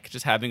stomach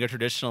just having a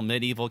traditional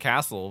medieval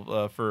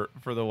castle for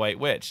the White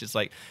Witch. It's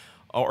like,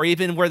 or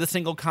even where the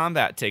single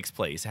combat takes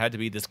place, it had to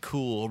be this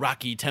cool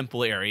rocky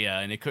temple area,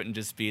 and it couldn't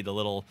just be the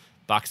little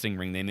boxing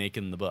ring they make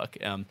in the book.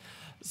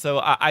 So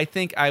I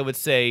think I would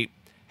say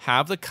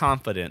have the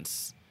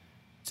confidence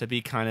to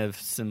be kind of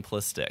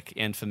simplistic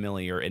and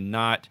familiar, and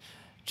not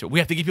we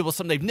have to give people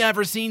something they've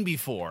never seen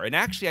before. And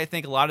actually, I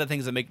think a lot of the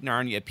things that make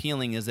Narnia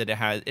appealing is that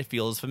it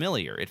feels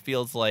familiar. It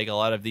feels like a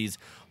lot of these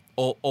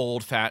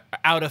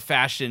out of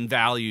fashion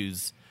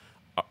values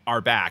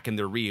are back, and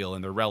they're real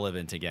and they're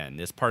relevant again.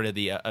 It's part of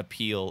the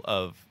appeal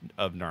of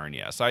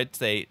Narnia. So I'd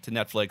say to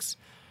Netflix,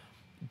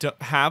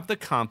 have the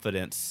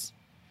confidence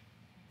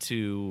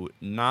to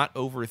not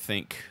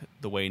overthink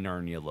the way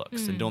Narnia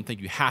looks, and don't think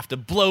you have to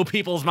blow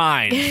people's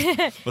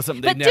minds with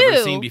something they've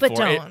never seen before. But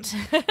don't.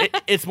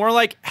 It's more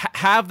like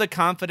have the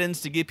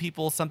confidence to give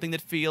people something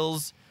that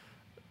feels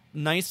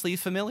nicely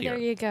familiar. There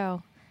you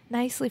go.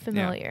 Nicely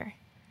familiar.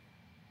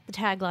 The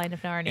tagline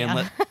of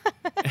Narnia.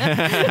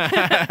 And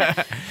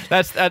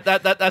that's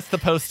the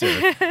poster.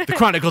 The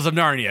Chronicles of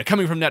Narnia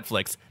coming from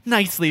Netflix.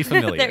 Nicely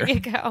familiar. There you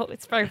go.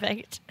 It's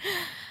perfect.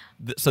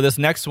 So this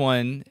next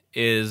one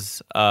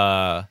is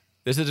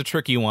this is a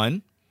tricky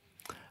one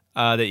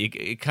that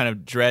you kind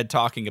of dread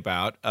talking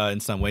about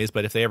in some ways.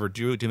 But if they ever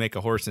do make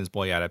a Horse and His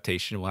Boy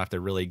adaptation, we'll have to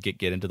really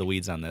get into the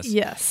weeds on this.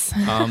 Yes.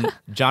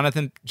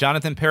 Jonathan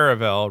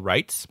Paravel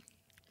writes,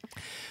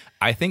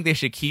 I think they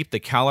should keep the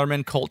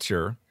Calormen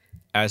culture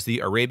as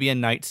the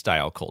Arabian Nights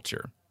style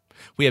culture.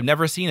 We have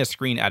never seen a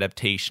screen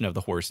adaptation of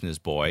The Horse and His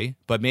Boy,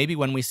 but maybe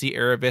when we see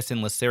Erebus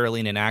and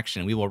Laceralene in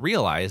action, we will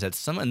realize that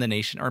some in the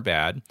nation are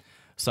bad,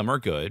 some are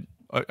good,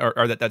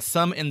 or that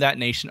some in that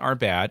nation are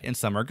bad and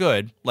some are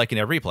good, like in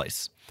every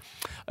place.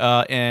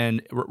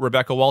 And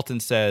Rebecca Walton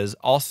says,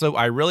 also,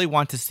 I really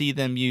want to see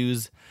them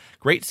use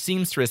great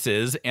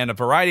seamstresses and a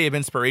variety of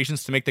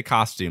inspirations to make the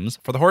costumes.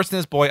 For The Horse and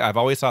His Boy, I've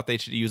always thought they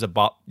should use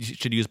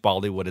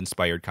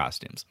Bollywood-inspired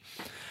costumes.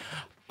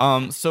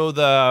 So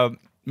the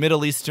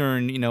Middle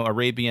Eastern,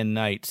 Arabian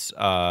Nights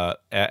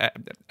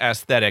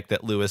aesthetic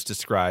that Lewis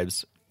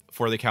describes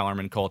for the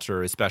Calormen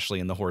culture, especially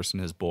in The Horse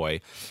and His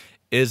Boy,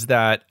 is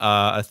that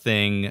a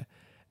thing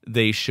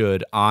they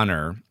should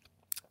honor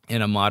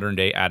in a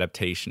modern-day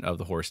adaptation of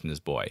The Horse and His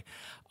Boy?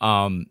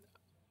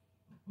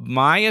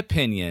 My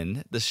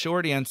opinion, the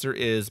short answer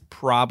is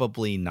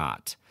probably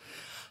not.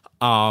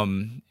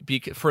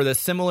 For the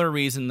similar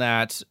reason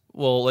that,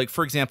 well, like,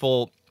 for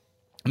example,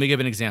 let me give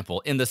an example.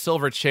 In The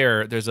Silver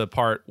Chair, there's a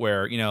part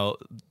where,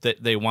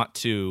 that they want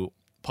to,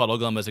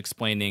 Puddleglum is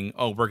explaining,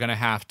 oh, we're going to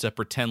have to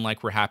pretend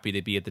like we're happy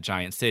to be at the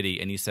giant city.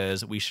 And he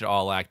says, we should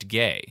all act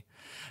gay.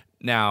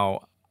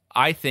 Now,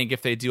 I think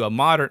if they do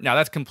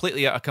that's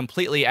completely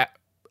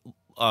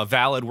a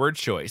valid word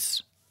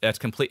choice. That's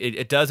complete.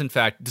 It does, in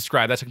fact,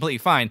 describe, that's completely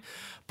fine.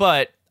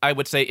 But I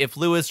would say if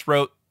Lewis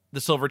wrote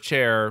The Silver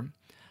Chair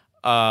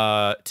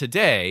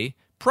today,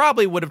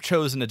 probably would have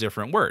chosen a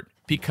different word,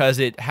 because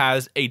it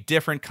has a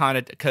different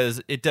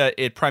because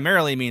it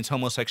primarily means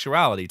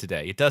homosexuality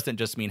today. It doesn't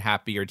just mean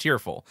happy or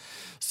tearful.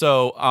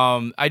 So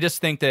I just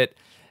think that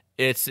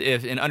if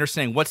in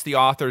understanding what's the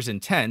author's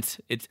intent,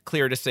 it's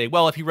clear to say,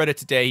 well, if he read it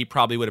today, he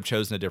probably would have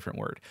chosen a different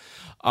word.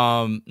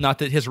 Not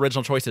that his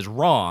original choice is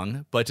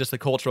wrong, but just the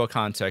cultural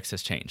context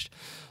has changed.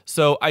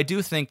 So I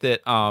do think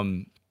that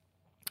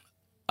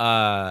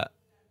at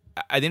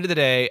the end of the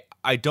day,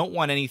 I don't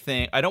want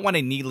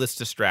a needless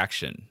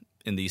distraction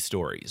in these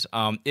stories.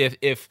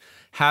 If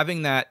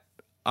having that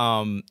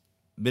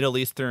Middle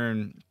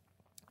Eastern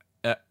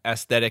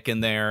aesthetic in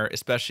there,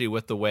 especially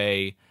with the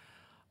way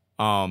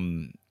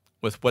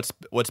with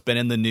what's been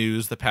in the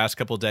news the past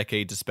couple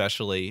decades,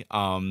 especially,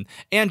 and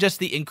just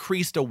the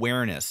increased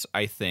awareness,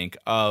 I think,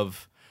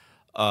 of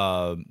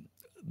the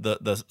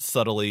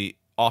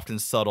often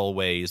subtle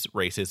ways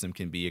racism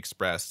can be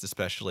expressed,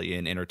 especially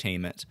in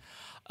entertainment.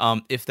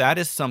 If that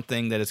is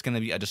something that is going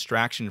to be a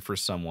distraction for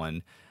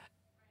someone,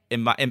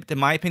 in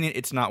my opinion,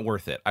 it's not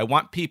worth it. I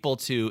want people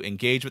to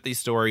engage with these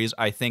stories.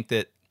 I think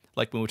that,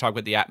 like when we talk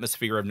about the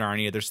atmosphere of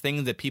Narnia, there's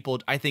things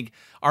that I think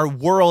our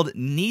world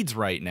needs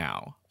right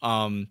now.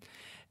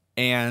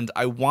 And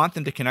I want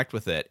them to connect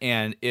with it.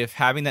 And if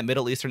having that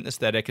Middle Eastern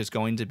aesthetic is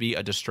going to be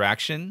a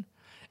distraction,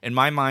 in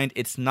my mind,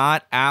 it's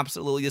not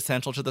absolutely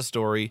essential to the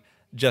story.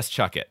 Just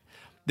chuck it.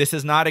 This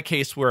is not a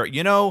case where,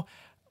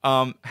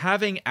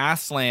 having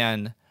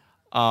Aslan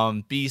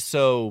be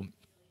so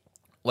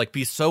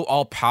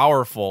all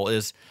powerful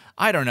is,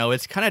 I don't know,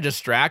 it's kind of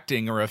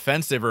distracting or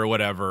offensive or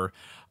whatever.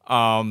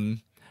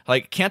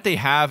 Can't they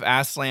have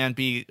Aslan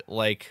be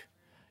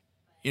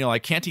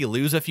like, can't he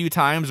lose a few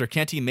times, or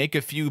can't he make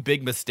a few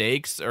big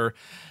mistakes? Or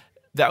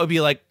that would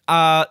be like,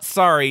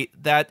 sorry,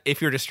 that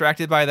if you're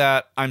distracted by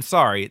that, I'm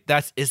sorry.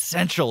 That's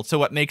essential to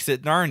what makes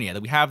it Narnia,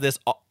 that we have this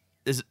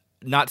is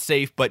not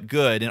safe but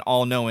good and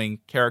all-knowing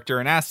character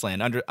in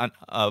Aslan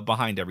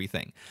behind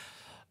everything.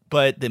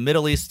 But the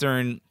Middle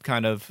Eastern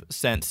kind of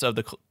sense of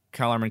the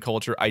Kellerman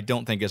culture, I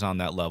don't think is on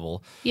that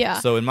level. Yeah.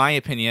 So in my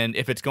opinion,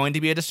 if it's going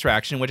to be a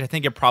distraction, which I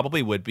think it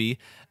probably would be,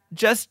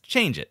 just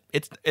change it.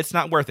 It's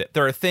not worth it.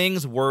 There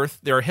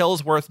are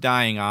hills worth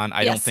dying on.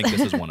 I don't think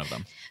this is one of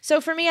them. So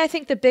for me, I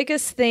think the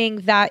biggest thing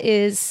that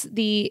is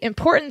the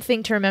important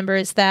thing to remember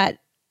is that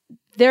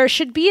there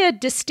should be a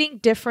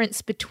distinct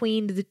difference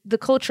between the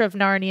culture of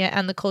Narnia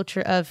and the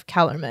culture of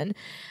Kellerman.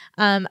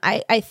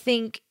 I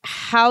think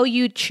how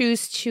you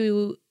choose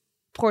to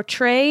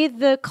portray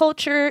the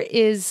culture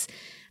is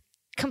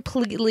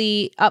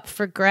completely up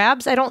for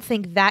grabs. I don't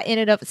think that in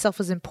and of itself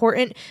is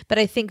important, but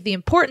I think the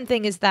important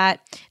thing is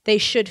that they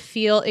should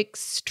feel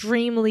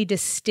extremely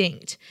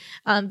distinct.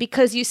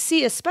 Because you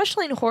see,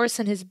 especially in Horace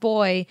and His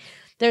Boy,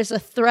 there's a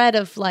thread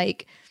of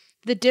like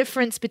the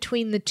difference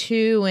between the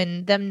two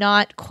and them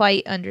not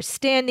quite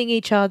understanding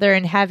each other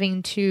and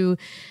having to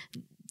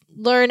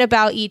learn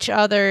about each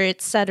other,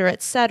 et cetera,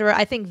 et cetera.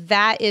 I think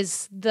that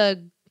is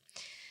the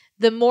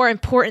more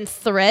important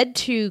thread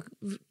to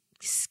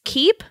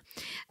keep.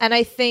 And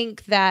I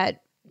think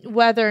that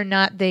whether or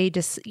not they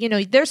just,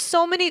 there's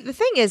so many, the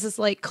thing is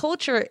like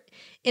culture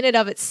in and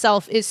of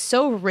itself is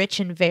so rich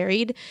and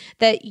varied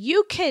that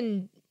you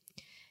can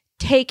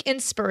take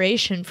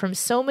inspiration from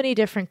so many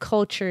different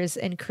cultures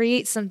and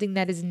create something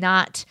that is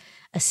not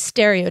a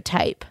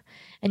stereotype.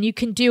 And you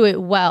can do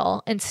it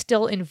well and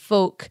still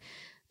invoke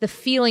the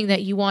feeling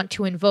that you want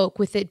to invoke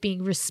with it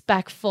being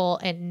respectful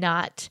and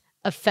not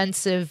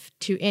offensive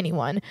to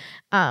anyone.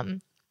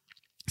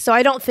 So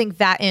I don't think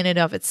that in and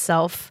of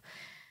itself,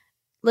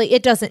 like,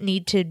 it doesn't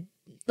need to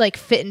like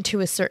fit into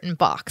a certain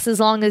box as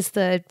long as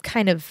the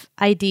kind of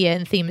idea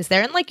and theme is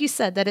there. And like you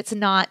said, that it's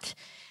not,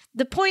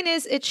 the point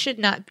is it should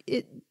not,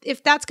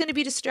 if that's going to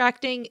be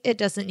distracting, it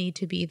doesn't need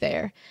to be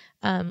there.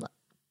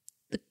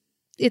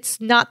 It's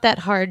not that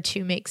hard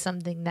to make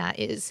something that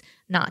is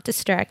not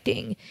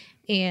distracting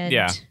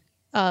and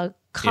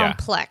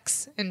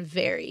complex and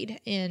varied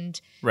and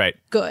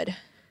good.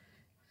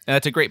 And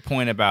that's a great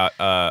point about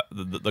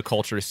the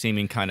culture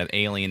seeming kind of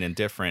alien and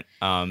different,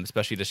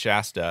 especially to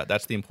Shasta.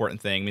 That's the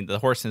important thing. I mean, the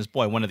Horace and His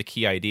Boy, one of the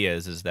key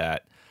ideas is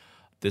that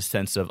this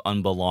sense of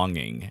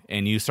unbelonging.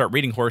 And you start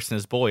reading Horace and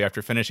His Boy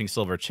after finishing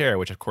Silver Chair,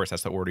 which, of course,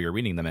 that's the order you're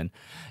reading them in.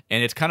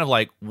 And it's kind of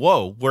like,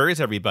 whoa, where is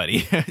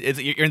everybody?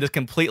 You're in this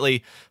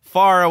completely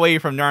far away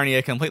from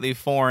Narnia, completely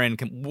foreign.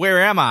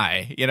 Where am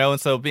I? And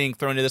so being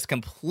thrown into this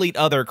complete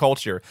other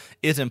culture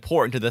is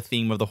important to the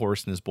theme of the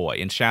Horace and His Boy.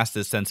 And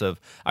Shasta's sense of,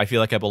 I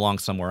feel like I belong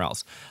somewhere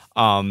else.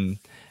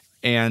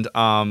 And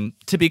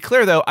to be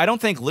clear, though,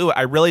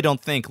 I really don't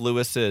think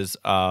Lewis is,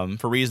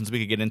 for reasons we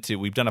could get into,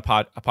 we've done a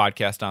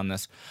podcast on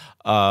this.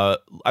 I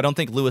don't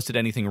think Lewis did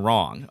anything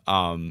wrong.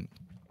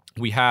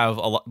 We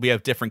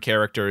have different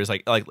characters,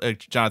 like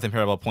Jonathan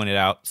Parable pointed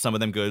out, some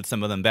of them good,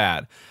 some of them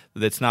bad.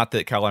 It's not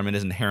that Kellerman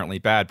is inherently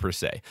bad per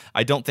se.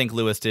 I don't think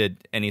Lewis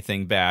did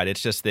anything bad.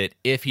 It's just that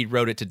if he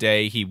wrote it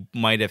today, he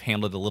might have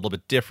handled it a little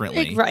bit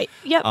differently. Right.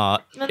 Yep.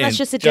 And that's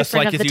just a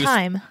different of the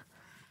time.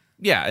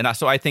 Yeah, and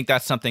so I think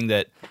that's something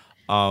that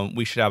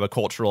we should have a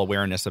cultural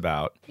awareness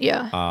about.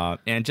 Yeah.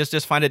 And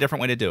just find a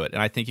different way to do it.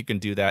 And I think you can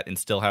do that and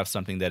still have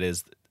something that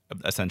is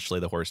essentially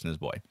the Horace and His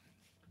Boy.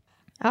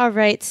 All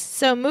right.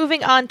 So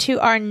moving on to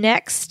our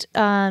next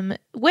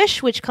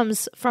wish, which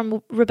comes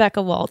from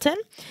Rebecca Walton.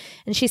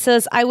 And she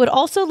says, I would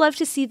also love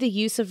to see the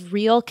use of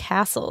real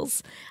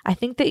castles. I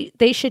think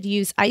they should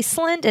use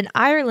Iceland and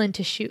Ireland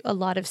to shoot a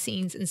lot of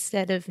scenes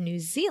instead of New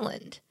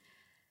Zealand.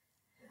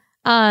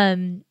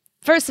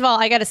 First of all,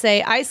 I got to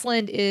say,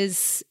 Iceland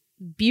is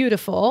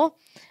beautiful.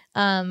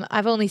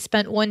 I've only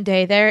spent one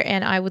day there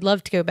and I would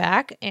love to go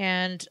back.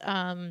 And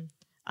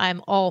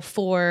I'm all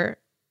for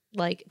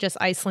like just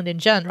Iceland in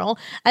general.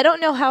 I don't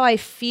know how I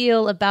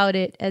feel about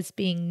it as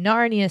being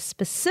Narnia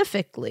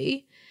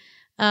specifically.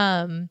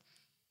 But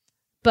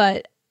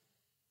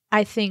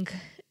I think,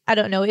 I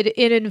don't know,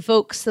 it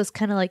invokes those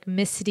kind of like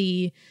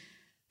misty,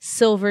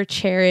 Silver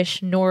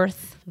Chairish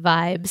North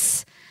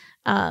vibes.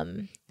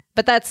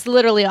 But that's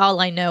literally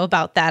all I know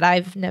about that.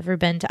 I've never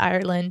been to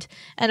Ireland.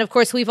 And of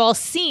course, we've all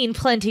seen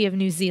plenty of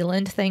New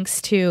Zealand thanks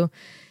to,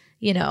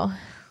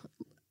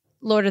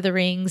 Lord of the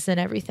Rings and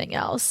everything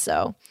else.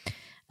 So,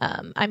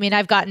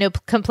 I've got no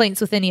complaints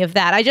with any of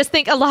that. I just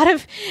think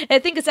I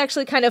think it's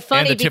actually kind of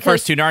funny. And the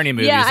first two Narnia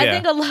movies, I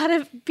think a lot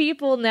of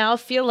people now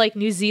feel like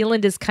New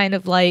Zealand is kind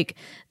of like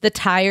the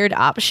tired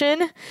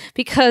option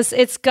because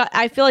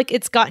I feel like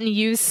it's gotten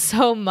used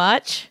so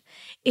much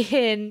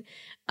in,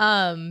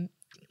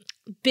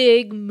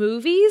 big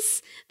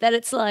movies that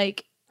it's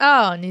like,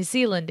 oh, New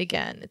Zealand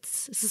again.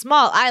 It's a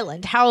small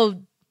island.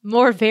 How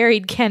more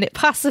varied can it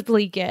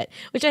possibly get?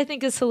 Which I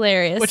think is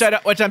hilarious. Which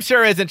I'm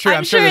sure isn't true.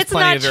 I'm sure there's it's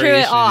plenty not of true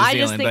variation at all. in New I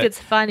just Zealand, think it's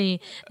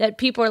funny that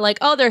people are like,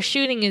 oh, they're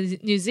shooting in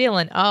New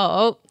Zealand.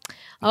 Oh,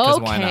 Why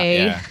not?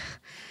 Okay. Yeah.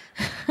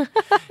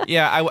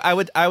 Yeah,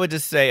 I would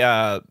just say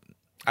I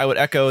would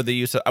echo the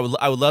use of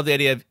I would love the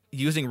idea of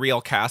using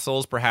real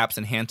castles, perhaps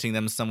enhancing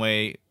them some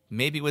way,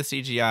 maybe with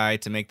CGI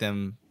to make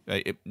them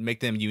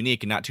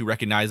unique and not too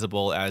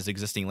recognizable as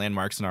existing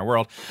landmarks in our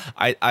world.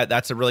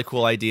 That's a really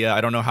cool idea.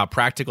 I don't know how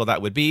practical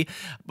that would be,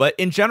 but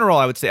in general,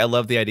 I would say I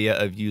love the idea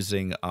of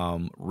using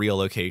real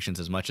locations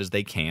as much as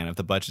they can if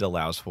the budget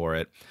allows for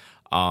it.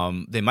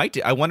 They might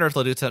do. I wonder if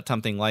they'll do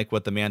something like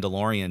what The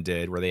Mandalorian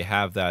did, where they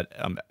have that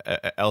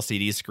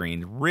LCD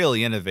screen.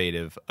 Really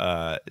innovative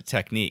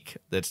technique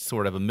that's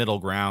sort of a middle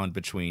ground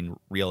between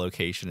real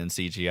location and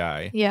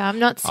CGI. Yeah, I'm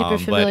not super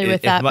familiar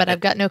with that, but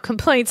I've got no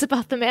complaints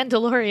about The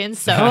Mandalorian,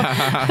 so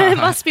it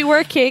must be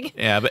working.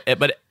 Yeah,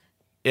 but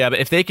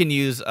if they can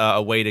use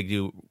a way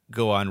to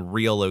go on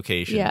real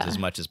locations as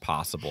much as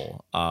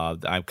possible,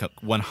 I'm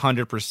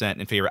 100%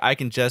 in favor. I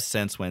can just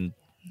sense when.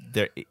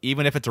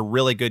 Even if it's a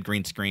really good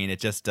green screen, it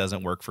just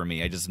doesn't work for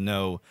me. I just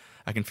know,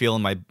 I can feel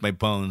in my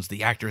bones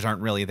the actors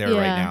aren't really there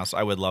right now, so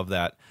I would love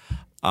that.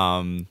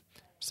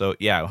 So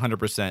yeah,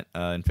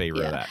 100% in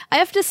favor of that. I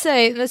have to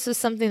say, this is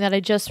something that I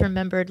just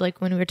remembered,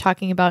 like when we were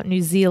talking about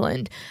New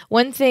Zealand.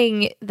 One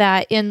thing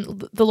that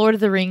in the Lord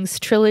of the Rings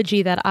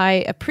trilogy that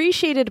I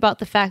appreciated about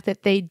the fact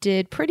that they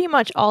did pretty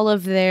much all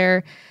of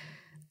their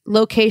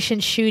location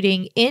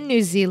shooting in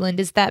New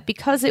Zealand is that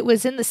because it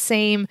was in the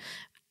same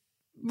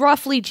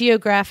roughly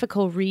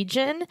geographical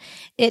region,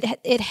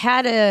 it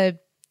had a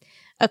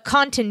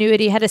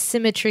continuity, had a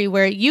symmetry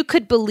where you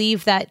could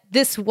believe that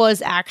this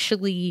was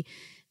actually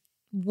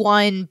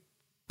one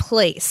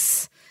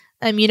place.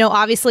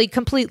 Obviously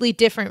completely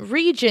different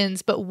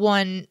regions, but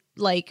one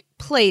like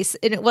place,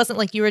 and it wasn't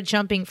like you were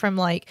jumping from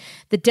like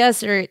the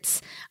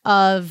deserts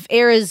of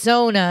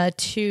Arizona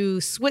to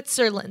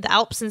Switzerland, the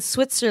Alps in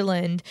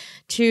Switzerland,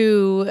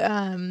 to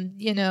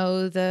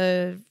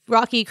the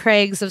rocky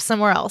crags of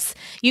somewhere else.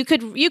 You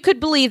could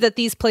believe that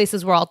these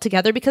places were all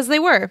together because they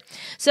were.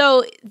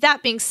 So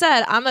that being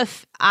said,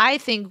 I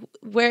think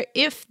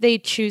if they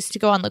choose to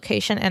go on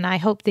location, and I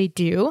hope they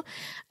do,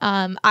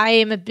 I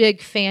am a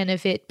big fan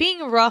of it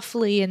being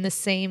roughly in the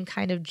same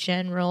kind of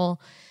general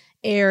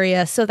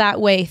area, so that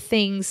way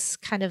things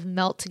kind of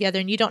melt together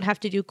and you don't have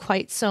to do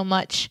quite so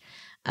much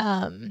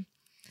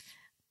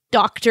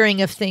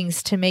doctoring of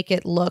things to make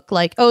it look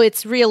like, oh,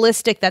 it's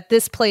realistic that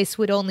this place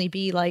would only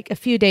be like a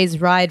few days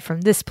ride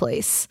from this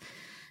place.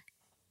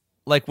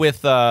 Like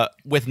with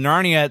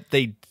Narnia,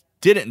 they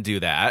didn't do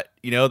that.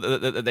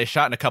 They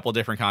shot in a couple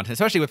different continents,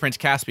 especially with Prince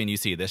Caspian. You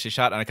see this; she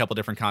shot on a couple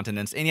different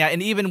continents, and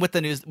even with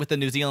the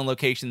New Zealand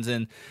locations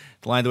in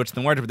The Lion, the Witch, and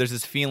the Wardrobe, there's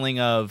this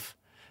feeling of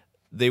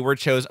they were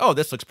chose, oh,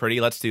 this looks pretty,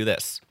 let's do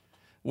this.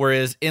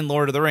 Whereas in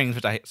Lord of the Rings,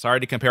 sorry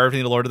to compare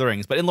everything to Lord of the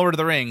Rings, but in Lord of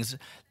the Rings,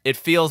 it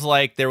feels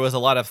like there was a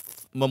lot of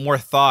more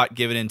thought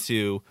given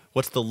into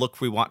what's the look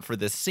we want for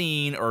this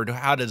scene, or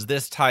how does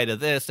this tie to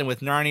this. And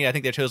with Narnia, I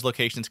think they chose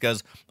locations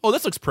because, oh,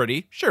 this looks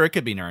pretty. Sure, it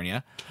could be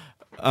Narnia.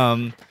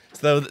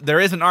 So there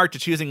is an art to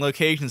choosing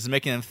locations and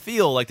making them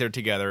feel like they're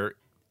together,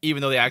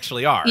 even though they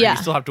actually are. Yeah. You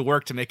still have to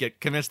work to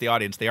convince the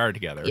audience they are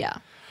together. Yeah.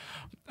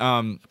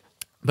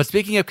 But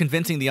speaking of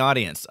convincing the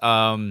audience,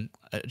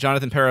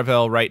 Jonathan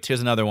Paravel writes,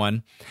 here's another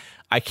one.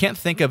 I can't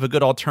think of a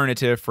good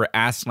alternative for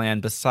Aslan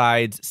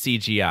besides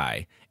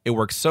CGI. It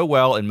works so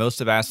well in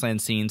most of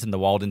Aslan's scenes in the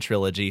Walden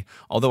trilogy,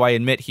 although I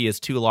admit he is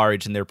too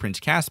large in their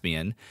Prince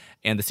Caspian,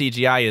 and the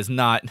CGI is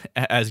not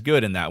as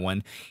good in that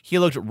one. He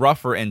looked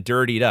rougher and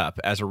dirtied up,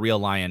 as a real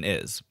lion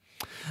is.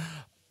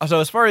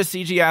 So as far as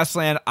CG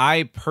Aslan,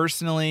 I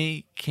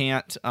personally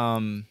can't...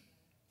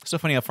 So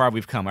funny how far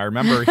we've come. I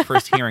remember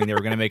first hearing they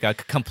were going to make a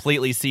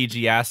completely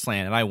CG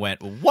Aslan, and I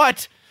went,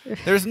 what?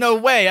 There's no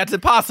way. That's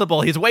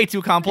impossible. He's way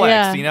too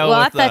complex. Yeah. Well,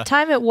 at that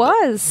time it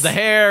was. The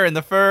hair and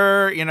the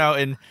fur,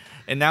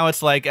 and now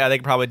it's like they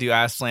could probably do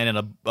Aslan in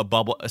a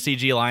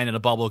CG line in a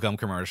bubblegum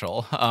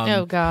commercial.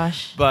 Oh,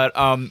 gosh. But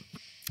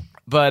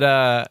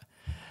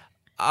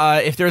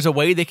if there's a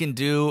way they can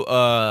do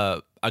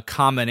a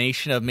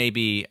combination of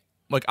maybe...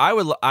 Like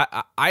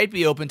I'd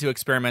be open to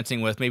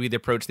experimenting with maybe the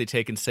approach they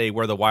take and say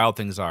Where the Wild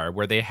Things Are,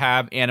 where they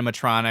have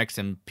animatronics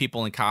and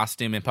people in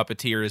costume and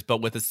puppeteers,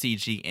 but with a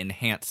CG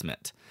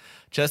enhancement,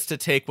 just to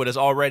take what is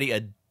already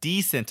a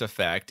decent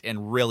effect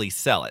and really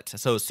sell it.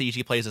 So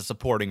CG plays a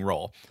supporting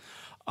role.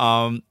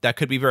 That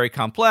could be very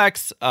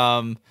complex,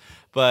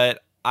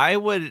 but I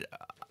would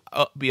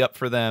be up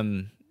for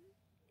them.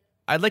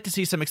 I'd like to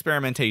see some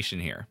experimentation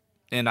here.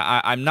 And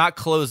I'm not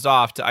closed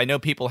off to. I know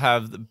people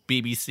have the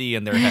BBC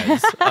in their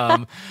heads,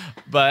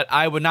 but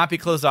I would not be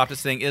closed off to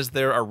saying, is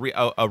there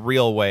a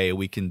real way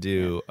we can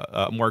do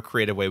a more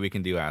creative way we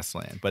can do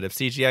Aslan? But if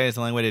CGI is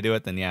the only way to do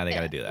it, then they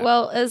got to do that.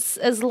 Well,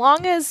 as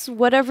long as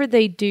whatever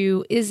they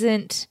do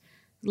isn't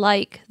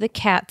like the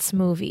Cats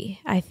movie,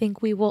 I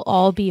think we will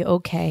all be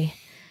okay.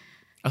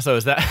 Oh, so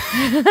is that?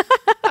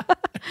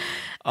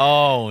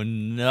 Oh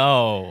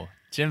no,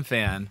 Jim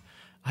fan.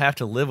 I have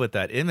to live with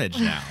that image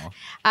now.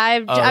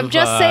 I'm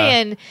just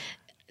saying,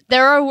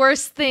 there are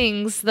worse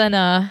things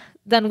than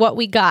what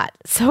we got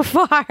so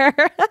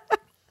far.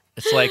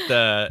 It's like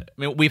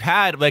we've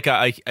had like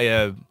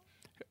a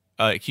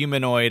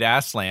humanoid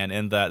Aslan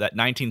in that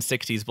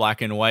 1960s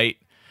black and white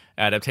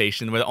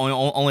adaptation where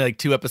only like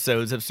 2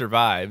 episodes have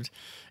survived.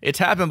 It's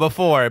happened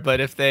before, but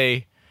if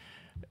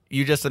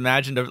you just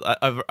imagined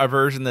a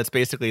version that's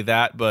basically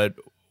that, but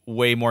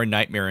way more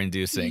nightmare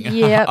inducing.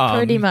 Yeah,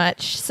 pretty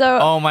much. So,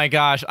 oh my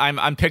gosh,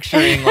 I'm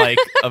picturing like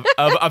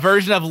a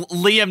version of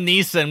Liam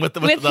Neeson with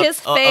his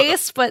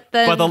face, but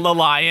the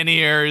lion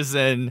ears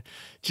and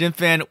Jim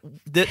Fan.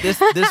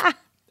 This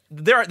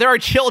there are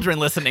children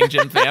listening,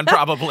 Jim Fan.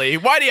 Probably.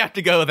 Why do you have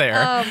to go there?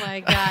 Oh my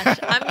gosh!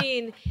 I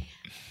mean,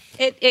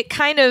 it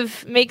kind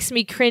of makes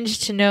me cringe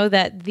to know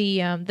that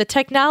the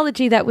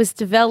technology that was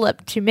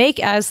developed to make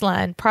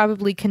Aslan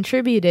probably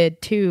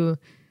contributed to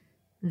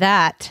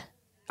that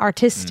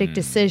artistic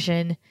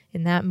decision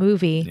in that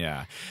be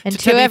Yeah. And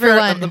to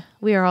everyone,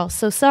 we are all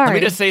so sorry. Let me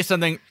just say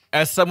something.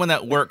 As someone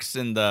that works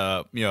in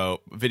the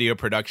video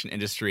production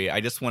industry, I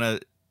just want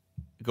to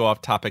go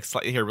off topic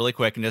slightly here really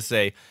quick and just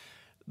say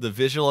the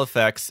visual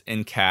effects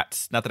in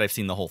Cats, not that I've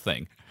seen the whole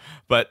thing,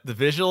 but the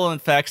visual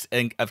effects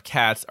of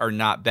Cats are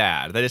not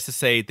bad. That is to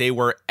say, they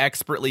were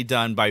expertly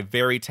done by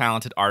very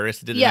talented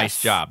artists who did a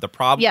nice job. The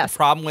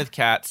problem with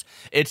Cats,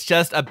 it's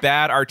just a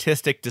bad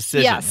artistic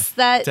decision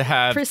to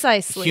have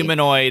precisely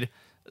humanoid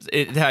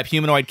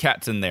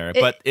cats in there.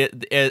 But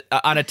it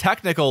on a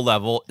technical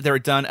level, they were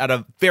done at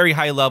a very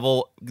high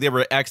level. They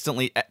were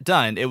excellently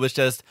done. It was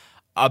just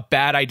a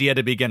bad idea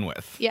to begin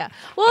with. Yeah.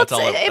 Well,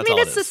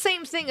 it's the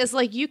same thing as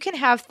like you can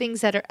have things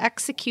that are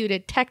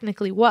executed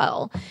technically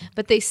well,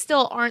 but they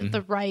still aren't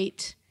the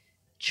right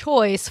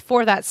choice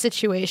for that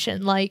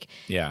situation. Like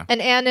an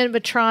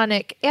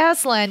animatronic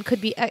Aslan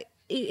could be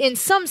in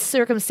some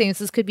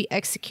circumstances could be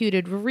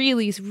executed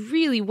really,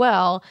 really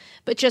well,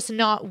 but just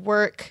not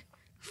work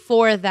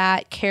for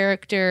that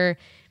character.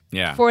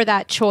 Yeah. For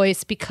that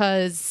choice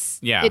because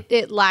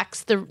it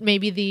lacks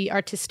maybe the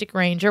artistic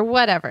range or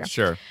whatever.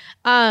 Sure.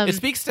 It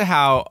speaks to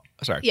how.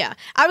 Sorry. Yeah,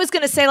 I was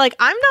gonna say like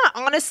I'm not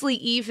honestly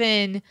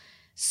even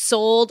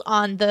sold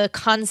on the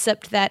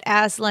concept that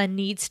Aslan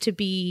needs to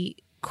be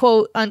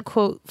quote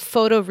unquote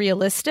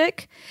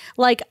photorealistic.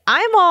 Like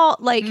I'm all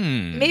like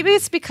maybe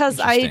it's because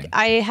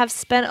I have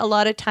spent a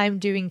lot of time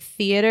doing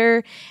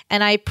theater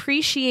and I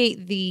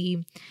appreciate the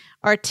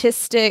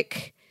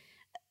artistic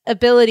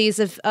abilities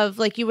of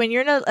like you when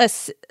you're in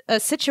a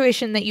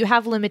situation that you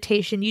have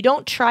limitation, you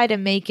don't try to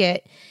make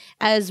it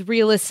as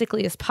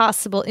realistically as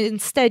possible.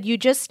 Instead, you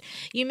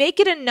make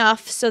it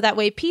enough so that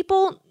way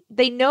people,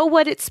 they know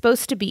what it's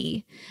supposed to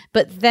be,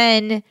 but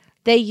then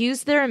they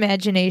use their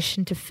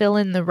imagination to fill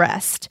in the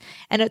rest.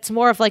 And it's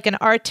more of like an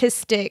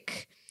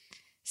artistic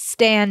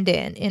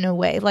stand-in in a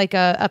way, like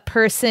a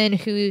person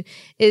who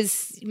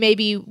is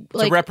maybe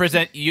like to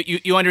represent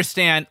you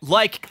understand,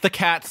 like the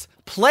Cats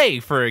play,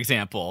 for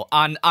example,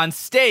 on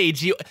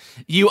stage,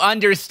 you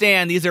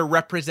understand these are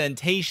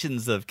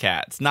representations of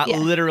cats, not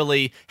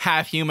literally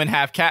half human,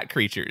 half cat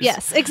creatures.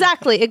 Yes,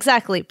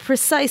 exactly,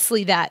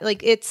 precisely that.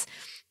 Like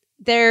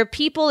they're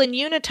people in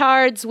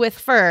unitards with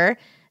fur,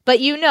 but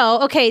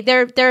okay,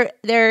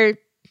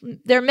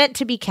 they're meant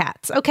to be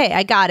cats. Okay,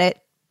 I got it.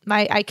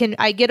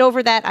 I get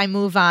over that. I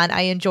move on.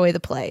 I enjoy the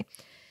play.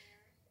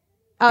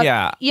 So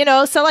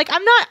like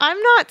I'm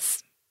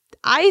not.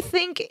 I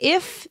think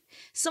if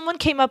someone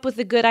came up with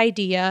a good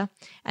idea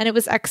and it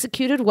was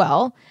executed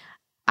well,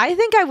 I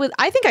think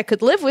I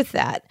could live with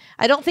that.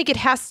 I don't think it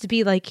has to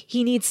be like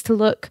he needs to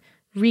look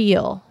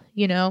real,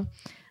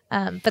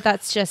 but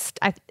that's just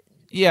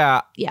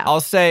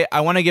I'll say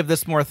I want to give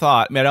this more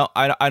thought. I mean,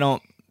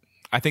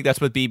 I think that's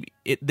what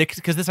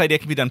because this idea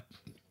can be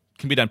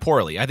done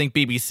poorly. I think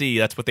BBC,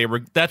 that's what they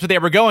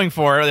were going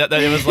for. That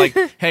it was like,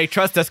 hey,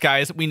 trust us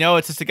guys. We know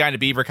it's just a guy in a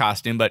beaver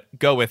costume, but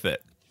go with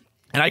it.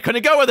 And I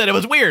couldn't go with it. It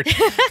was weird.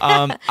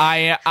 I'll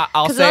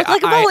say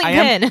like a bowling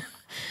pin.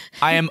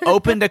 I am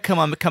open to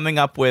coming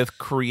up with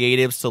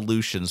creative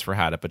solutions for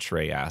how to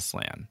portray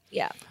Aslan.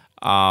 Yeah.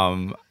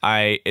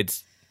 I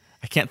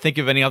can't think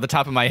of any off the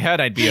top of my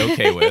head I'd be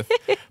okay with.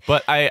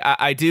 But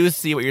I do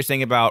see what you're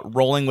saying about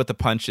rolling with the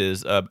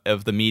punches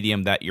of the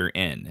medium that you're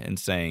in and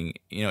saying,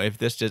 if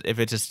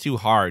it's just too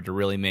hard to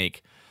really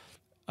make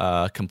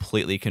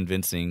completely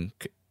convincing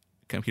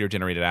computer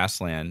generated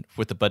Aslan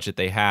with the budget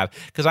they have,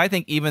 because I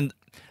think even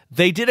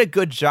they did a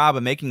good job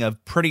of making a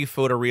pretty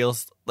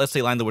photorealistic, let's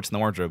say Lion, the Witch, and the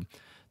Wardrobe,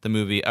 the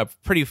movie, a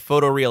pretty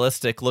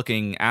photorealistic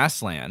looking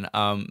Aslan.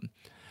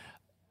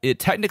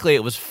 Technically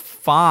it was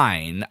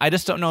fine. I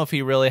just don't know if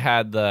he really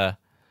had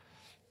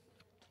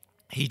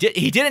he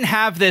didn't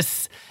have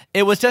this.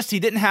 It was just he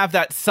didn't have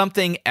that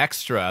something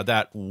extra,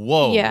 that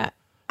whoa. Yeah.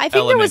 I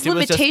think there was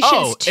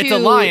limitations to it's a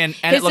lion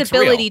and his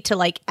ability to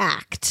like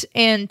act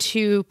and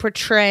to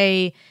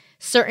portray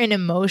certain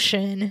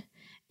emotion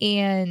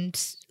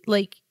and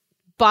like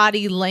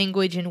body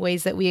language in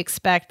ways that we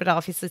expect, but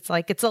obviously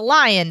it's a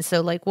lion,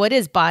 so like what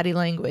is body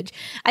language?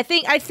 I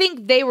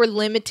think they were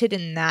limited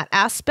in that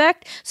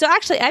aspect. So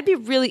actually I'd be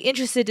really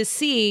interested to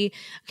see,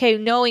 okay,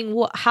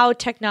 knowing how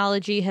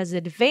technology has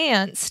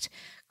advanced,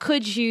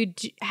 could you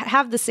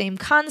have the same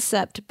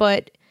concept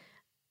but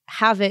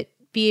have it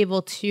be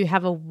able to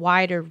have a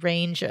wider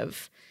range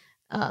of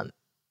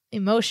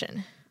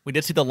emotion. We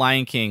did see the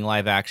Lion King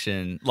live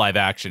action,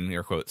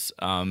 air quotes,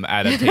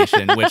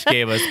 adaptation, which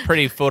gave us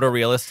pretty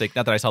photorealistic.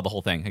 Not that I saw the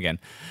whole thing again.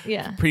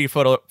 Yeah, pretty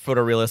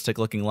photorealistic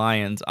looking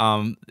lions.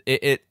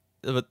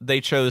 They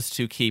chose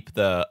to keep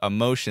the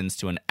emotions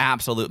to an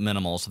absolute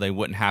minimal, so they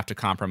wouldn't have to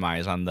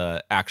compromise on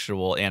the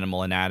actual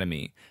animal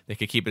anatomy. They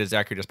could keep it as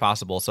accurate as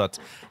possible. So that's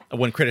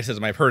one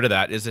criticism I've heard of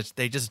that is that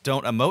they just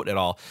don't emote at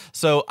all.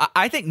 So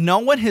I think no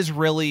one has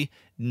really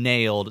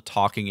nailed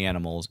talking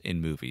animals in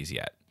movies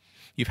yet.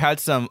 You've had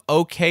some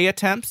okay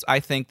attempts.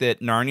 I think that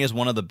Narnia is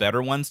one of the better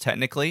ones,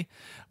 technically,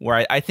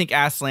 where I think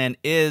Aslan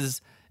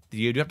is.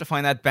 You do have to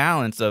find that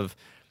balance of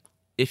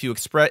if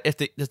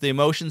the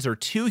emotions are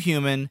too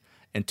human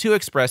and too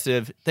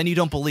expressive, then you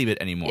don't believe it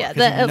anymore.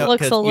 Yeah, it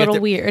looks a little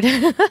weird.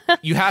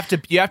 you have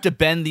to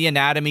bend the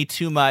anatomy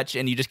too much,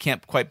 and you just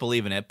can't quite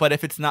believe in it. But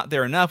if it's not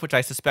there enough, which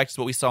I suspect is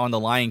what we saw in the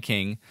Lion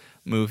King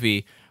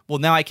movie, well,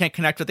 now I can't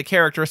connect with the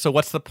character, so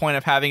what's the point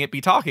of having it be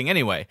talking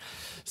anyway?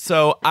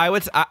 So I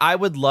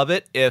would love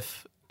it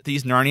if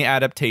these Narnia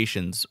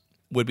adaptations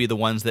would be the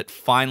ones that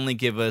finally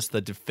give us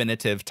the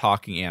definitive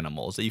talking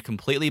animals that you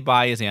completely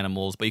buy as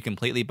animals, but you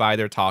completely buy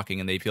their talking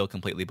and they feel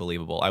completely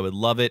believable. I would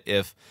love it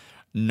if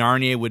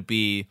Narnia would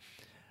be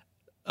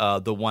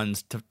the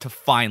ones to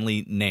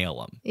finally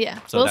nail them. Yeah,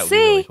 so we'll that would see.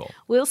 Be really cool.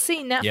 We'll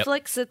see.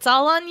 Netflix, It's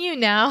all on you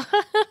now.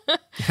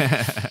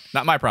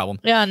 Not my problem.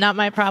 Yeah, not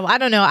my problem. I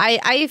don't know.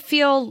 I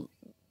feel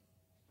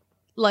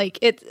like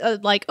it's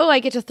I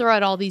get to throw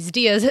out all these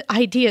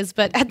ideas,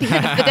 but at the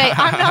end of the day,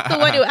 I'm not the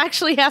one who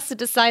actually has to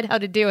decide how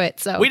to do it.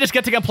 So we just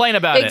get to complain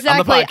about it on the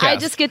exactly. podcast. I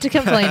just get to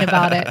complain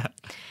about it.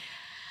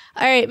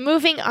 All right,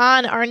 moving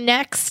on. Our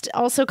next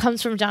also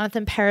comes from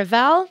Jonathan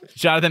Paravel.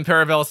 Jonathan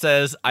Paravel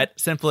says, I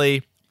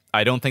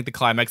don't think the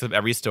climax of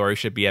every story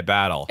should be a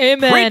battle.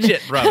 Amen. Preach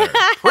it, brother.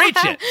 Preach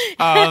it.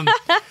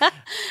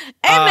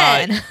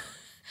 Amen.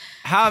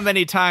 How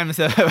many times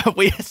have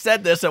we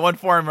said this in one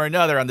form or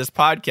another on this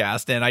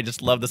podcast? And I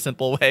just love the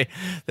simple way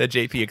that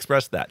JP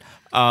expressed that.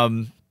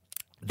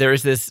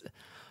 There's this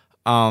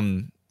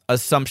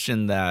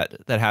assumption that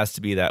has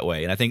to be that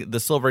way. And I think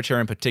the Silver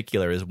Chair in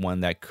particular is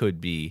one that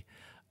could be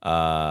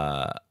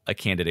a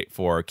candidate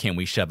for can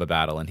we shove a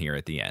battle in here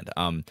at the end.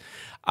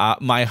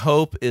 My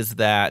hope is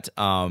that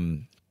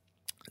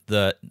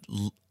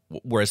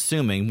we're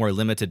assuming more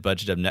limited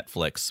budget of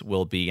Netflix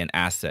will be an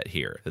asset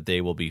here, that they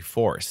will be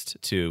forced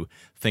to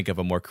think of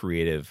a more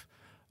creative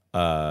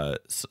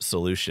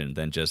solution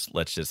than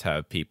let's just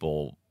have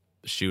people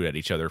shoot at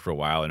each other for a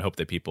while and hope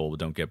that people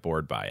don't get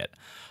bored by it.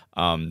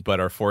 But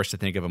are forced to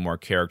think of a more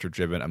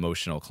character-driven,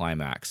 emotional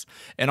climax.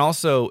 And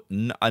also,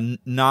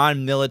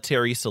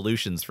 non-military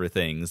solutions for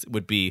things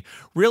would be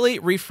really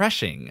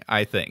refreshing,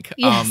 I think.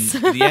 Yes.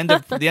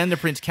 The end of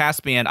Prince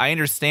Caspian, I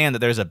understand that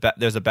there's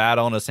a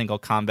battle and a single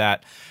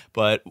combat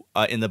but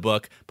in the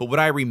book. But what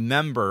I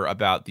remember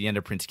about the end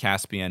of Prince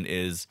Caspian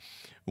is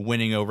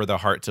winning over the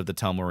hearts of the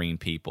Telmarine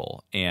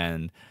people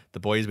and the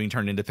boys being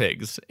turned into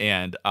pigs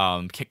and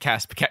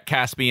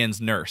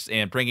Caspian's nurse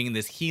and bringing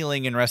this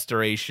healing and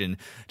restoration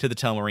to the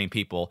Telmarine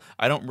people.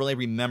 I don't really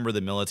remember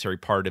the military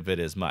part of it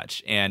as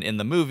much. And in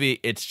the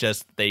movie, it's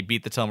just they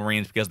beat the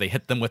Telmarines because they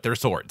hit them with their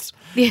swords.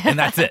 Yeah. And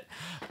that's it.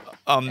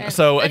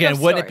 So again,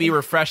 wouldn't it be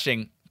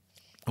refreshing?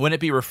 Wouldn't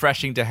it be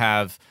refreshing to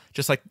have,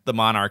 just like the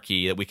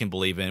monarchy that we can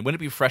believe in, wouldn't it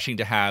be refreshing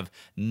to have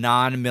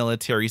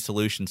non-military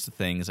solutions to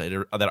things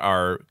that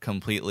are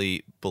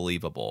completely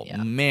believable? Yeah.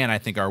 Man, I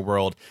think our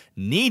world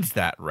needs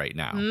that right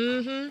now.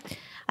 Mm-hmm.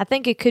 I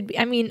think it could be.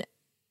 I mean,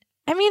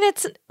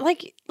 it's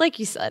like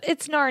you said,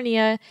 it's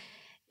Narnia.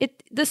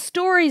 The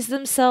stories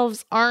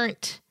themselves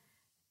aren't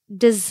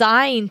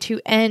designed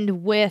to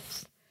end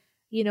with,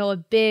 a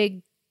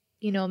big,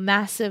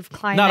 massive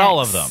climax. Not all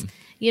of them.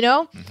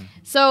 Mm-hmm.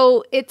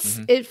 So it's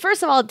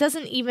first of all, it's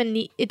not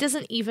even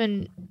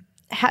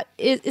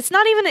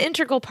an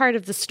integral part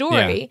of the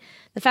story. Yeah.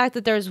 The fact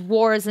that there's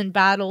wars and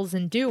battles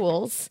and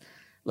duels,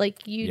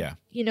 like you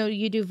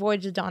do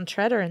Voyage of Dawn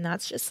Treader, and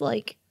that's just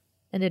like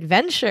an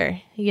adventure,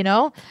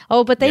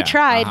 Oh, but they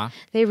tried. Uh-huh.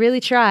 They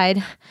really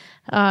tried.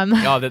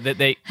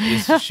 They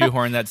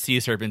shoehorn that sea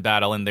serpent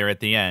battle in there at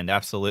the end.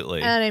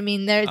 Absolutely. And I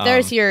mean,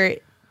 there's your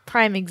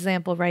prime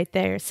example right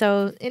there.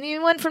 So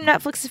anyone from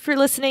Netflix, if you're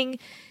listening,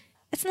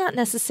 it's not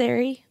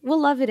necessary. We'll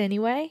love it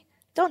anyway.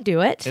 Don't do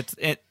it.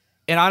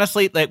 And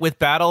honestly, like with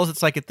battles,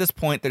 it's like at this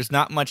point, there's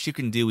not much you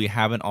can do we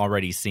haven't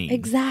already seen.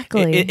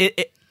 Exactly.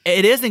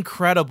 It is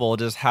incredible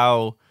just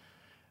how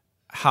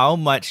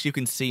much you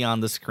can see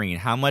on the screen,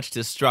 how much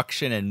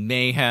destruction and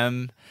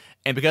mayhem,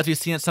 and because we've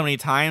seen it so many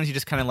times, you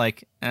just kind of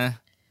like,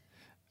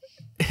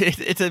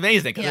 It's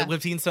amazing because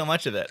we've seen so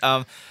much of it.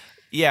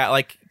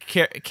 Like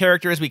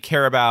characters we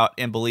care about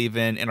and believe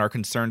in and are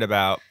concerned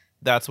about.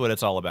 That's what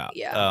it's all about.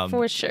 Yeah,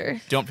 for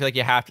sure. Don't feel like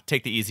you have to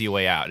take the easy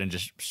way out and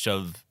just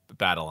shove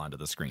battle onto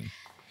the screen.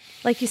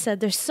 Like you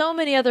said, there's so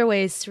many other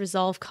ways to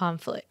resolve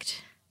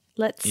conflict.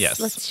 Let's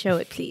show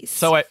it, please.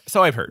 So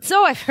I've heard.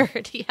 So I've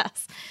heard,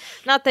 yes.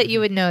 Not that you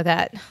would know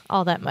that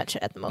all that much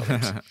at the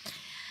moment.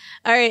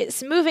 All right,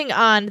 so moving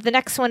on. The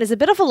next one is a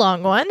bit of a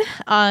long one.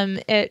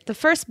 The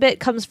first bit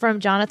comes from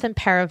Jonathan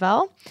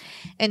Paravel,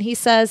 and he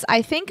says,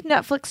 I think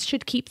Netflix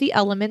should keep the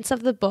elements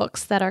of the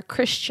books that are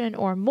Christian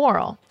or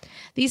moral.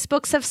 These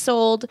books have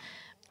sold,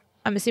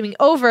 I'm assuming,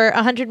 over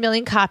 100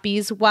 million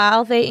copies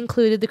while they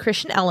included the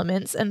Christian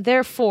elements, and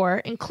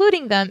therefore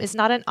including them is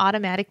not an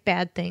automatic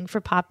bad thing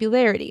for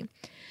popularity.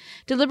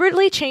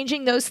 Deliberately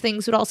changing those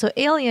things would also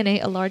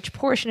alienate a large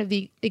portion of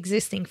the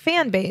existing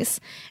fan base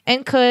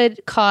and could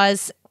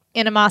cause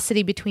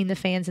animosity between the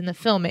fans and the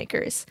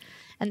filmmakers.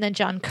 And then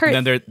John Curt.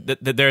 And then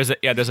there's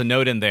a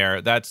note in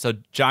there that so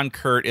John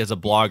Curt is a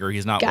blogger.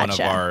 He's not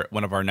Gotcha.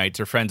 one of our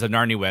Knights or Friends of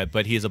Narnia Web,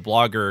 but he's a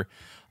blogger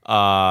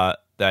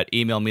that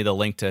emailed me the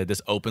link to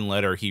this open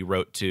letter he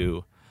wrote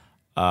to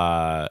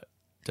Netflix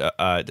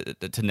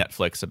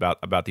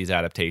about these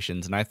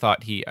adaptations, and I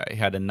thought he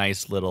had a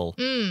nice little.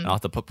 I'll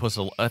have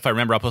to if I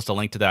remember, I'll post a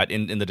link to that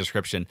in the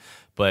description.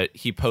 But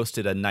he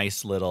posted a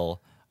nice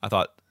little, I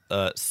thought,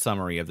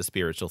 summary of the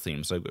spiritual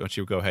theme. So why don't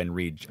you go ahead and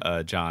read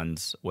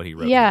John's what he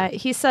wrote? Yeah,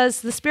 he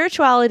says the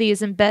spirituality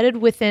is embedded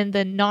within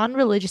the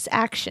non-religious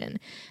action,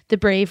 the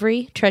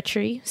bravery,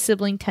 treachery,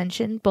 sibling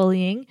tension,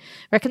 bullying,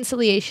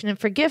 reconciliation, and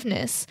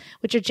forgiveness,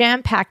 which are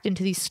jam-packed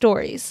into these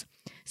stories.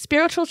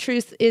 Spiritual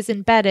truth is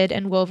embedded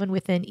and woven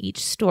within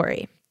each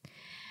story.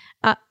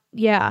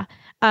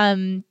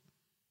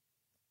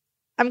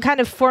 I'm kind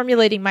of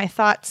formulating my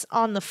thoughts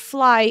on the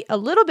fly a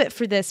little bit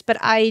for this, but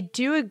I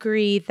do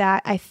agree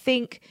that I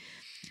think,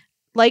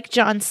 like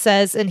John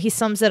says, and he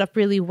sums it up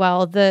really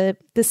well, the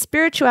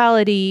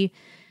spirituality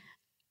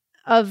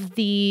of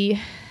it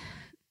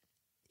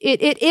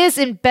is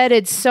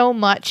embedded so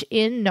much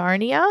in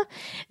Narnia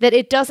that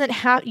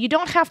you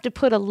don't have to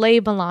put a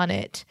label on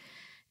it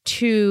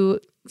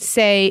to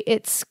say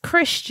it's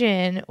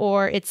Christian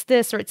or it's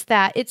this or it's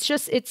that. It's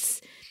just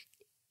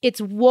it's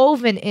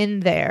woven in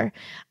there.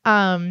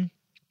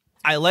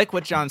 I like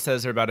what John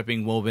says there about it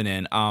being woven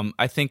in.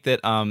 I think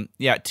that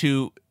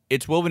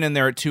it's woven in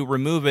there. To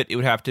remove it, it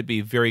would have to be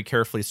very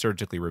carefully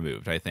surgically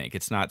removed. I think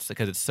it's not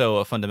because it's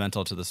so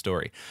fundamental to the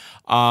story.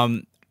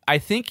 I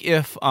think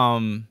if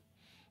you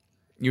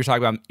were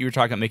talking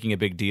about making a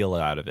big deal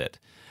out of it,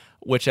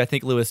 which I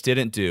think Lewis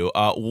didn't do.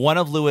 One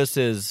of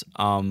Lewis's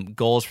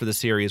goals for the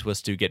series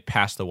was to get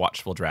past the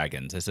watchful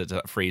dragons. This is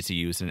a phrase he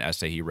used in an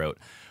essay he wrote,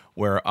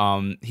 where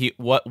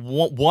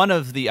one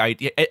of the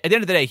idea at the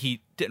end of the day,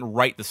 he didn't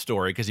write the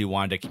story because he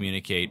wanted to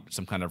communicate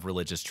some kind of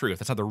religious truth.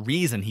 That's not the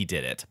reason he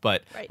did it,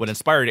 but what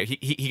inspired it,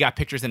 he got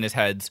pictures in his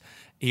head.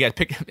 He got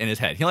in his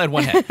head. He only had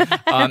one head.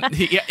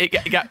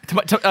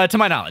 To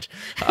my knowledge,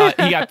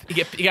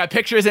 he got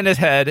pictures in his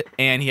head,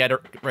 and he had to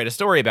write a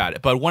story about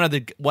it. But one of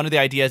the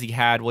ideas he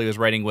had while he was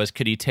writing was,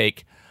 could he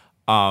take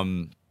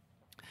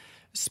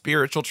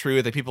spiritual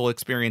truth that people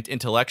experience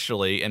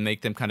intellectually and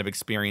make them kind of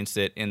experience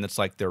it in its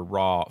like their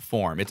raw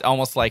form. It's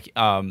almost like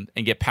and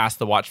get past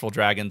the watchful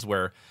dragons,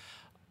 where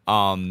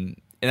and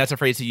that's a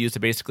phrase he used to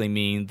basically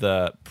mean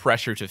the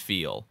pressure to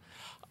feel.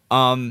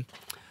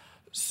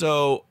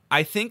 So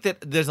I think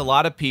that there's a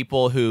lot of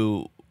people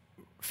who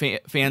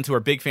fans who are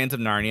big fans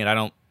of Narnia,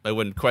 and I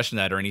wouldn't question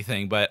that or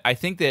anything, but I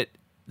think that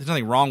there's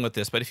nothing wrong with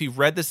this. But if you've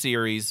read the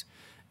series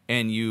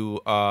and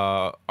you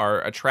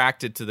are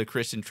attracted to the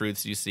Christian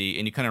truths you see,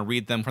 and you kind of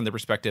read them from the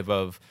perspective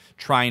of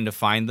trying to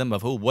find them,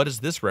 of, what does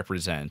this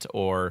represent?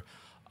 Or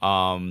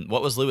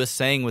what was Lewis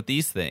saying with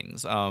these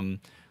things?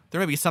 There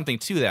may be something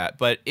to that.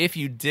 But if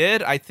you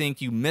did, I think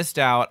you missed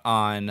out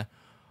on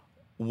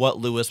what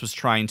Lewis was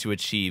trying to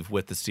achieve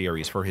with the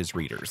series for his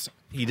readers.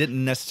 He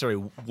didn't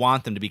necessarily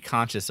want them to be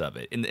conscious of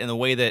it in the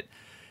way that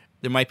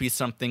there might be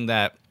something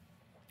that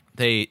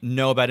they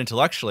know about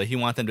intellectually. He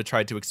wanted them to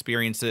try to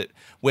experience it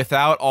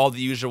without all the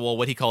usual,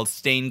 what he called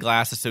stained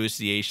glass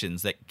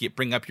associations that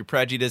bring up your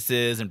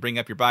prejudices and bring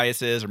up your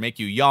biases or make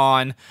you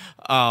yawn.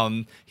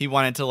 He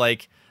wanted to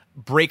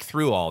break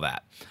through all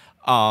that.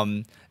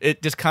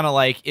 It just kind of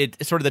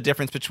it's sort of the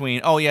difference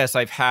between, oh yes,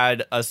 I've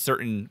had a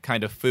certain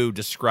kind of food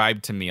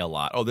described to me a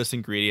lot. Oh, this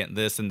ingredient,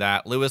 this and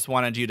that. Lewis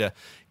wanted you to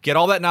get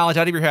all that knowledge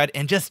out of your head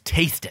and just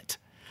taste it.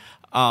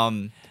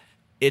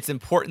 It's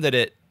important that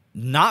it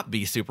not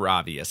be super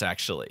obvious,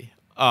 actually.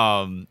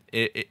 I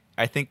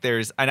think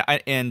there's,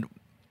 and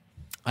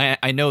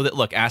I know that,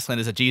 look, Aslan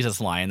is a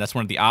Jesus lion. That's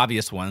one of the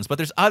obvious ones. But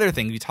there's other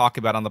things we talk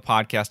about on the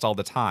podcast all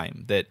the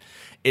time, that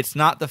it's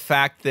not the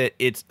fact that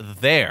it's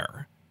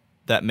there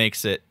that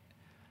makes it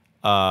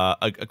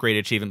a great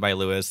achievement by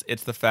Lewis.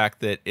 It's the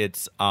fact that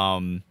it's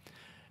done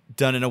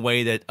in a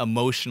way that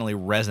emotionally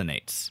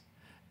resonates.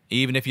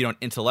 Even if you don't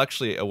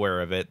intellectually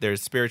aware of it,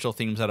 there's spiritual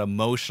themes that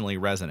emotionally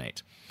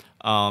resonate.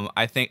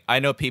 I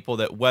know people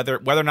that whether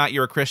or not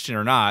you're a Christian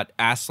or not,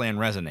 Aslan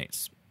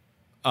resonates.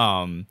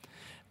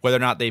 Whether or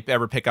not they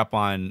ever pick up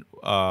on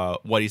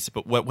what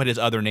his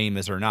other name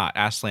is or not,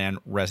 Aslan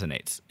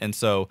resonates. And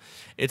so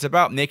it's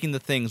about making the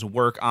things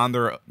work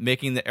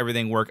making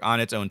everything work on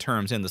its own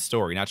terms in the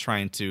story, not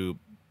trying to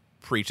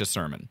preach a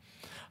sermon.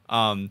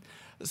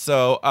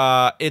 So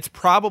it's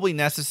probably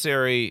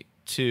necessary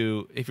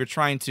if you're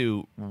trying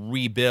to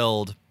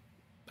rebuild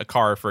a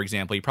car, for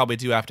example, you probably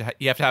do have to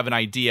have an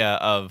idea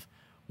of,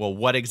 well,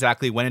 what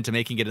exactly went into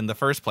making it in the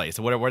first place?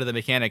 What are the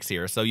mechanics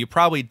here? So you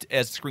probably,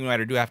 as a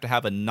screenwriter, do have to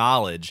have a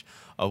knowledge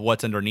of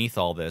what's underneath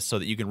all this so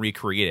that you can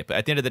recreate it. But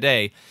at the end of the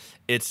day,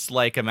 it's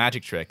like a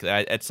magic trick.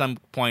 At some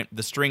point,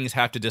 the strings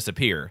have to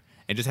disappear.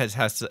 It just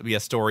has to be a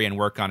story and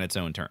work on its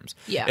own terms.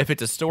 Yeah. If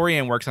it's a story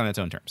and works on its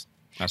own terms.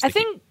 That's the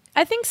key.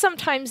 I think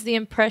sometimes the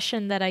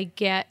impression that I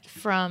get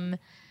from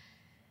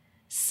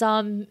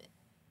some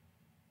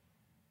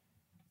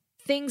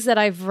things that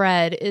I've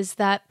read is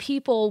that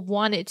people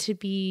want it to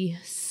be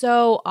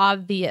so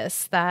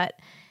obvious that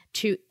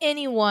to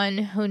anyone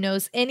who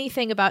knows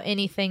anything about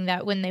anything,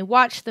 that when they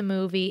watch the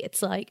movie,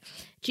 it's like,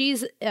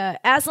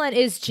 Aslan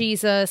is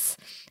Jesus.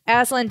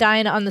 Aslan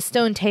dying on the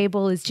stone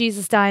table is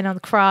Jesus dying on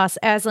the cross.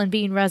 Aslan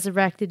being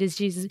resurrected is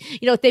Jesus.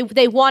 You know,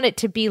 they want it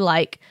to be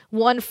like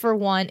one for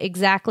one,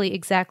 exactly.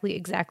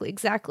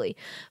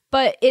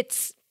 But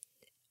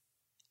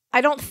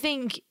I don't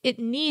think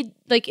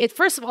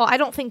first of all, I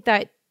don't think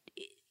that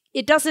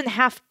it doesn't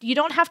have,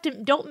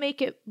 don't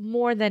make it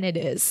more than it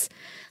is.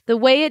 The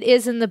way it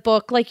is in the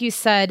book, like you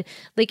said,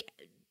 like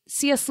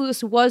C.S.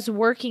 Lewis was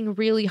working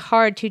really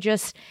hard to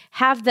just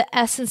have the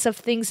essence of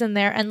things in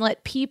there and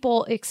let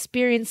people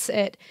experience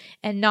it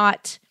and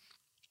not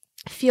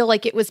feel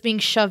like it was being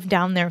shoved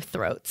down their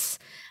throats.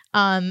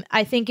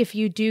 I think if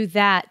you do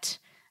that,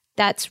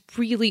 that's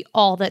really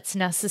all that's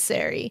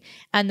necessary.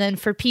 And then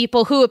for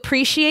people who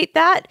appreciate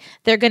that,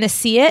 they're going to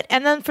see it.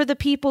 And then for the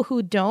people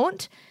who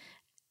don't,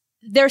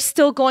 they're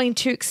still going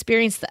to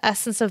experience the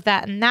essence of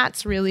that, and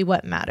that's really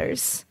what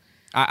matters.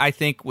 I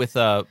think with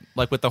The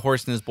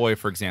Horse and His Boy,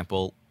 for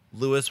example,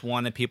 Lewis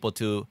wanted people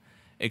to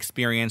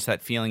experience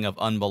that feeling of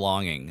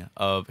unbelonging,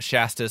 of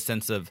Shasta's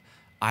sense of,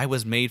 I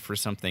was made for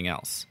something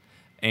else,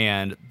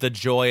 and the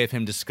joy of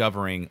him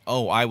discovering,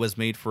 oh, I was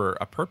made for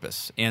a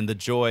purpose, and the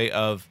joy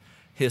of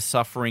his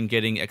suffering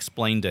getting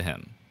explained to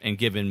him and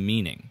given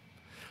meaning.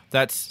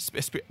 There's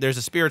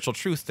a spiritual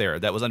truth there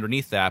that was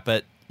underneath that,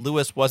 but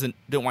Lewis didn't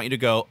want you to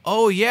go,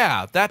 oh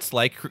yeah, that's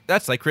like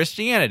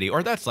Christianity,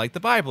 or that's like the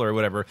Bible, or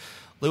whatever.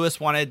 Lewis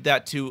wanted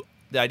the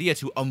idea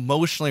to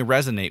emotionally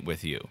resonate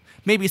with you.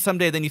 Maybe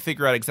someday then you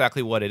figure out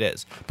exactly what it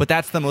is, but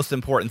that's the most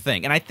important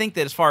thing. And I think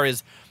that as far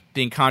as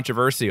being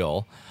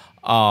controversial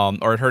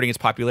or hurting its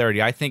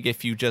popularity, I think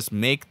if you just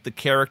make the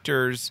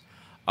characters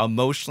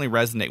emotionally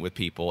resonate with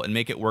people and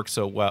make it work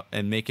so well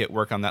and make it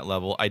work on that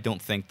level, I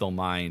don't think they'll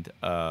mind,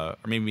 or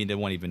maybe they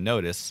won't even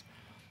notice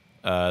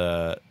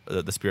the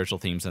spiritual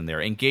themes in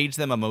there. Engage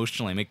them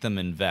emotionally, make them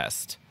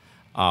invest.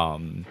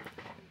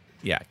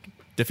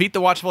 Defeat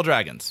the watchful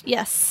dragons.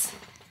 Yes.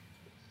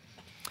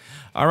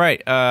 All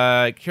right,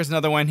 here's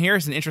another one here.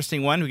 It's an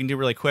interesting one we can do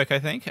really quick, I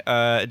think.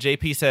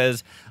 JP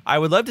says, I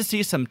would love to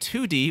see some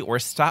 2D or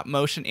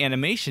stop-motion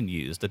animation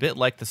used, a bit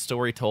like the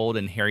story told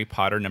in Harry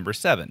Potter number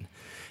 7.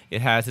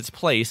 It has its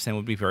place and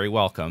would be very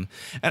welcome.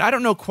 And I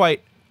don't know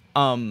quite...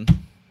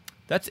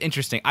 that's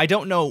interesting. I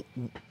don't know,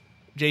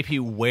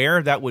 JP,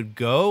 where that would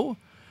go,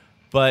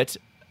 but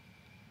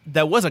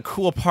that was a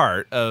cool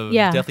part of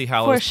Deathly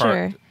Hallows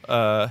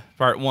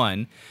Part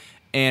 1.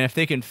 And if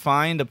they can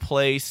find a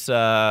place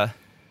to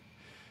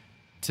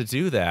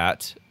do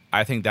that,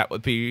 I think that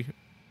would be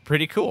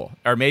pretty cool.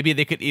 Or maybe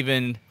they could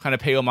even kind of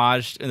pay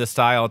homage in the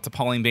style to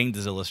Pauline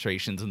Baines'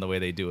 illustrations and the way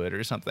they do it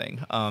or something.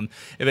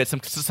 If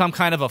it's some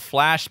kind of a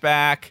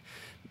flashback,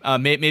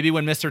 maybe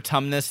when Mr.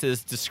 Tumnus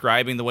is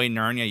describing the way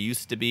Narnia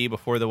used to be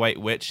before the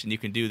White Witch, and you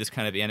can do this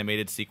kind of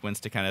animated sequence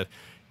to kind of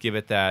give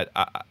it that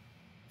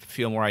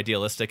feel more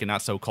idealistic and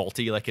not so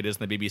culty like it is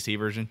in the BBC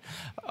version.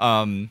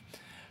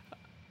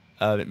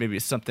 Maybe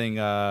something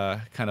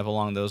kind of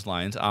along those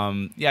lines.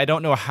 I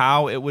don't know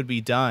how it would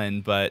be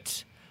done,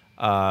 but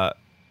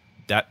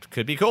that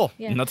could be cool.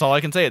 Yeah. And that's all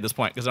I can say at this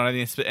point because I don't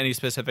have any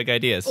specific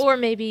ideas. Or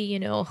maybe,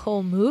 a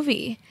whole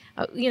movie.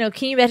 Can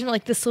you imagine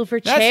like the silver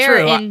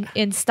chair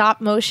in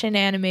stop motion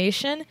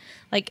animation?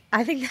 Like,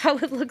 I think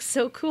that would look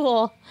so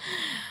cool.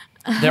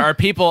 There are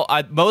people,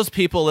 most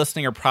people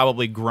listening are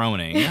probably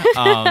groaning.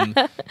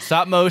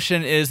 Stop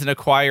motion is an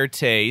acquired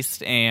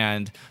taste,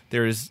 and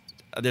there's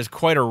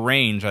quite a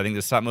range. I think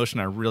the stop motion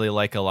I really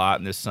like a lot,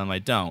 and there's some I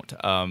don't.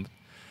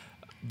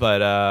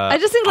 But I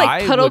just think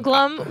like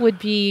Puddleglum would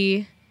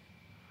be.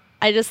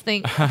 I just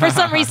think for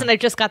some reason I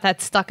just got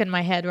that stuck in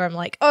my head where I'm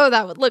like, oh,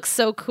 that would look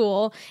so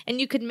cool, and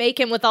you could make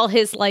him with all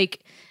his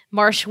like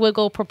marsh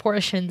wiggle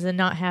proportions and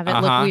not have it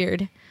look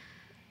weird.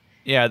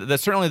 Yeah,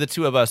 certainly the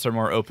two of us are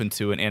more open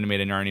to an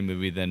animated Narnia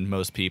movie than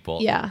most people.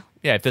 Yeah.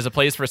 Yeah, if there's a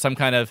place for some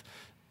kind of,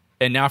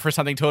 and now for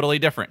something totally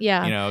different,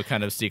 yeah.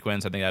 Kind of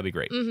sequence, I think that'd be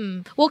great.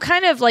 Mm-hmm. Well,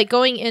 kind of like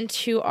going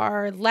into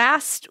our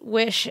last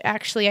wish,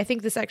 actually, I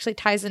think this actually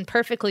ties in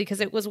perfectly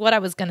because it was what I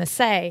was going to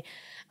say.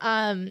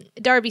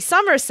 Darby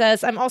Summer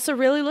says, I'm also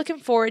really looking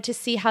forward to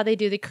see how they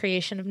do the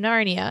creation of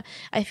Narnia.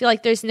 I feel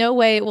like there's no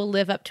way it will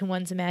live up to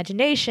one's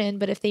imagination,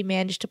 but if they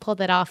manage to pull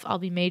that off, I'll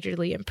be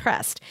majorly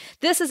impressed.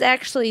 This is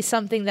actually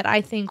something that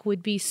I think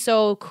would be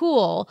so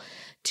cool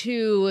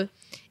to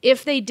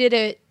if they did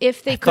it,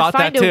 if they could thought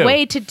find that a too.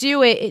 way to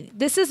do it,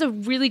 this is a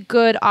really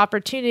good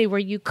opportunity where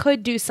you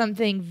could do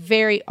something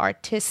very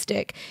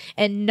artistic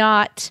and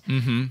not,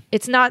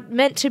 it's not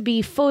meant to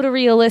be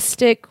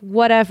photorealistic,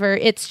 whatever.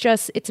 It's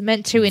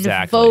meant to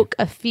Exactly. invoke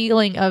a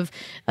feeling of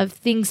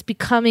things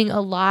becoming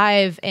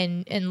alive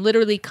and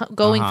literally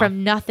going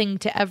from nothing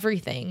to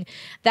everything.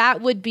 That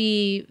would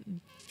be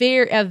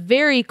a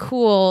very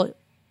cool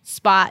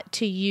spot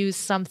to use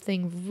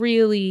something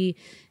really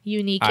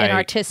unique and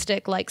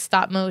artistic like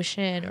stop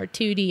motion or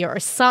 2D or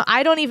some.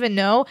 I don't even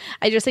know.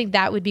 I just think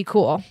that would be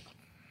cool.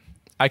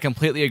 I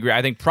completely agree.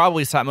 I think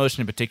probably stop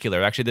motion in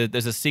particular. Actually,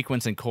 there's a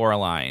sequence in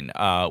Coraline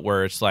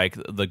where it's like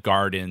the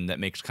garden that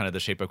makes kind of the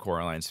shape of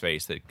Coraline's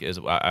face. That is,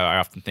 I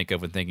often think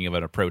of when thinking of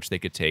an approach they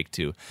could take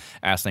to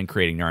Aslan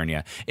creating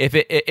Narnia. If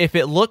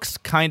it looks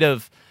kind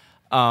of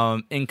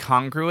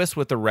incongruous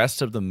with the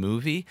rest of the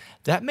movie,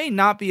 that may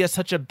not be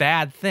such a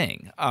bad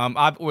thing.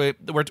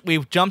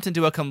 We've jumped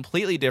into a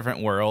completely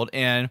different world,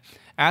 and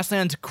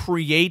Aslan's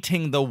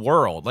creating the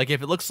world. Like,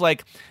 if it looks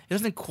like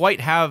it's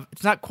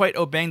not quite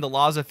obeying the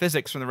laws of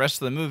physics from the rest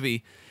of the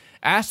movie,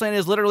 Aslan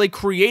is literally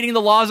creating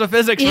the laws of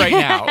physics right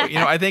now.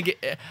 I think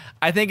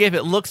if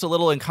it looks a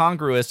little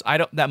incongruous,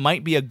 that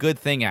might be a good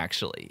thing,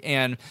 actually.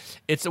 And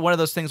it's one of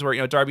those things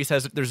where Darby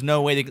says there's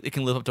no way it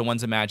can live up to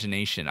one's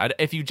imagination.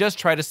 If you just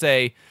try to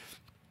say,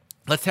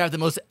 let's have the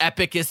most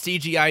epicest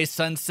CGI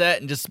sunset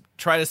and just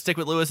try to stick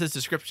with Lewis's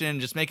description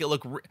and just make it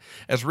look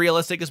as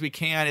realistic as we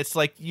can, it's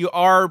like you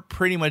are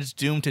pretty much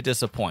doomed to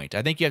disappoint.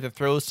 I think you have to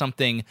throw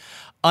something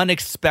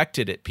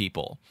unexpected at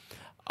people.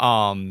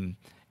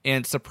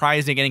 And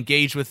surprising and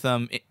engage with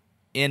them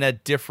in a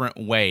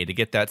different way to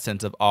get that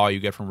sense of awe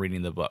you get from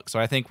reading the book. So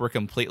I think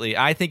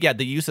the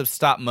use of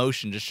stop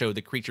motion to show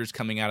the creatures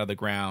coming out of the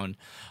ground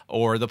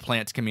or the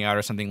plants coming out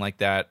or something like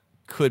that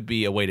could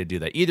be a way to do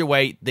that. Either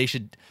way, they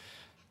should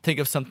think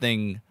of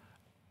something.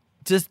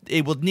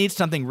 It will need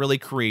something really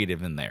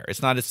creative in there.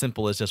 It's not as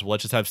simple as just,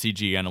 let's just have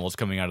CG animals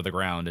coming out of the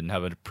ground and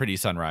have a pretty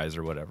sunrise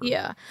or whatever.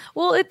 Yeah.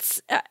 Well,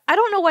 I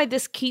don't know why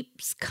this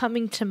keeps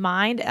coming to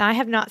mind. I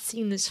have not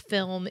seen this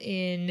film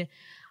in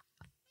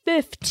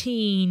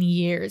 15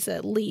 years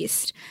at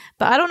least.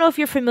 But I don't know if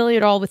you're familiar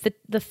at all with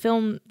the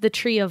film The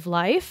Tree of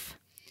Life.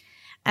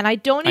 And I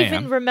don't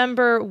even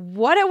remember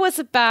what it was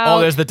about.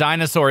 Oh, there's the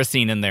dinosaur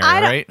scene in there,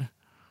 right?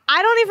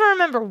 I don't even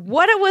remember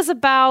what it was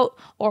about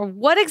or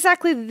what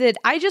exactly they did.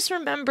 I just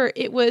remember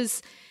it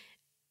was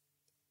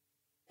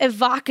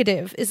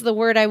evocative is the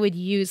word I would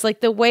use.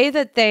 Like the way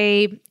that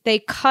they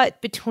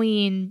cut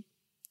between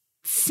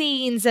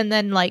scenes and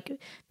then like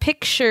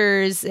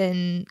pictures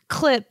and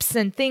clips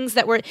and things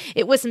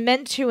it was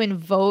meant to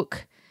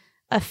invoke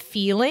a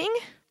feeling.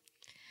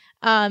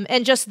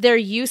 And just their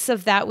use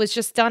of that was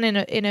just done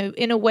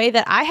in a way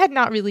that I had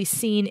not really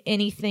seen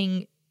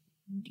anything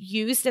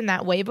used in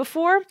that way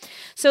before.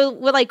 So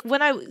when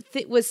I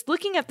was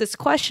looking at this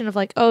question of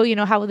like,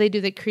 how will they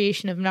do the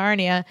creation of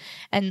Narnia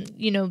and,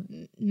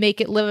 make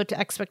it live up to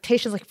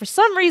expectations? Like for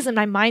some reason,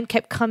 my mind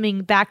kept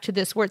coming back to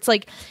this where it's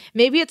like,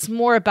 maybe it's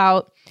more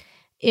about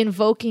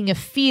invoking a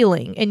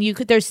feeling and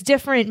there's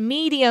different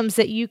mediums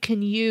that you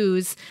can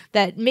use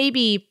that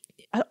maybe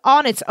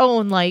on its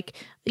own, like,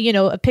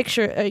 a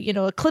picture,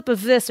 a clip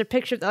of this or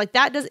picture like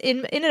that does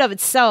in and of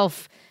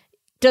itself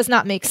does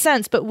not make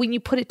sense, but when you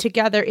put it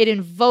together, it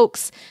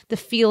invokes the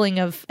feeling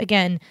of,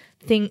 again,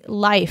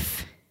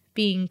 life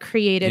being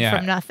created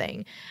from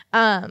nothing.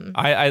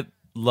 I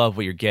love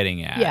what you're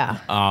getting at. Yeah.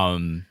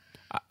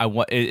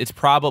 It's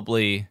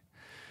probably,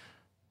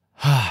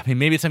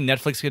 maybe it's something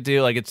Netflix could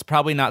do. Like, it's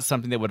probably not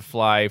something that would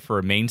fly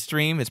for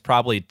mainstream. It's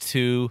probably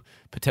too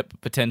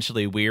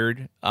potentially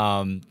weird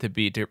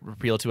to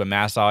appeal to a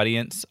mass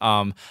audience.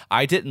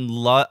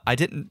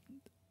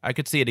 I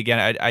could see it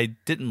again. I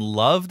didn't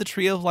love the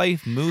Tree of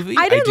Life movie.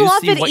 I didn't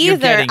love it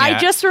either. I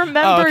just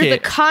remember the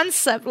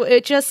concept.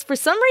 It just, for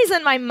some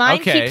reason, my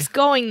mind keeps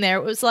going there.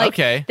 It was like,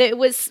 it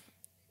was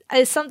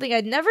something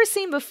I'd never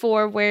seen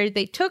before where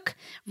they took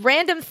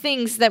random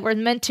things that were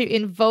meant to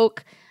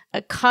invoke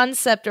a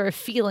concept or a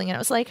feeling. And I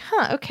was like,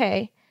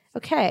 okay.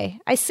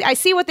 I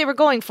see what they were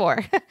going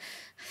for.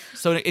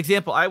 So an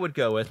example I would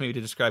go with, maybe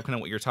to describe kind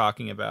of what you're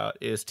talking about,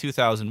 is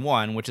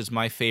 2001, which is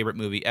my favorite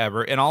movie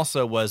ever, and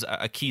also was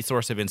a key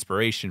source of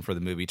inspiration for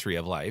the movie Tree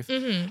of Life.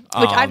 Mm-hmm.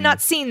 Which I've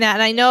not seen that,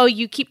 and I know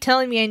you keep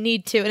telling me I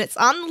need to, and it's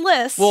on the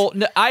list. Well,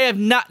 no, I have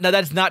not. No,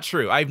 that's not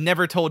true. I've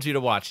never told you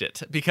to watch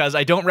it because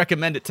I don't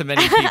recommend it to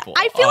many people.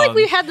 I feel like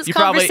we had this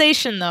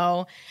conversation,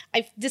 though.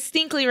 I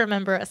distinctly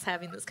remember us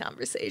having this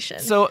conversation.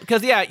 So,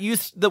 because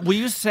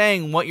you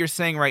saying what you're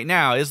saying right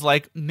now is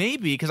like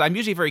maybe, because I'm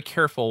usually very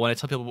careful when I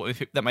tell people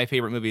that my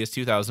favorite movie is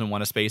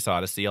 2001: A Space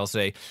Odyssey. I'll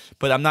say,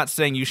 but I'm not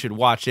saying you should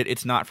watch it.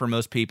 It's not for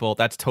most people.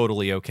 That's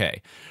totally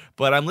okay.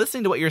 But I'm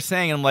listening to what you're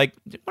saying, and I'm like,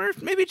 I wonder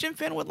if maybe Jim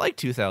Finn would like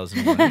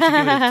 2001. I should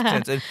give it a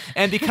chance.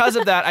 And because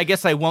of that, I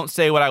guess I won't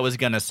say what I was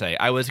going to say.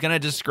 I was going to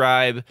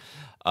describe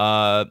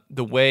the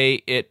way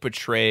it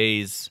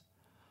portrays,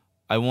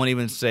 I won't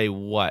even say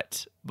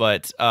what,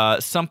 but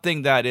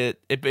something that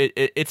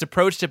its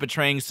approach to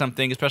portraying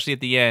something, especially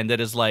at the end, that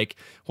is like,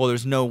 well,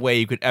 there's no way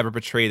you could ever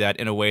portray that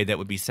in a way that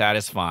would be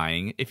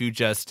satisfying if you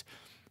just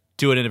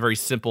do it in a very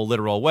simple,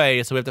 literal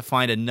way. So we have to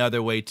find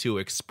another way to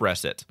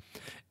express it.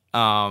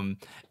 But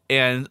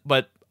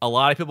a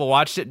lot of people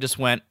watched it and just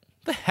went,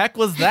 "The heck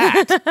was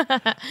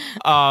that?"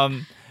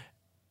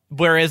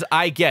 Whereas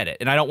I get it,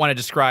 and I don't want to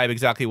describe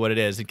exactly what it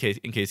is in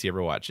case you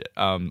ever watch it.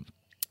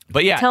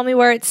 But yeah, Tell me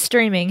where it's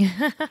streaming.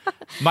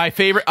 my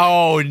favorite.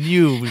 Oh,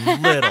 you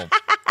little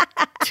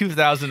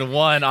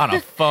 2001 on a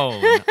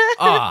phone.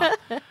 I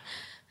have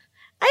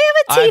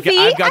a TV.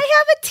 I've got-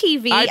 I have a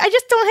TV. I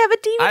just don't have a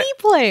DVD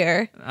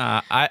player.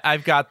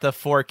 I've got the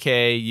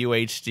 4K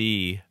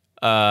UHD.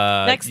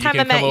 Next you time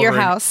can I'm come at over your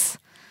and- house.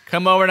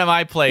 Come over to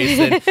my place.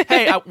 And,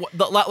 hey,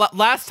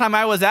 last time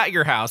I was at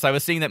your house, I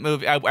was seeing that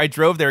movie. I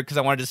drove there because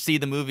I wanted to see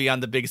the movie on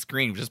the big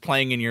screen, which is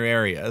playing in your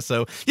area.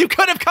 So you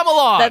could have come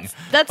along.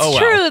 That's Oh, well.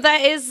 true.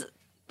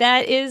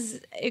 That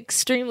is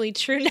extremely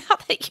true now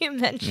that you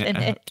mention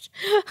it.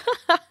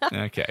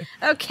 Okay.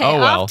 Okay, Oh,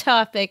 well. off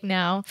topic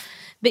now.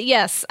 But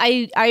yes,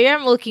 I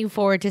am looking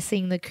forward to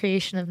seeing the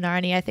creation of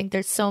Narnia. I think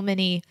there's so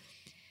many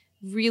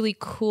really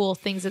cool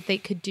things that they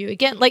could do.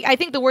 Again, like I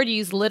think the word you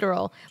use,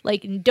 literal.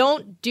 Like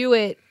don't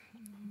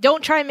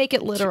try and make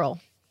it literal.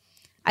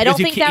 I don't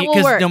think that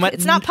will work.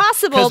 It's not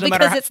possible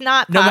because it's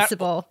not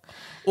possible.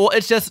 Well,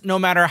 it's just no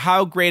matter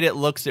how great it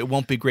looks, it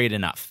won't be great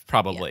enough,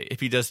 probably,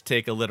 if you just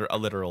take a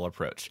literal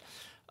approach.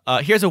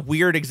 Here's a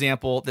weird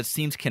example that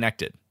seems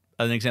connected.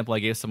 An example I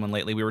gave someone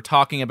lately. We were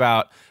talking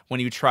about when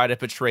you try to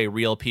portray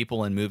real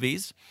people in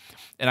movies,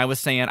 and I was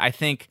saying I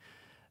think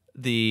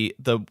the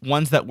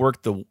ones that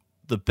work the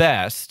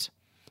best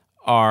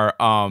are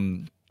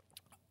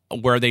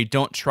where they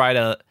don't try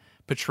to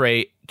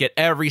they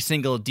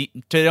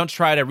don't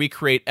try to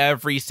recreate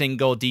every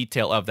single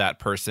detail of that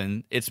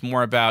person. It's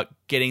more about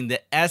getting the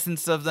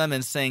essence of them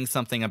and saying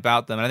something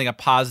about them. And I think a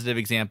positive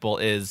example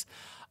is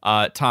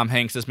Tom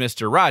Hanks as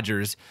Mr.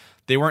 Rogers.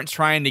 They weren't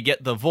trying to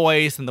get the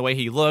voice and the way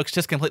he looks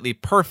just completely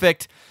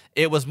perfect.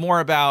 It was more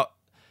about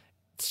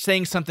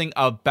saying something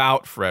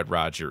about Fred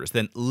Rogers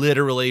than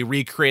literally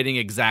recreating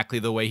exactly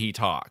the way he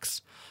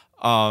talks.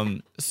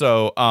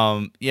 So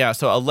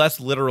a less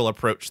literal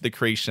approach to the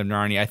creation of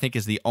Narnia, I think,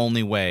 is the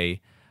only way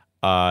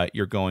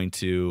you're going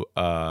to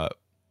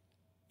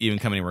even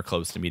come anywhere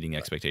close to meeting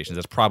expectations.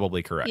 That's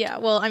probably correct. Yeah,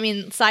 well, I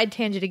mean, side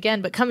tangent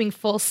again, but coming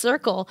full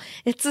circle,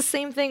 it's the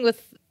same thing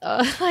with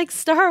like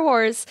Star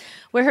Wars,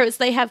 whereas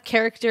they have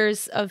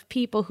characters of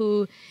people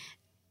who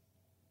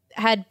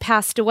had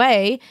passed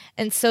away,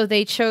 and so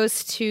they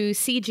chose to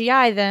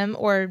CGI them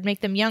or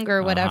make them younger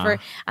or whatever.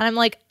 And I'm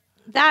like,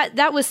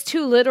 that was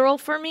too literal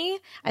for me.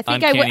 I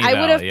think I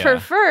would have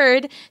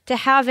preferred to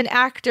have an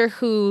actor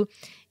who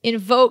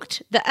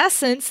invoked the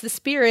essence, the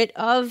spirit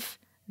of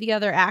the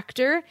other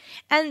actor.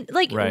 And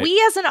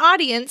we as an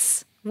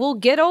audience will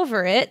get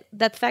over it,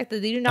 that the fact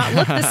that they do not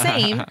look the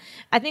same.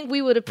 I think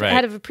we would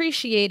have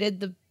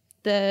appreciated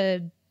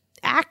the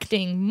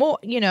acting more,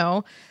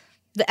 the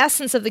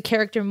essence of the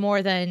character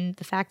more than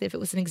the fact that if it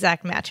was an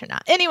exact match or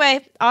not.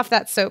 Anyway, off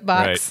that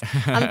soapbox.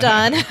 Right. I'm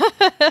done.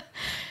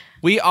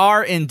 We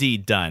are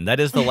indeed done. That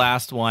is the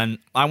last one.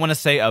 I want to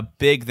say a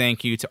big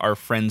thank you to our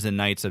friends and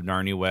Knights of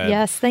Narnia Web.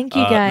 Yes, thank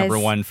you guys. Number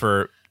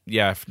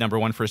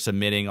one for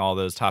submitting all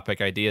those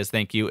topic ideas.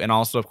 Thank you. And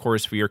also, of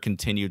course, for your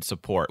continued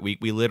support. We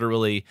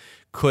literally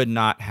could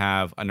not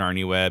have a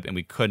Narnia Web, and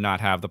we could not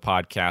have the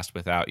podcast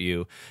without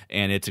you.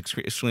 And it's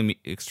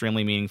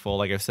extremely meaningful.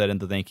 Like I've said in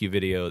the thank you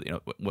video,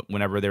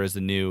 whenever there is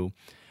a new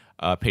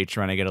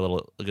Patreon, I get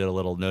a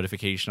little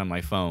notification on my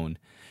phone,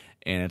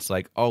 and it's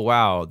like, oh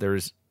wow,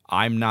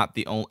 I'm not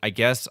the only. I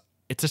guess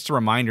it's just a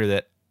reminder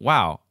that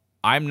wow,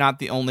 I'm not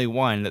the only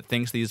one that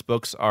thinks these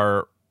books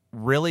are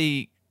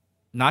really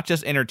not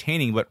just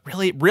entertaining, but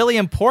really, really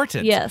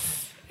important.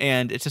 Yes.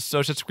 And it's just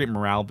such a great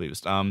morale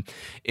boost.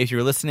 If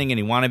you're listening and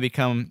you want to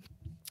become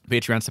a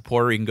Patreon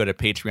supporter, you can go to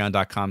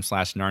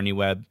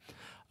patreon.com/NarniaWeb.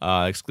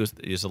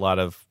 There's a lot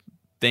of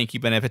thank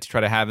you benefits to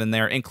try to have in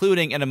there,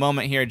 including in a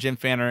moment here, Jim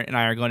Fanner and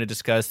I are going to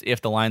discuss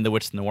If the Lion, the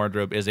Witch, and the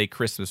Wardrobe is a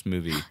Christmas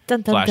movie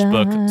dun, dun, dun.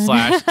 /book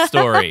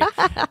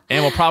 /story.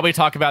 And we'll probably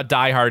talk about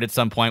Die Hard at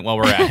some point while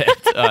we're at it.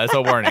 It's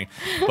a warning.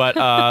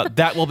 But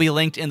that will be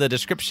linked in the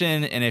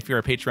description. And if you're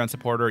a Patreon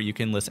supporter, you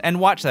can listen and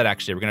watch that,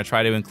 actually. We're going to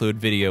try to include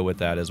video with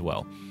that as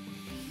well.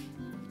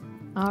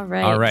 All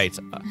right.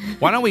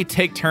 Why don't we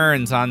take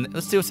turns on...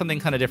 Let's do something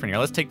kind of different here.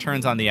 Let's take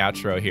turns on the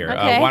outro here.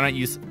 Okay. Why don't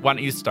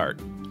you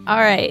start? All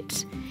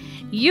right.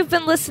 You've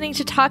been listening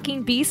to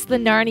Talking Beasts, the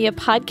Narnia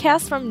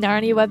podcast from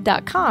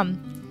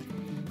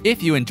NarniaWeb.com.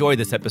 If you enjoyed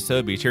this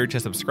episode, be sure to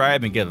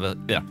subscribe and give us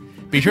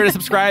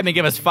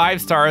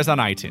 5 stars on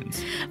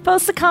iTunes.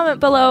 Post a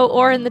comment below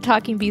or in the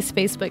Talking Beasts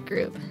Facebook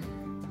group.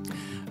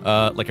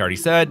 Like I already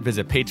said,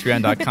 visit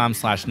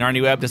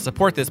patreon.com/NarniaWeb to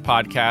support this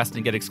podcast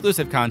and get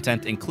exclusive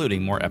content,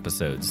 including more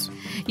episodes.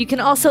 You can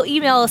also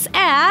email us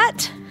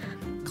at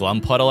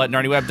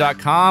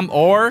glumpuddle@narniaweb.com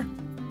or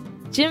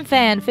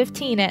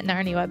JimFan15 at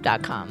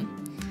NarniaWeb.com.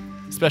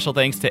 Special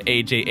thanks to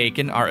AJ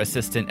Aiken, our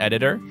assistant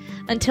editor.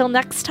 Until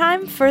next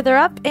time, further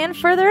up and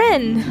further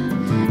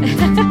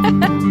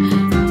in.